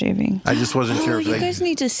 Crow shaving. I just wasn't sure if you they... guys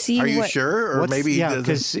need to see Are you what... sure? Or maybe... Yeah,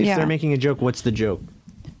 because if they're making a joke, what's the joke?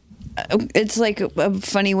 It's like a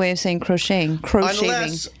funny way of saying crocheting.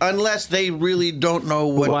 Crocheting. Unless they really don't know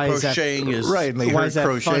what Why crocheting is. Right, and they Why heard is that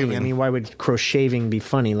crocheting. funny? I mean, why would crocheting be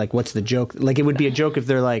funny? Like, what's the joke? Like, it would be a joke if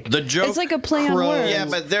they're like... The joke... It's like a play on words. Yeah,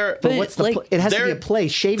 but they're... But what's the... it has to be a play.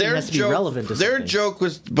 Shaving has to be relevant to Their something. joke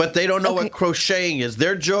was... But they don't know what crocheting is.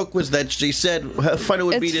 Their joke was that she said how fun it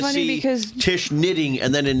would be It's to funny see because- Tish knitting,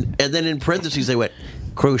 and then in parentheses they went...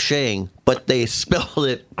 crocheting, but they spelled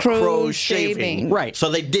it crow-shaving. Right.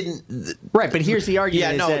 So they didn't... Right, but here's the argument.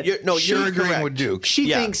 Yeah, is no, that you're agreeing correct. with Duke. She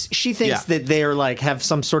Yeah. thinks that they're like have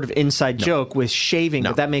some sort of inside joke with shaving,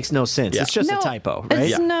 but that makes no sense. Yeah. It's just a typo,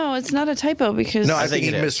 right? No, it's not a typo because... No, I think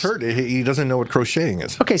he misheard it. He doesn't know what crocheting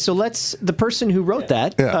is. Okay, so the person who wrote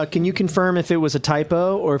that, can you confirm if it was a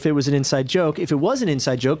typo or if it was an inside joke? If it was an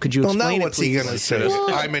inside joke, could you Well, now explain what's it, he please? gonna say?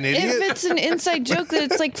 Well, I'm an idiot? If it's an inside joke, that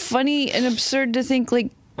it's like funny and absurd to think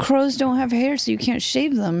like crows don't have hair, so you can't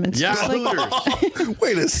shave them. It's just like...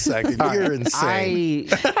 Wait a second. You're insane.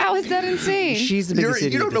 How is that insane? She's the biggest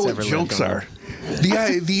idiot You don't know that's what ever lived jokes on are.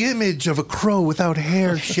 The image of a crow without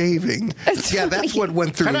hair shaving. Yeah, that's what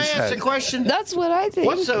went through Can I his ask head. a question? That's what I think.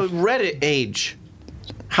 What's the Reddit age?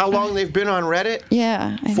 How long they've been on Reddit?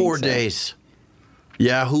 Yeah. I think 4 so. days.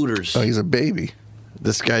 Yeah, Hooters. Oh, he's a baby.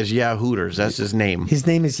 This guy's Yeah Hooters. That's his name. His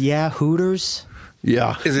name is Yeah Hooters.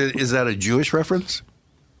 Yeah. Is that a Jewish reference?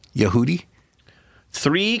 Yehudi?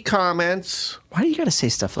 3 comments. Why do you got to say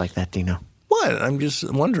stuff like that, Dino? What? I'm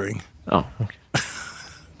just wondering. Oh, okay.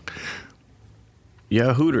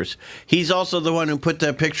 Yeah, Hooters. He's also the one who put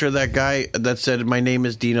that picture of that guy that said, "My name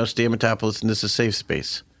is Dino Stamatopoulos and this is Safe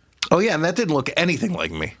Space." Oh, yeah, and that didn't look anything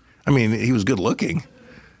like me. I mean, he was good looking.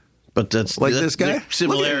 But that's like this guy. The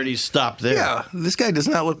similarities stop there. Yeah, this guy does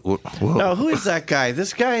not look. Whoa. No, who is that guy?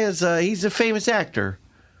 This guy is he's a famous actor.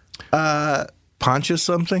 Pontius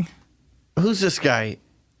something? Who's this guy?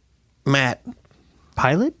 Matt.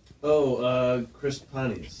 Pilot? Oh, Chris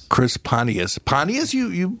Pontius. Chris Pontius. Pontius?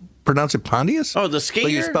 You pronounce it Pontius? Oh, the skater?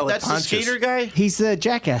 But you spell it That's Pontius. the skater guy? He's the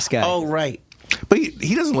jackass guy. Oh, right. But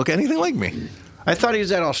he doesn't look anything like me. I thought he was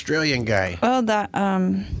that Australian guy. Oh, that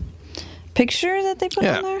picture that they put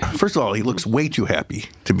on there? First of all, he looks way too happy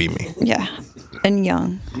to be me. Yeah. And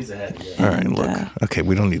young. He's a head. All right, look. Okay,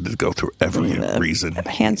 we don't need to go through every reason.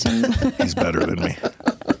 Handsome. He's better than me.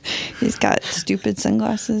 He's got stupid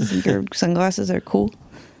sunglasses. Your sunglasses are cool.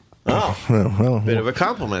 Oh, well, bit of a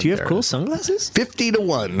compliment. Do you have there. cool sunglasses?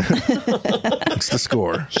 50-1. That's the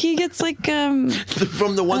score. He gets like from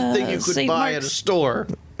the one thing you could St. buy at a Mark's store.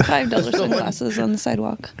 $5 sunglasses on the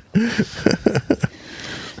sidewalk.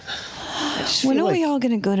 When are we all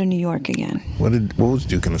going to go to New York again? What was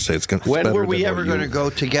Duke going to say? When were we ever going to go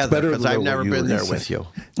together? Because I've never been there with you.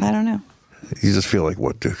 I don't know. You just feel like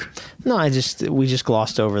what, Duke? No, we just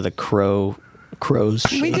glossed over the crows.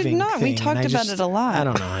 We did not. We thing, talked and about it a lot. I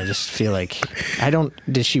don't know. I just feel like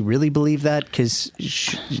Does she really believe that? Because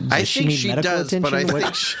I she think need she medical does, attention?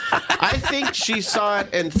 but I think she saw it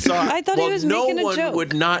and thought. I thought he was no making a one joke.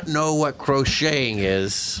 would not know what crocheting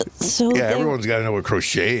is. So yeah, everyone's got to know what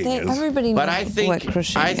crocheting is. Everybody knows But I think what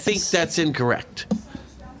crocheting think that's incorrect.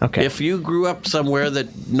 Okay. If you grew up somewhere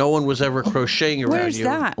that no one was ever crocheting around Where's you,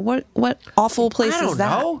 that? What awful place I don't is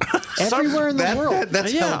that? know. Everywhere in the world.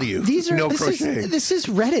 That's hell to you. These are no this crocheting. is this is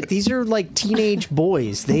Reddit. These are like teenage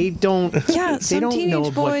boys. They don't. Yeah, they some don't teenage know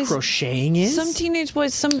boys. what crocheting is. Some teenage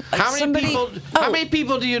boys. how many Somebody.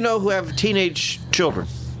 people do you know who have teenage children?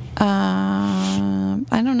 I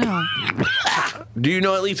don't know. Do you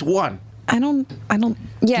know at least one? I don't.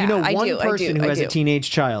 Yeah, do you know I one do. person who has a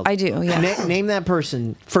teenage child? I do. Yeah. Name that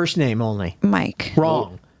person. First name only. Mike.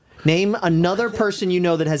 Wrong. Name another person you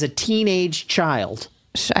know that has a teenage child.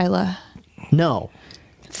 Shyla. No.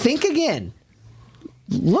 Think again.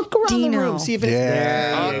 Look around Dino. the room. See if it.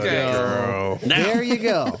 There you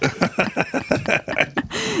go.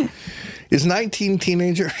 Is 19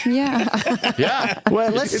 teenager? Yeah. Yeah.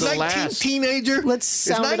 Well, let's Is 19 teenager? Let's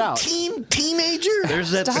sound is it out. 19 teenager?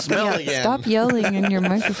 There's that smell again. Stop yelling in your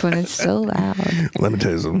microphone. It's so loud. Let me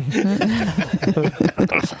tell you something.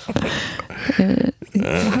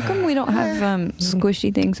 How come we don't have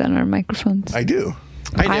squishy things on our microphones? I do.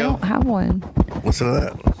 I don't have one. Listen to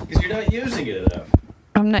that. Because you're not using it enough.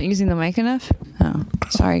 I'm not using the mic enough? Oh,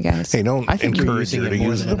 sorry, guys. Hey, don't I think you're encourage using her to it more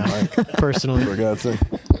use than the enough, mic. personally. For God's sake.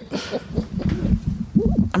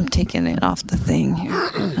 I'm taking it off the thing here.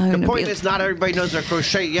 The point is, not everybody knows how to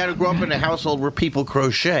crochet. You got to grow up in a household where people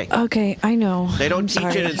crochet. Okay, I know. They don't teach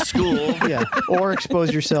sorry. it in school. Yeah, or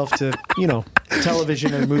expose yourself to,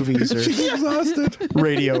 television or movies or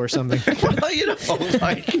radio or something. Well,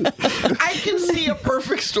 like, I can see a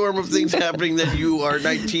perfect storm of things happening that you are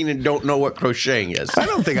 19 and don't know what crocheting is. I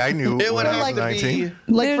don't think I knew It would when I was have to 19.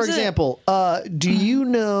 be. Like, for example, do you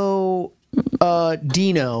know,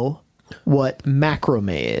 Dino, what macrame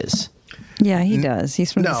is? Yeah, he does.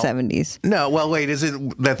 He's from the No. 70s. No, well, wait. Is it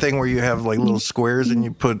that thing where you have like little squares and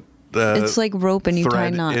you put It's like rope and you tie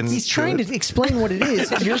thread knots. into He's trying to explain what it is.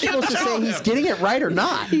 You're supposed to say he's getting it right or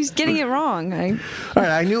not. He's getting it wrong. All right,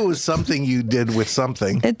 I knew it was something you did with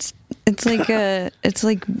something. It's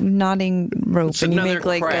like knotting rope It's and you another make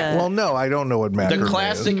like craft. a Well, no, I don't know what macrame The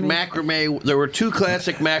classic is. macrame, there were two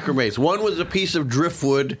classic macrames. One was a piece of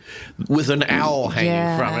driftwood with an owl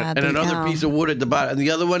hanging from it, and the another owl. piece of wood at the bottom. And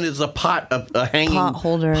the other one is a a hanging pot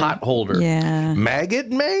holder. Yeah. Maggot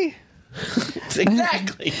May?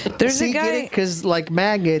 Exactly. There's See, a get guy. it? Because, like,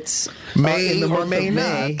 maggots May in the or month may of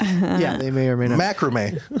May. Yeah, they may or may not.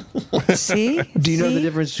 Macrame. See? Do you know the See?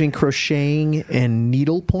 difference between crocheting and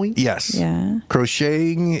needlepoint? Yes. Yeah.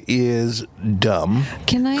 Crocheting is dumb.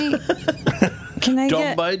 Can I Dumb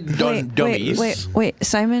get dummies. wait.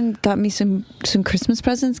 Simon got me some Christmas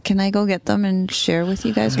presents. Can I go get them and share with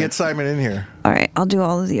you guys? Get Simon in here All right, I'll do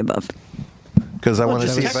all of the above. because I want to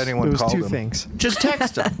just see if text anyone It was called two him. things. Just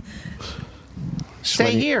text them.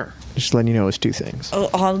 Stay here. Just letting you know it was two things. Oh,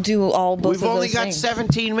 I'll do all both We've of only those got things.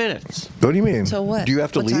 17 minutes. What do you mean? So what? Do you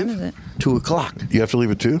have to What leave? time is it? 2 o'clock. You have to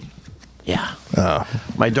leave at 2? Yeah. Oh,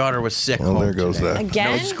 My daughter was sick. well, home there goes today. that.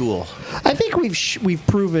 Again? No school. I think we've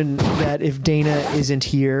proven that if Dana isn't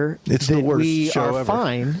here, It's the that worst we show are ever.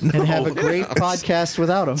 fine and have a great podcast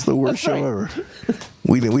without him. It's the worst show ever.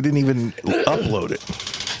 We didn't even upload it.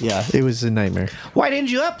 Yeah, it was a nightmare. Why didn't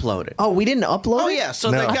you upload it? Oh, we didn't upload Oh, it? yeah. So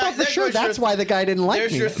No. the I guy, I thought for there sure goes that's your- why the guy didn't like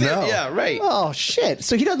There's me. your thing. No. Yeah, right. Oh, shit.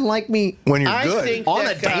 So he doesn't like me When you're I good. think on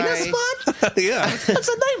that a Dana guy- spot? Yeah. That's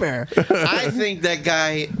a nightmare. I think that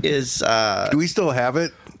guy is Do we still have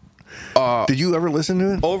it? Did you ever listen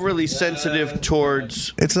to it? overly sensitive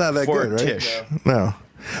towards. It's not that for good, right? Tish. No.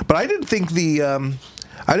 But I didn't think the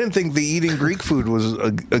eating Greek food was a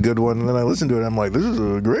good one. And then I listened to it. And I'm like, this is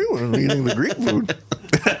a great one. Eating the Greek food.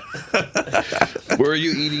 Were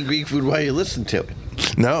you eating Greek food while you listened to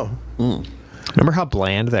it? No. Remember how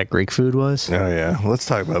bland that Greek food was? Oh yeah. Let's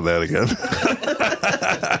talk about that again.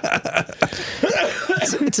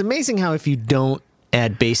 It's amazing how if you don't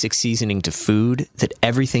add basic seasoning to food, that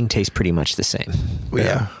everything tastes pretty much the same.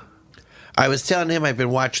 Yeah. I was telling him I've been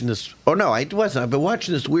watching this. Oh no, I wasn't. I've been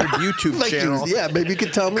watching this weird YouTube Like he channel. was- yeah, maybe you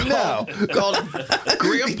could tell me now. Called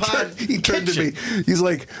Grandpa. He turned to me. He's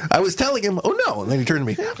like, I was telling him, oh no. And then he turned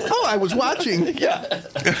to me, oh, I was watching. Yeah.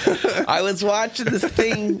 I was watching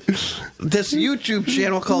this YouTube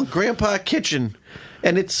channel called Grandpa Kitchen,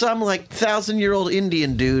 and it's some like 1,000-year-old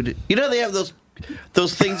Indian dude. You know they have those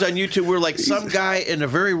things on YouTube where like some guy in a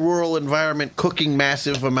very rural environment cooking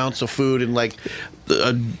massive amounts of food in like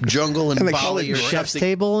a jungle in And they call Bali it or chef's something.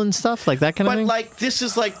 table and stuff like that kind of But thing. like this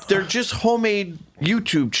is like they're just homemade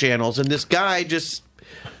YouTube channels, and this guy he's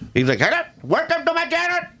like, "Hey, welcome to my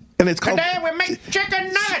channel. And it's called. Today we make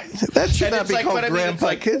chicken nuggets." That should And not it's be like, called but I mean, it's Grandpa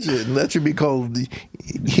like- Kitchen. That should be called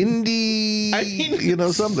Hindi,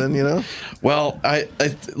 something, Well, I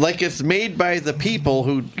like it's made by the people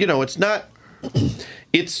who, it's not.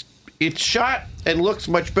 It's shot and looks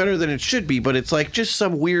much better than it should be, but it's like just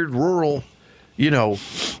some weird rural,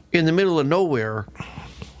 in the middle of nowhere.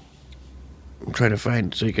 I'm trying to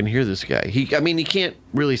find so you can hear this guy. He can't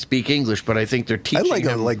really speak English, but I think they're teaching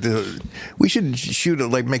him. We should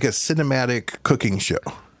make a cinematic cooking show,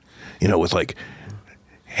 with like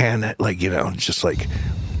hand, just like,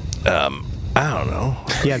 I don't know.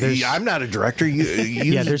 Yeah, I'm not a director. You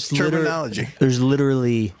use there's terminology. There's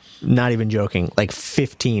literally, not even joking, like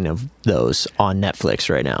 15 of those on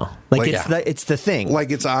Netflix right now. It's the thing.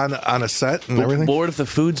 Like it's on a set and everything. What if the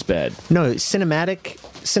food's bad? No, cinematic.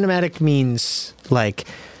 Cinematic means like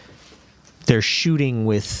they're shooting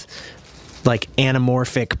with like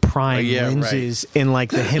anamorphic prime lenses in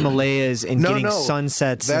like the Himalayas and getting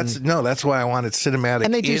sunsets. That's why I wanted cinematic.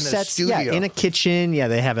 And they do in sets, a studio. in a kitchen. Yeah,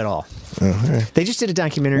 they have it all. Okay. They just did a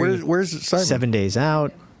documentary. Where's Simon? 7 Days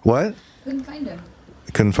Out. What? Couldn't find him.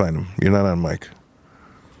 Couldn't find him. You're not on mic.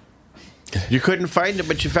 You couldn't find it,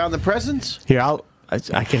 but you found the presents? Here, I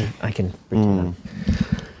can.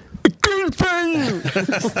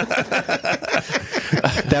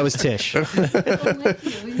 That was Tish. That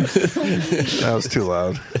was too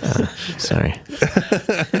loud. Sorry.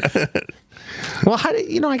 Well,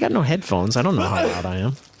 I got no headphones. I don't know how loud I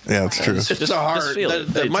am. Yeah, it's true. It's a horror.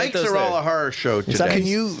 The mics are all a horror show today. Can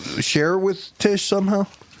you share with Tish somehow?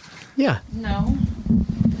 Yeah. No.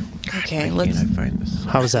 Okay, let's. Find this.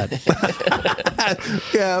 How was that?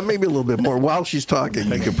 Yeah, maybe a little bit more. While she's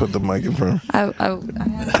talking, you can put the mic in front of her.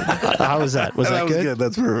 How was that? Was that good?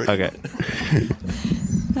 That's perfect. Okay.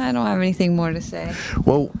 I don't have anything more to say.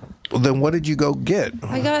 Well, then what did you go get?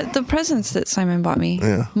 I got the presents that Simon bought me.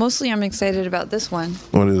 Yeah. Mostly I'm excited about this one.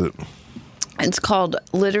 What is it? It's called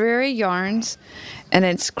Literary Yarns, and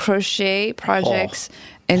it's crochet projects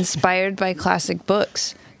inspired by classic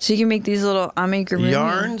books. So you can make these little amigurumi.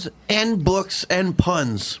 Yarns and books and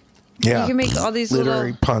puns. Yeah. You can make all these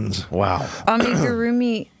literary little puns. Wow.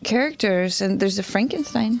 amigurumi characters, and there's a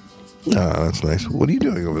Frankenstein. Oh, that's nice. What are you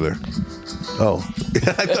doing over there? Oh,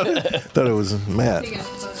 I thought it was Matt.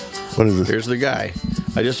 What is this? Here's the guy.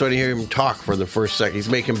 I just want to hear him talk for the first second. He's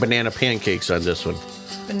making banana pancakes on this one.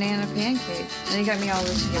 Banana pancake. And you got me all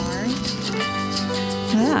this yarn.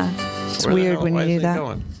 Yeah. It's weird when you do that.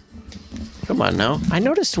 Going? Come on now. I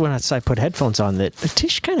noticed when I put headphones on that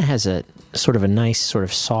Tish kind of has a sort of a nice, sort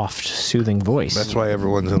of soft, soothing voice. That's why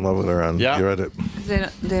everyone's in love with her on Reddit.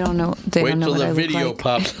 They don't know. They Wait don't know till what the I look video like.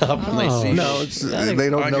 pops up and they see. No, they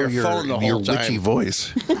don't on know your phone the your whole time. witchy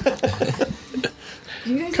voice.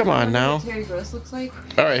 You guys Come on know now. what Terry Gross looks like?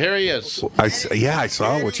 All right, here he is. I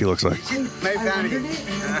saw what she looks like.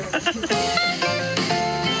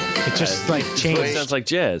 It just like changed. Sounds like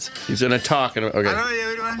jazz. He's gonna talk. Okay.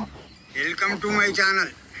 Hello everyone, welcome to my channel.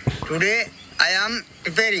 Today I am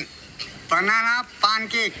preparing banana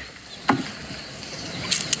pancake.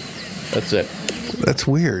 That's it. That's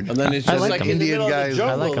weird. And then it's just like in the Indian middle guys. of the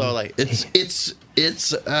jungle, like 'em. though. Like it's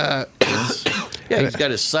yeah. He's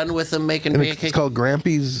got his son with him making And pancakes. it's called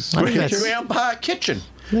Grampy's I think Kitchen. that's- Grandpa Kitchen.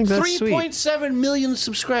 I think that's sweet. 3.7 million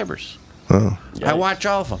subscribers. Oh. I watch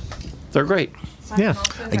all of them. They're great. Yeah.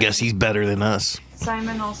 I guess he's better than us.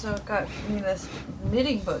 Simon also got me this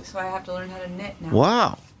knitting book, so I have to learn how to knit now.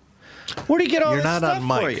 Wow. Where do you get all You're this not stuff on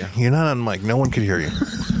for mic. you? You're not on mic. No one could hear you.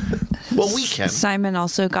 Well, we can. Simon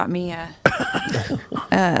also got me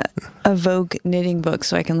a Vogue knitting book,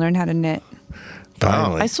 so I can learn how to knit.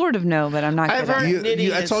 Finally. I sort of know, but I'm not I've good at heard it. knitting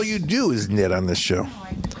that's is- all you do is knit on this show.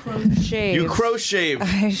 Crochet. You crochet.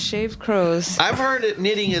 I shave crows. I've heard that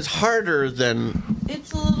knitting is harder than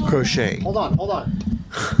It's a little crochet. Hold on.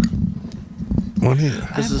 What is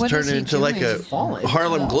This is What is turning he into like a doing?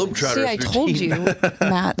 Harlem Globetrotters See, I told routine. you,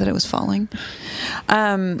 Matt, that it was falling.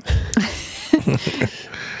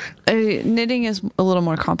 Knitting is a little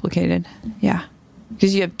more complicated. Yeah.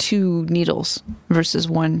 Because you have two needles versus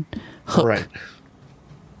one hook. Right.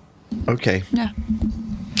 Okay. Yeah.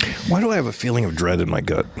 Why do I have a feeling of dread in my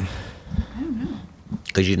gut?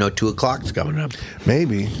 Because you know 2 o'clock's coming up.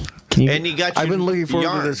 Maybe. And you got I've your been looking forward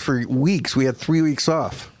yarn. to this for weeks. We had 3 weeks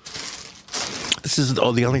off. This is the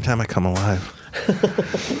only time I come alive.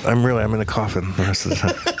 I'm in a coffin the rest of the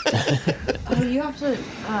time. Oh, you have to.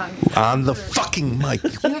 On the fucking mic.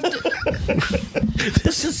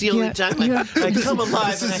 This is the only time I come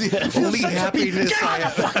alive. This is the only happiness I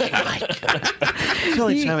have. It's the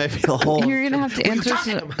only time I feel whole. You're going to have to answer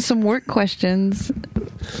some work questions.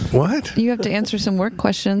 What? You have to answer some work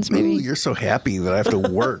questions, maybe. Ooh, you're so happy that I have to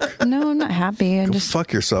work. No, I'm not happy. I Go just.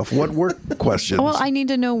 fuck yourself. What work questions? Well, I need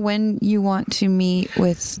to know when you want to meet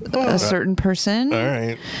with a certain person. All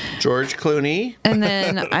right. George Clooney. And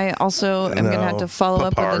then I also am going to have to follow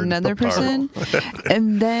up with another person.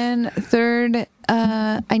 And then third,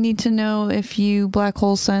 I need to know if you Black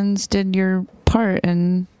Hole Sons did your part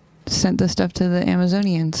and sent the stuff to the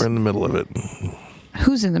Amazonians. We're in the middle of it.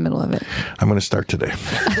 Who's in the middle of it? I'm going to start today.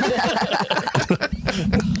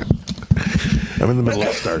 I'm in the middle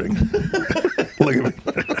of starting. Look at me.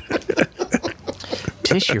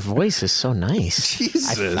 Tish, your voice is so nice.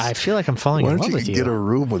 Jesus. I feel like I'm falling Why in don't love you with you. get a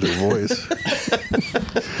room with your voice?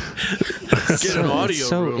 Get an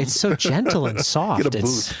audio room. It's so gentle and soft. Get a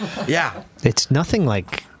It's, Yeah. it's nothing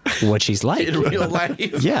like what she's like. In real life.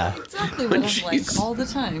 Yeah. Exactly When what I'm like she's- all the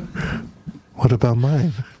time. What about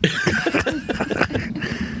mine?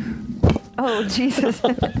 Oh, Jesus.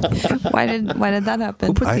 Why did that happen?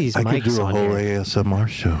 Who put I these could mics do a on whole here? ASMR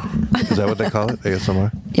show. Is that what they call it?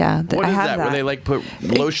 ASMR? Yeah, What I is have that? Where they like put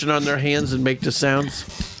lotion on their hands and make the sounds?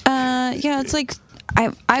 Yeah, it's like I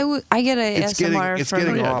get a It's ASMR it's from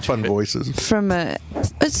getting off on voices.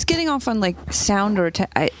 It's getting off on like sound or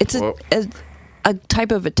it's a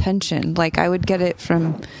type of attention. Like I would get it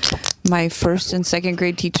from my first and second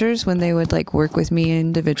grade teachers when they would like work with me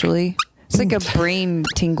individually. It's like a brain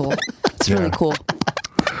tingle. It's really cool.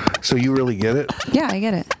 So you really get it? Yeah, I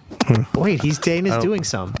get it. Wait, Dana's doing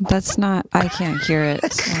some. That's not. I can't hear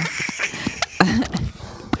it. So.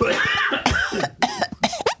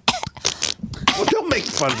 Well, don't make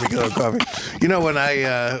fun of me because of coffee. You know, when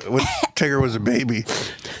Tigger was a baby,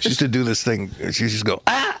 she used to do this thing. She used to go,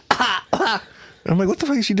 ah, ah, ah. I'm like, what the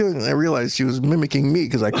fuck is she doing? And I realized she was mimicking me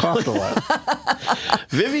because I coughed a lot.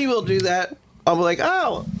 Vivi will do that. I'm like,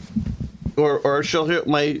 oh. Or she'll hear,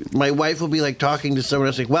 my wife will be like talking to someone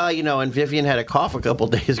else, like, well, you know, and Vivian had a cough a couple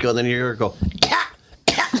days ago, and then you hear her go,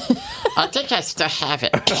 I think I still have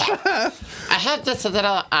it. I had this a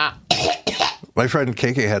little. My friend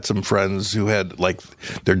KK had some friends who had, like,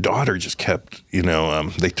 their daughter just kept,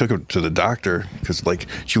 they took her to the doctor because, like,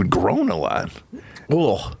 she would groan a lot.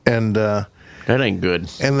 Oh. And, that ain't good.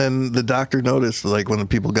 And then the doctor noticed, like, when the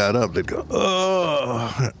people got up, they'd go,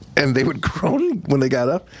 oh, and they would groan when they got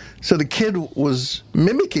up. So the kid was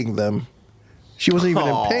mimicking them. She wasn't even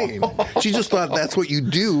in pain. She just thought that's what you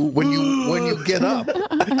do when you get up.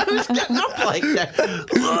 Who's getting up like that?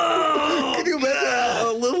 Can you imagine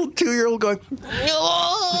a little 2-year-old going,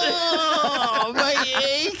 oh, my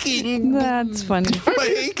aching. That's funny. My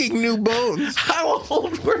aching new bones. How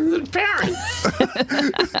old were the parents?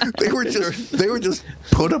 They were just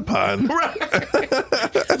put upon. Right.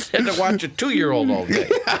 Had to watch a 2-year-old all day.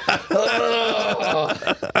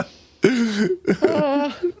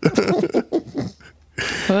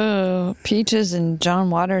 Oh, Peaches and John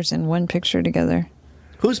Waters in one picture together.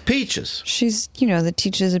 Who's Peaches? She's, the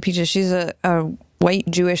Teaches of Peaches. She's a white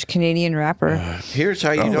Jewish Canadian rapper. Here's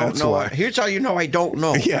how you don't know. Here's how you know I don't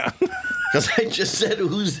know. Yeah. Because I just said,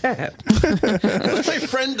 who's that? My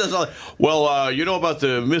friend does all. Well, you know about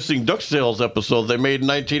the Missing DuckTales episode they made in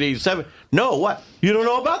 1987? No, what? You don't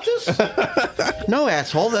know about this? No,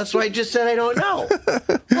 asshole. That's why I just said I don't know.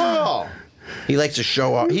 Oh. He likes to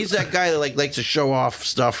show off. He's that guy that likes to show off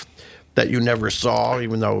stuff that you never saw,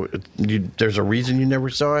 even though there's a reason you never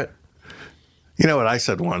saw it. You know what I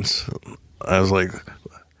said once? I was like,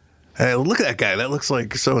 hey, look at that guy. That looks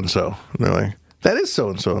like so-and-so. And they're like, that is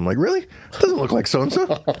so-and-so. I'm like, really? Doesn't look like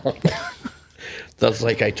so-and-so. That's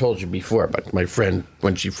like I told you before about my friend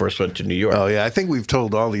when she first went to New York. Oh, yeah. I think we've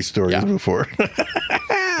told all these stories before.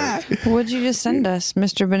 What'd you just send us?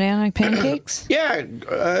 Mr. Banana Pancakes? Yeah,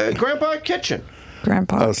 Grandpa Kitchen.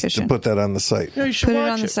 Grandpa Kitchen. To put that on the site. Yeah, you should put watch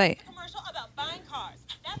it on the site.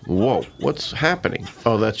 Whoa, what's happening?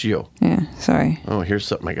 Oh, that's you. Yeah, sorry. Oh, here's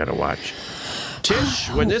something I got to watch. Tish,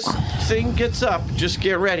 when this thing gets up, just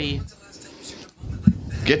get ready.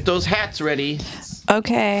 Get those hats ready.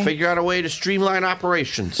 Okay. Figure out a way to streamline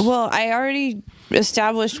operations. Well, I already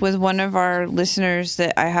established with one of our listeners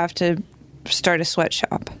that I have to start a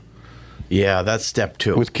sweatshop. Yeah, that's step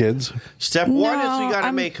 2. With kids? Step 1 is we got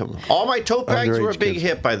to make them. All my tote bags were a big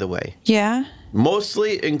hit, by the way. Yeah?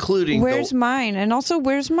 Mostly including... Where's mine? And also,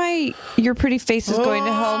 where's my Your Pretty Face is Going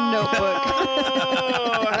to Hell notebook?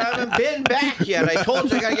 Oh, I haven't been back yet. I told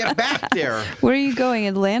you I got to get back there. Where are you going,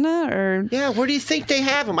 Atlanta? Or yeah, where do you think they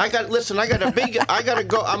have them? I got to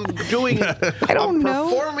go. I'm doing... I don't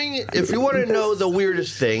know. Performing, if you want to know the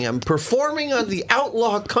weirdest thing, I'm performing on the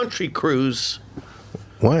Outlaw Country Cruise.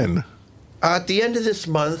 When? At the end of this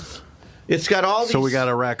month. It's got all these. So we got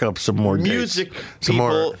to rack up some more music dates.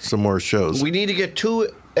 people. Some more shows. We need to get 2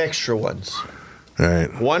 extra ones. All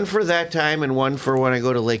right. One for that time and one for when I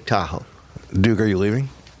go to Lake Tahoe. Duke, are you leaving?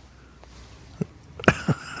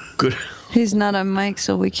 Good. He's not on mic,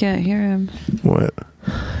 so we can't hear him. What?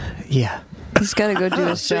 Yeah. He's got to go do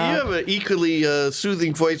his so job. you have an equally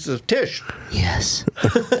soothing voice as Tish. Yes.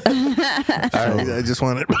 I just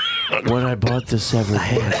wanted... When I bought this ever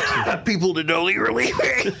had people to know you were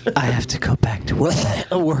leaving. I have to go back to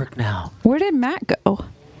work now. Where did Matt go?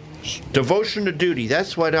 Devotion to duty.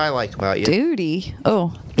 That's what I like about you. Duty?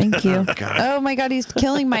 Oh, thank you. God. Oh, my God, he's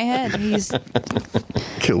killing my head. He's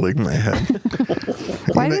killing my head.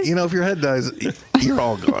 You know, if your head dies, you're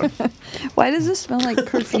all gone. Why does this smell like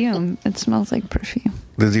perfume? It smells like perfume.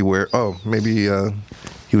 Does he wear... Oh, maybe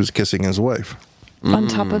he was kissing his wife. On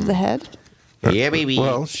top of the head? Yeah, baby.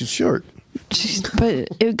 Well, she's short. But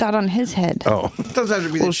it got on his head. Oh. Doesn't have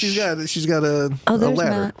to be well, she's got a there's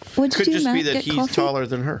ladder. Matt. What'd you Could do, just Matt? be that Get he's coffee? taller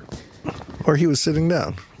than her. Or he was sitting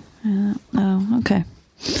down. Oh, okay.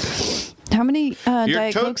 How How many Your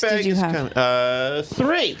Diet tote Cokes bag did you is have? coming.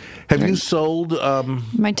 3. Have you sold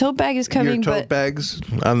My tote bag is your coming, tote but bags?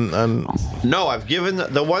 On No, I've given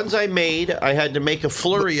the ones I made. I had to make a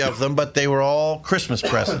flurry of them, but they were all Christmas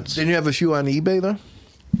presents. Didn't you have a few on eBay though?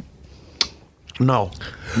 No.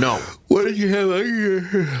 What did you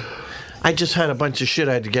have? I just had a bunch of shit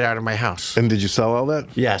I had to get out of my house. And did you sell all that?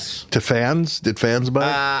 Yes. To fans? Did fans buy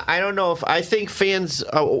it? I don't know if I think fans.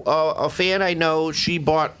 A fan I know, she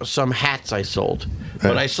bought some hats I sold,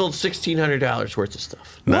 but I sold $1,600 worth of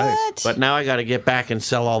stuff. Nice. What? But now I got to get back and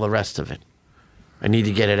sell all the rest of it. I need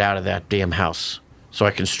to get it out of that damn house so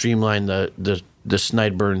I can streamline the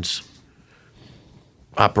Snideburns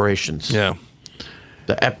operations. Yeah.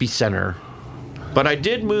 The epicenter. But I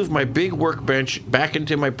did move my big workbench back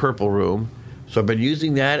into my purple room. So I've been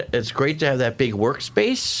using that. It's great to have that big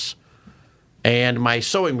workspace. And my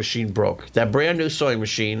sewing machine broke. That brand new sewing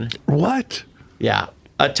machine. What? Yeah.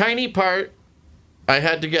 A tiny part. I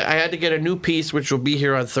had to get a new piece, which will be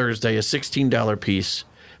here on Thursday, a $16 piece.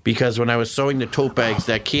 Because when I was sewing the tote bags,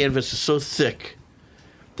 that canvas is so thick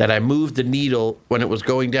that I moved the needle when it was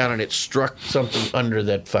going down and it struck something under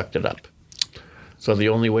that fucked it up. So the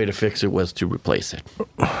only way to fix it was to replace it.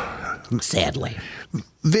 Sadly.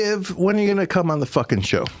 Viv, when are you going to come on the fucking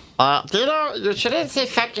show? You shouldn't say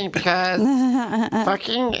fucking because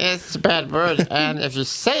fucking is a bad word. And if you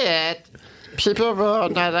say it, people will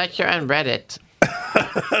not like you on Reddit.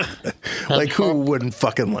 Like who wouldn't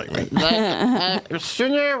fucking like me?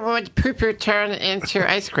 Sooner would poo-poo turn into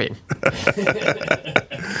ice cream.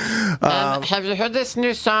 Have you heard this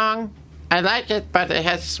new song? I like it, but it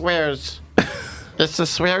has swears. It's a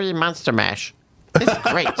sweary Monster Mash. It's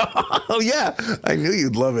great. Oh, yeah. I knew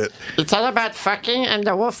you'd love it. It's all about fucking and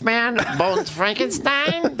the Wolfman bones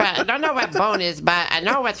Frankenstein, but I don't know what bone is, but I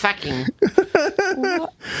know what fucking.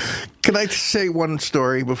 Can I say one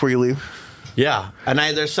story before you leave? Yeah. And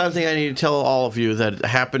there's something I need to tell all of you that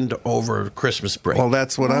happened over Christmas break. Well,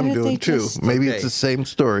 that's what I'm doing, too. Maybe it's the same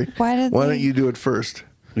story. Why don't you do it first?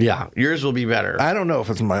 Yeah, yours will be better. I don't know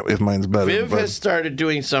if mine's better. Viv has started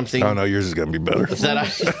doing something. Oh, no, yours is going to be better. That I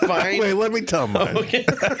find. Wait, let me tell mine. Okay.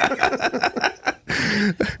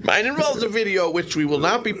 Mine involves a video which we will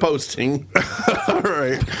not be posting. All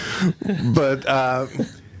right. But,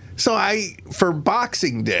 so for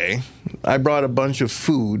Boxing Day, I brought a bunch of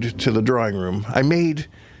food to the drawing room. I made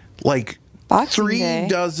like Boxing 3 Day?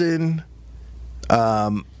 dozen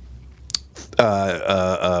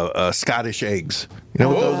Scottish eggs. You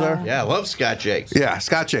know what those are? Yeah, I love Scotch eggs. Yeah,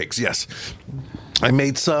 Scotch eggs, yes. I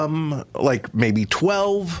made some, like maybe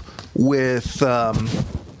 12 with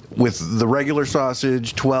the regular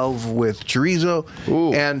sausage, 12 with chorizo,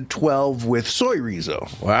 and 12 with soy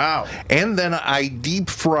rizo. Wow. And then I deep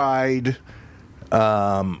fried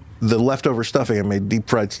the leftover stuffing. I made deep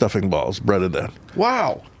fried stuffing balls, breaded that.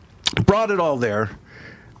 Wow. Brought it all there.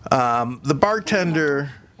 The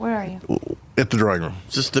bartender Where are you? at the drawing room.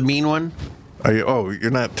 Is this the mean one? Are you,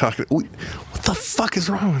 you're not talking. What the fuck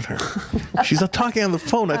is wrong with her? She's not talking on the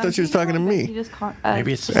phone. I thought she was talking to me.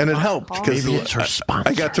 Maybe it's and it helped because maybe it's her sponsor.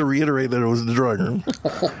 I got to reiterate that it was the drawing room.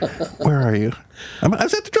 Where are you? I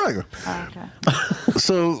was at the drawing room. Oh, okay.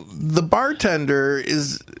 So the bartender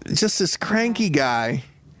is just this cranky guy,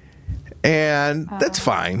 and that's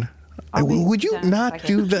fine. Would you not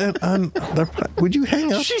do that on? Would you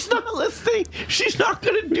hang up? She's not listening. She's not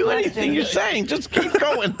going to do anything you're saying. Just keep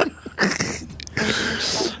going.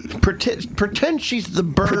 Pretend she's the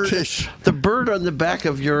bird. The bird on the back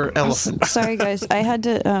of your elephant. Sorry, guys. I had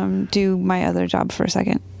to do my other job for a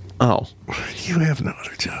second. Oh. You have no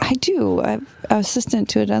other job. I do. I'm assistant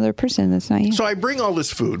to another person that's not you. So I bring all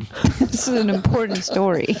this food. This is an important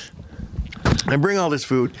story. I bring all this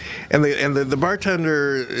food, and the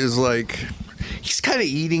bartender is like, he's kind of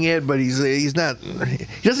eating it, but he's not.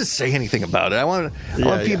 He doesn't say anything about it. I want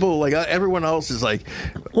people like everyone else is like,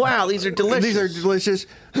 wow, these are delicious. These are delicious.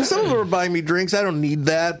 Some of them are buying me drinks. I don't need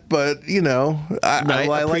that, but you know, I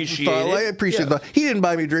like the thought. I appreciate the thought. He didn't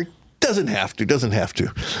buy me a drink. Doesn't have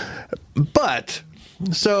to. But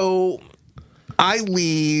so I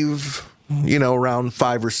leave, around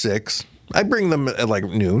 5 or 6. I bring them at like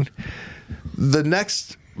noon. The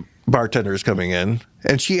next bartender is coming in,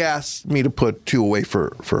 and she asked me to put 2 away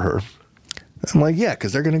for her. I'm like, yeah,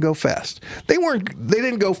 because they're going to go fast. They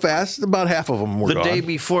didn't go fast. About half of them were gone. The day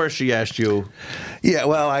before she asked you. Yeah,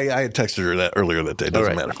 well, I had texted her that earlier that day.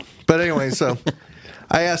 Doesn't matter. But anyway, so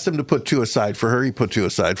I asked him to put 2 aside for her. He put 2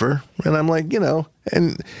 aside for her. And I'm like, and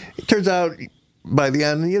it turns out by the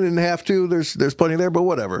end, you didn't have to. There's plenty there, but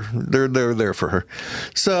whatever. They're there for her.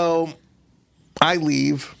 So I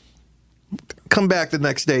leave. come back the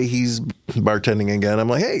next day. He's bartending again. I'm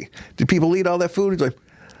like, hey, did people eat all that food? He's like,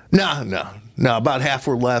 no. About half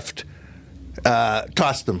were left.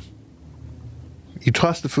 Tossed them. You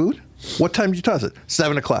tossed the food? What time did you toss it?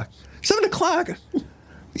 7 o'clock. 7 o'clock?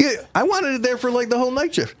 Yeah, I wanted it there for like the whole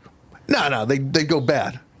night shift. No, they go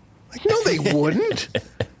bad. Like, no, they wouldn't.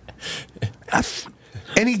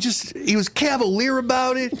 And he was cavalier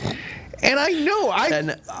about it. And I know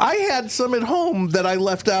I had some at home that I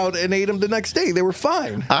left out and ate them the next day. They were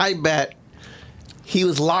fine. I bet he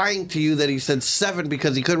was lying to you that he said 7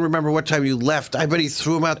 because he couldn't remember what time you left. I bet he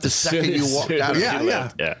threw him out the second you walked out.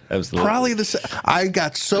 Yeah, absolutely. Probably I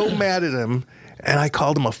got so mad at him. And I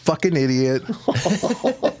called him a fucking idiot.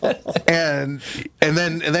 and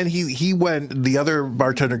then he went. The other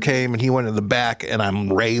bartender came and he went in the back, and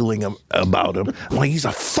I'm railing him about him. I'm like, he's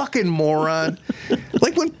a fucking moron.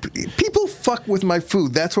 Like when people fuck with my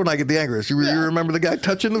food, that's when I get the angriest. You remember the guy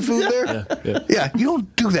touching the food there? Yeah. You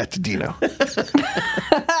don't do that to Dino.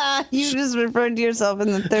 You just referred to yourself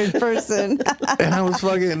in the third person. And I was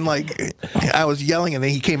fucking like, I was yelling, and then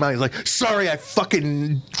he came out. He's like, sorry, I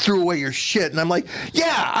fucking threw away your shit. And I'm like,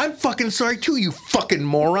 yeah, I'm fucking sorry too, you fucking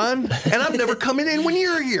moron. And I'm never coming in when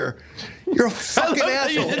you're here. You're a fucking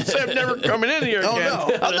asshole. You didn't say I'm never coming in here again. Oh,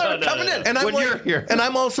 no. I'm never coming in and when you're here. And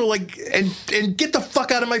I'm also like, and get the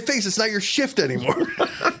fuck out of my face. It's not your shift anymore.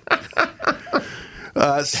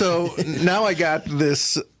 So now I got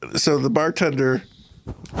this. So the bartender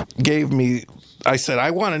gave me, I said,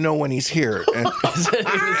 I want to know when he's here. And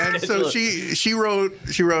so she wrote,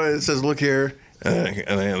 it says, look here. And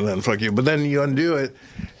then fuck you. But then you undo it,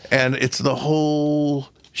 and it's the whole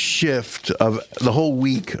shift of the whole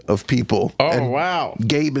week of people. Oh, and wow.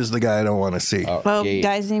 Gabe is the guy I don't want to see. Well,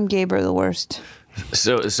 guys named Gabe are the worst.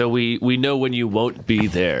 So we know when you won't be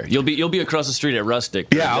there. You'll be across the street at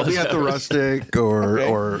Rustic. Yeah, I'll be at the Rustic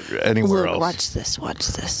or anywhere else. Watch this. Watch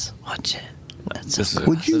it. That's this is a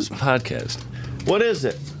podcast. What is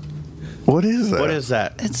it? What is that? What is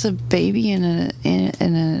that? It's a baby in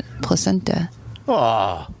a placenta.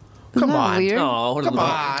 Oh, come on. Weird? Oh, Come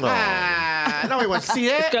on. Nobody wants to see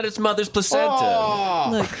that. It's got its mother's placenta. Oh,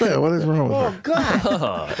 Look. Yeah, what is wrong with her?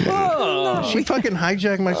 God. Oh, She fucking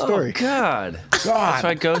hijacked my story. God. That's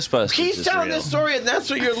why Ghostbusters He's is telling real. this story, and that's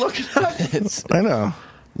what you're looking up. I know.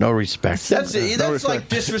 No respect. That's respect. like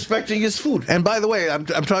disrespecting his food. And by the way, I'm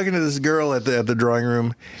talking to this girl at the drawing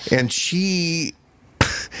room, and she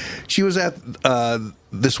was at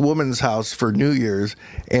this woman's house for New Year's,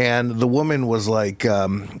 and the woman was like,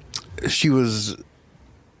 she was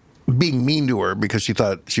being mean to her because she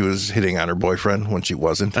thought she was hitting on her boyfriend when she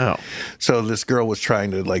wasn't. Oh. So this girl was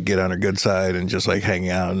trying to like get on her good side and just like hang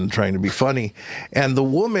out and trying to be funny. And the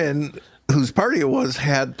woman whose party it was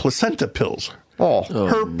had placenta pills.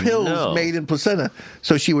 Her pills made in placenta.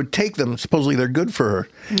 So she would take them. Supposedly they're good for her.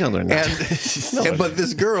 No, they're not. But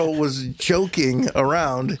this girl was joking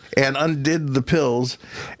around and undid the pills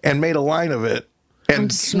and made a line of it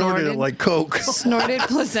and snorted it like Coke. Snorted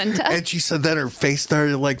placenta. And she said that her face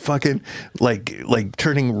started like fucking like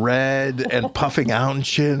turning red and puffing out and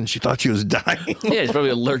shit, and she thought she was dying. Yeah, she's probably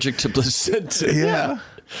allergic to placenta. Yeah.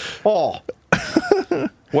 Oh.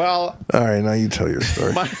 Well, all right, now you tell your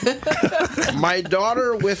story. My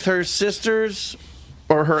daughter with her sisters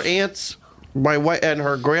or her aunts, my wife and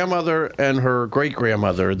her grandmother and her great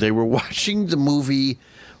grandmother, they were watching the movie.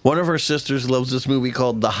 One of her sisters loves this movie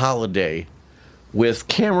called The Holiday with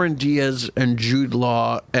Cameron Diaz and Jude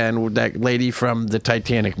Law and that lady from the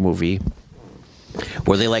Titanic movie,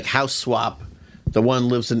 where they like house swap. The one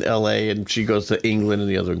lives in L.A. and she goes to England, and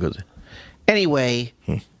the other one goes. Anyway.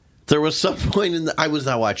 There was some point I was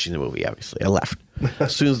not watching the movie, obviously. I left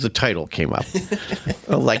as soon as the title came up.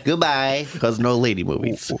 I was like, goodbye, because no lady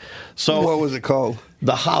movies. So what was it called?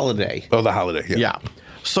 The Holiday. Oh, The Holiday, Yeah.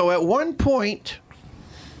 So at one point...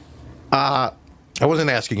 I wasn't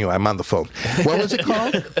asking you. I'm on the phone. What was it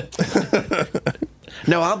called?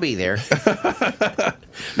 No, I'll be there.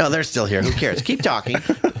 No, they're still here. Who cares? Keep talking.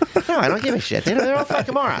 No, I don't give a shit. They're all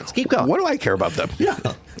fucking morons. Keep going. What do I care about them? Yeah.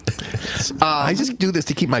 I just do this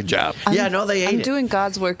to keep my job. Yeah, no, they hate I'm it. doing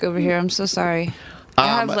God's work over here. I'm so sorry. I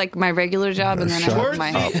have like my regular job, and then I have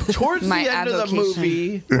my towards my the end of the avocation.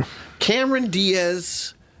 movie, Cameron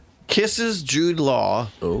Diaz kisses Jude Law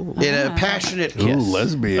in a passionate kiss. Ooh,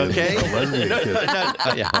 lesbian. Okay? Lesbian kiss.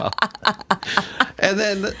 Yeah, well. And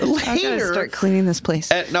then I gotta later... start cleaning this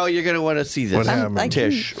place. No, you're going to want to see this. What happened?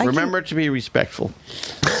 Tish, remember to be respectful.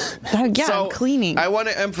 Yeah, So, I'm cleaning. I want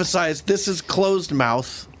to emphasize, this is closed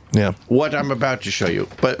mouth. Yeah. What I'm about to show you.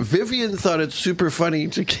 But Vivian thought it super funny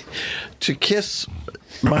to kiss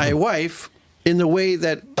my wife in the way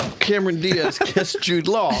that Cameron Diaz kissed Jude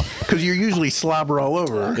Law. Because you usually slobber all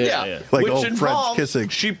over. Like Which old French involves, kissing.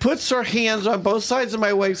 she puts her hands on both sides of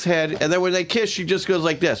my wife's head, and then when they kiss, she just goes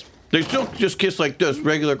like this. They still just kiss like this,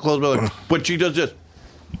 regular close, but she does this.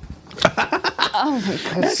 Oh my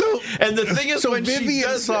god! And the thing is, so when Vivian she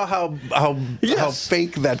does saw how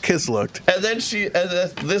fake that kiss looked, and then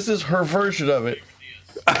this is her version of it.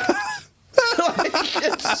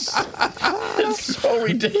 It's so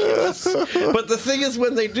ridiculous. But the thing is,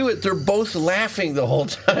 when they do it, they're both laughing the whole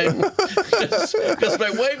time. Because my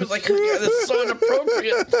wife was like, "Yeah, this is so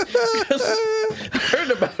inappropriate." I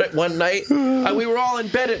heard about it one night. We were all in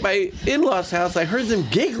bed at my in-laws' house. I heard them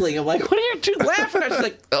giggling. I'm like, "What are you two laughing at?" She's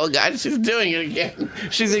like, "Oh God, she's doing it again."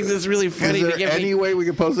 She thinks it's really funny. Is there any way we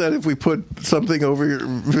could post that if we put something over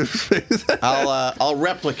your face? I'll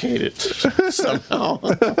replicate it somehow.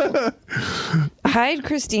 Hide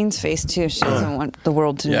Christine's face too. She doesn't want the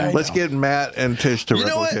world to know. Let's get Matt and Tish to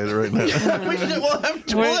replicate it right now. We'll have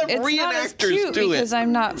It's not as reenactors cute do it. because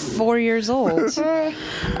I'm not 4 years old.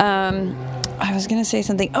 I was gonna say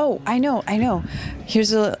something. Oh, I know.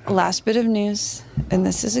 Here's a last bit of news, and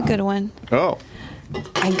this is a good one. Oh.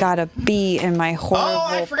 I got a B in my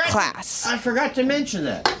horrible class. I forgot to mention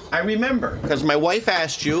that. I remember. Because my wife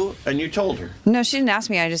asked you, and you told her. No, she didn't ask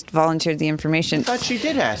me. I just volunteered the information. I thought she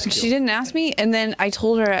did ask you. She didn't ask me, and then I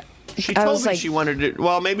told her. She I told was me like, she wanted it.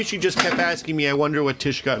 Well, maybe she just kept asking me, I wonder what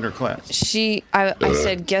Tish got in her class. I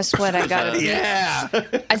said, guess what? I got a B. Yeah.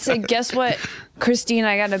 I said, guess what? Christine,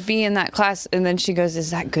 I got a B in that class. And then she goes,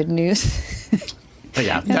 is that good news?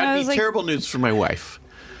 Yeah, And I that'd was be like- terrible news for my wife.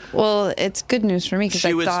 Well, it's good news for me because She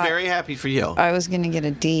I was thought very happy for you. I was going to get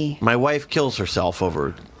a D. My wife kills herself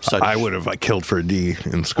over such. I would have killed for a D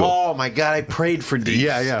in school. Oh my God, I prayed for D.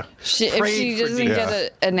 Yeah. If she Prayed for doesn't D.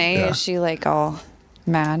 get an A, is she like all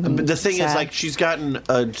mad? But the thing is, sad? like, she's gotten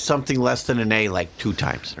something less than an A like 2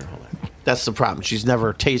 times in her whole life. That's the problem. She's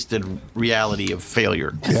never tasted reality of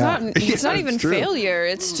failure. It's not even failure.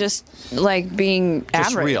 It's just like being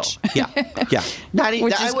Just average. real. Yeah. Not even,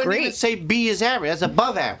 Which I is wouldn't even great. say B is average. That's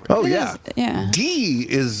above average. Oh, yeah. Yeah. D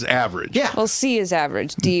is average. Yeah. Well, C is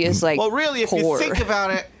average. D is like Well, really, if poor. you think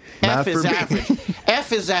about it, Not F is for me. average.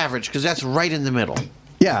 F is average because that's right in the middle.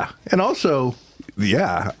 Yeah. And also,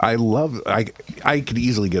 I could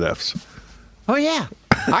easily get Fs. Oh, yeah.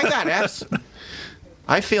 I got Fs.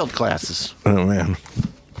 I failed classes. Oh, man.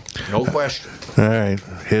 No question. All right.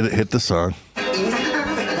 Hit the song.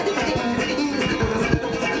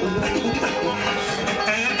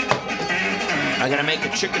 I gotta make a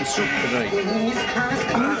chicken soup tonight.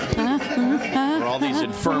 For all these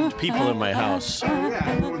infirmed people in my house. Yeah,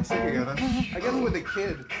 everyone's singing it. I guess with a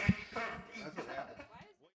kid.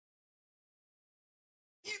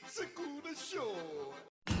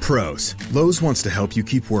 Pros. Lowe's wants to help you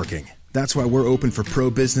keep working. That's why we're open for pro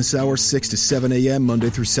business hours 6 to 7 a.m. Monday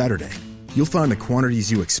through Saturday. You'll find the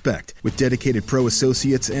quantities you expect with dedicated pro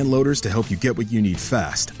associates and loaders to help you get what you need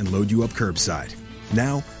fast and load you up curbside.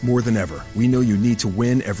 Now, more than ever, we know you need to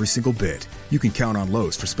win every single bid. You can count on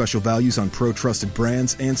Lowe's for special values on pro-trusted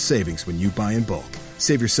brands and savings when you buy in bulk.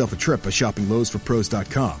 Save yourself a trip by shopping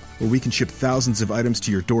Lowe'sForPros.com, where we can ship thousands of items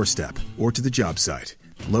to your doorstep or to the job site.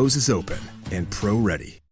 Lowe's is open and pro-ready.